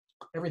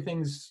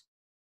 everything's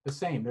the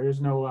same. There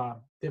is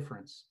no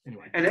difference.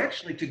 Anyway. And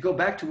actually, to go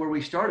back to where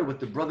we started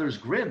with the Brothers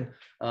Grimm,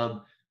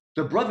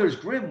 the Brothers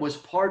Grimm was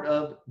part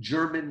of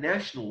German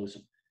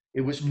nationalism.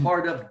 It was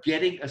part of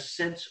getting a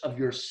sense of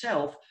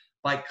yourself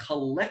by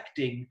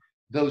collecting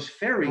those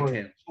fairy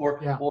tales, or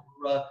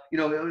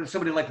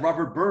somebody like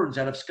Robert Burns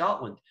out of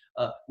Scotland,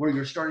 where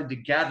you're starting to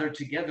gather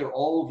together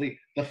all the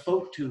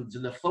folk tunes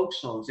and the folk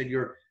songs, and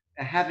you're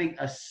having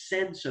a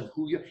sense of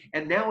who you.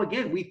 And now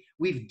again,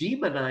 we've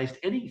demonized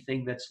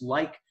anything that's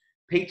like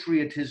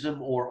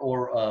patriotism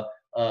or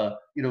a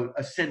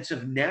sense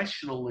of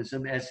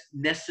nationalism as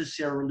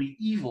necessarily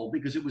evil,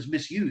 because it was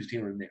misused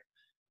here and there.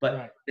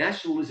 But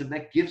nationalism,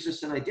 that gives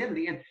us an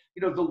identity. And,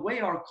 the way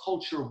our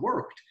culture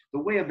worked, the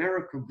way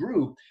America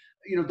grew,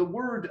 the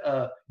word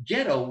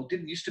ghetto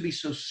didn't used to be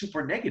so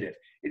super negative.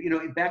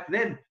 Back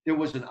then, there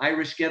was an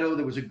Irish ghetto,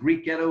 there was a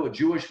Greek ghetto, a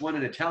Jewish one,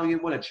 an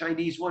Italian one, a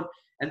Chinese one.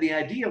 And the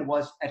idea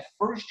was, at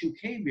first you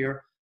came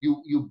here,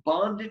 you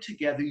bonded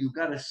together, you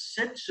got a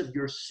sense of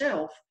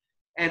yourself,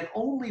 and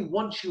only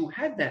once you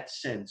had that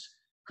sense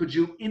could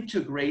you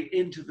integrate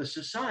into the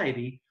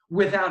society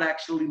without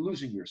actually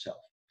losing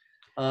yourself.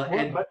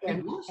 But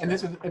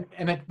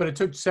it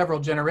took several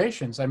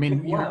generations. I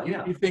mean,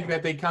 you think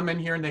that they come in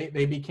here and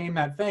they became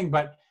that thing,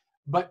 but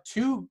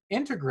to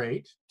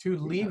integrate, to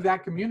leave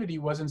that community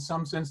was in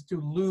some sense to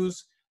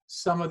lose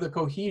some of the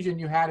cohesion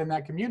you had in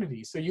that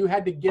community. So you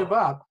had to give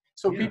up.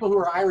 So people who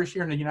are Irish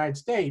here in the United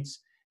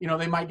States,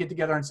 they might get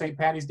together on St.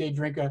 Patty's Day,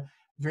 drink a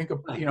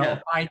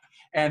a pint,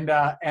 and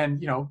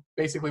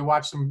basically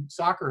watch some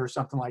soccer or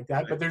something like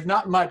that. But there's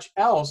not much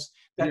else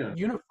that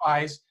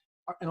unifies,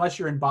 unless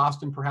you're in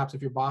Boston, perhaps,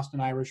 if you're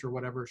Boston Irish or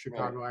whatever,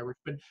 Chicago Irish.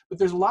 But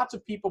there's lots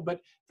of people, but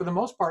for the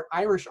most part,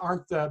 Irish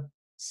aren't the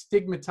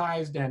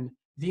stigmatized and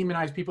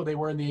demonized people they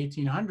were in the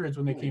 1800s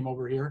when they came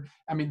over here.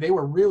 I mean, they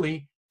were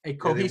really a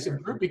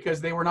cohesive group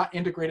because they were not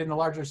integrated in the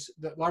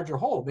larger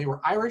whole. They were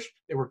Irish,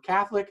 they were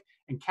Catholic,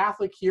 and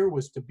Catholic here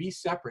was to be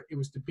separate. It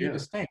was to be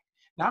distinct.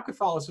 Now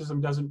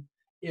Catholicism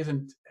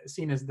isn't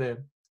seen as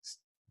the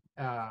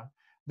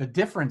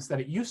difference that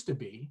it used to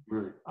be.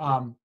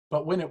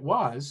 But when it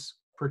was,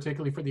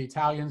 particularly for the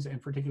Italians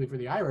and particularly for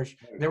the Irish,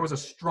 there was a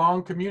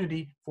strong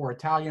community for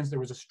Italians, there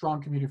was a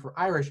strong community for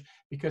Irish,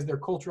 because their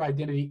cultural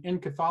identity in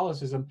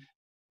Catholicism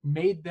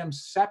made them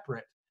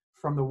separate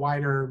from the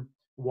wider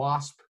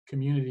WASP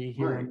community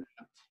here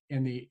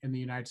in the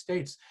United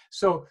States.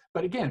 So,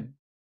 but again,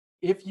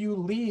 if you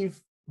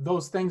leave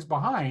those things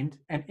behind,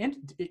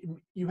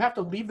 you have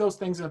to leave those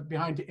things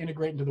behind to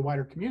integrate into the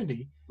wider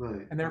community,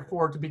 and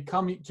therefore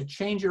to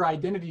change your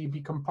identity to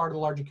become part of the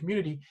larger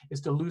community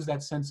is to lose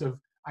that sense of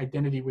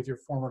identity with your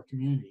former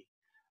community.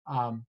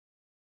 That's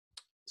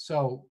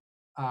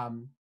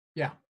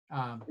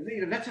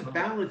a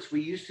balance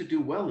we used to do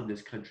well in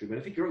this country, but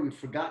I think we've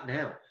forgotten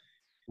how.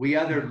 We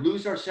either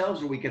lose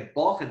ourselves or we get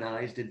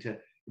balkanized into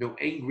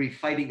angry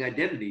fighting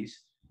identities,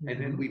 and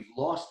then we've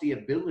lost the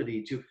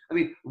ability to. I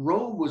mean,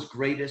 Rome was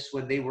greatest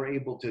when they were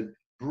able to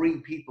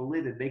bring people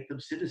in and make them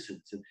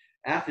citizens, and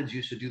Athens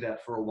used to do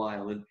that for a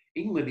while, and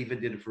England even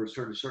did it for a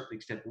certain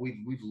extent. But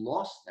we've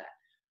lost that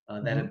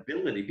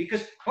ability,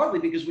 partly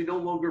because we no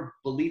longer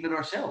believe in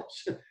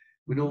ourselves.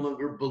 We no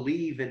longer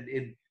believe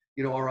in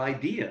our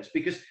ideas,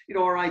 because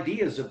our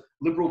ideas of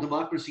liberal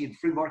democracy and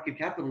free market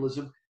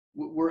capitalism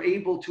were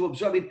able to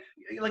absorb. I mean,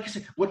 like I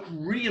said, what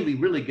really,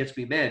 really gets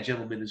me mad,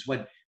 gentlemen, is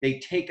when they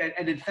take,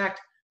 and in fact,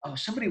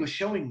 somebody was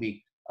showing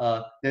me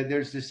that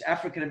there's this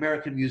African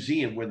American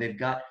museum where they've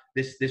got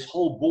this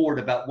whole board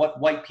about what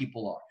white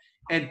people are,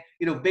 and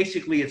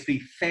basically it's the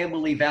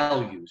family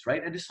values,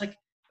 right? And it's like,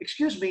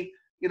 excuse me,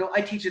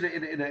 I teach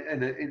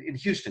in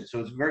Houston,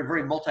 so it's very,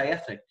 very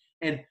multi-ethnic,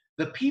 and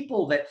the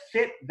people that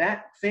fit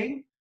that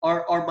thing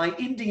are my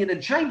Indian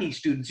and Chinese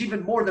students,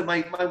 even more than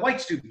my white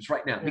students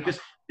right now, because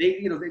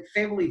the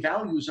family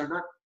values are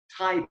not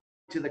tied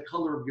to the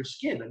color of your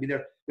skin. I mean,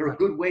 they're a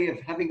good way of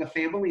having a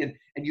family, and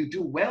you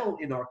do well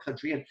in our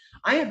country. And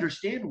I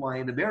understand why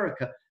in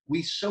America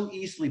we so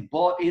easily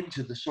bought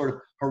into the sort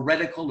of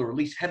heretical, or at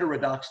least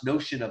heterodox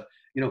notion of,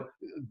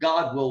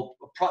 God will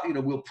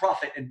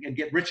profit and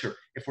get richer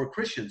if we're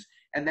Christians.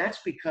 And that's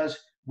because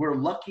we're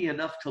lucky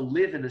enough to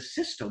live in a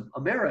system,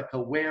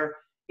 America, where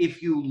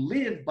if you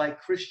live by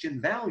Christian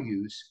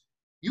values,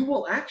 you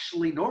will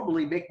actually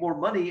normally make more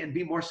money and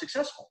be more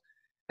successful.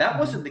 That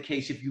wasn't the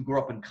case if you grew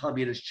up in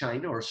communist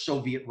China or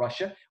Soviet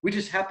Russia. We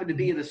just happened to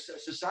be in a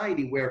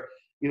society where,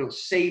 you know,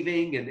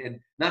 saving and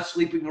not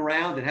sleeping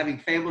around and having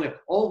family,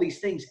 all these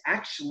things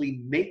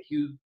actually make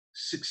you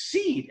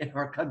succeed in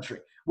our country.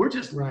 We're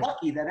just Right.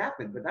 lucky that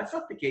happened, but that's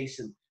not the case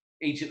in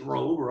ancient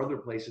Rome or other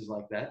places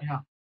like that.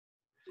 Yeah.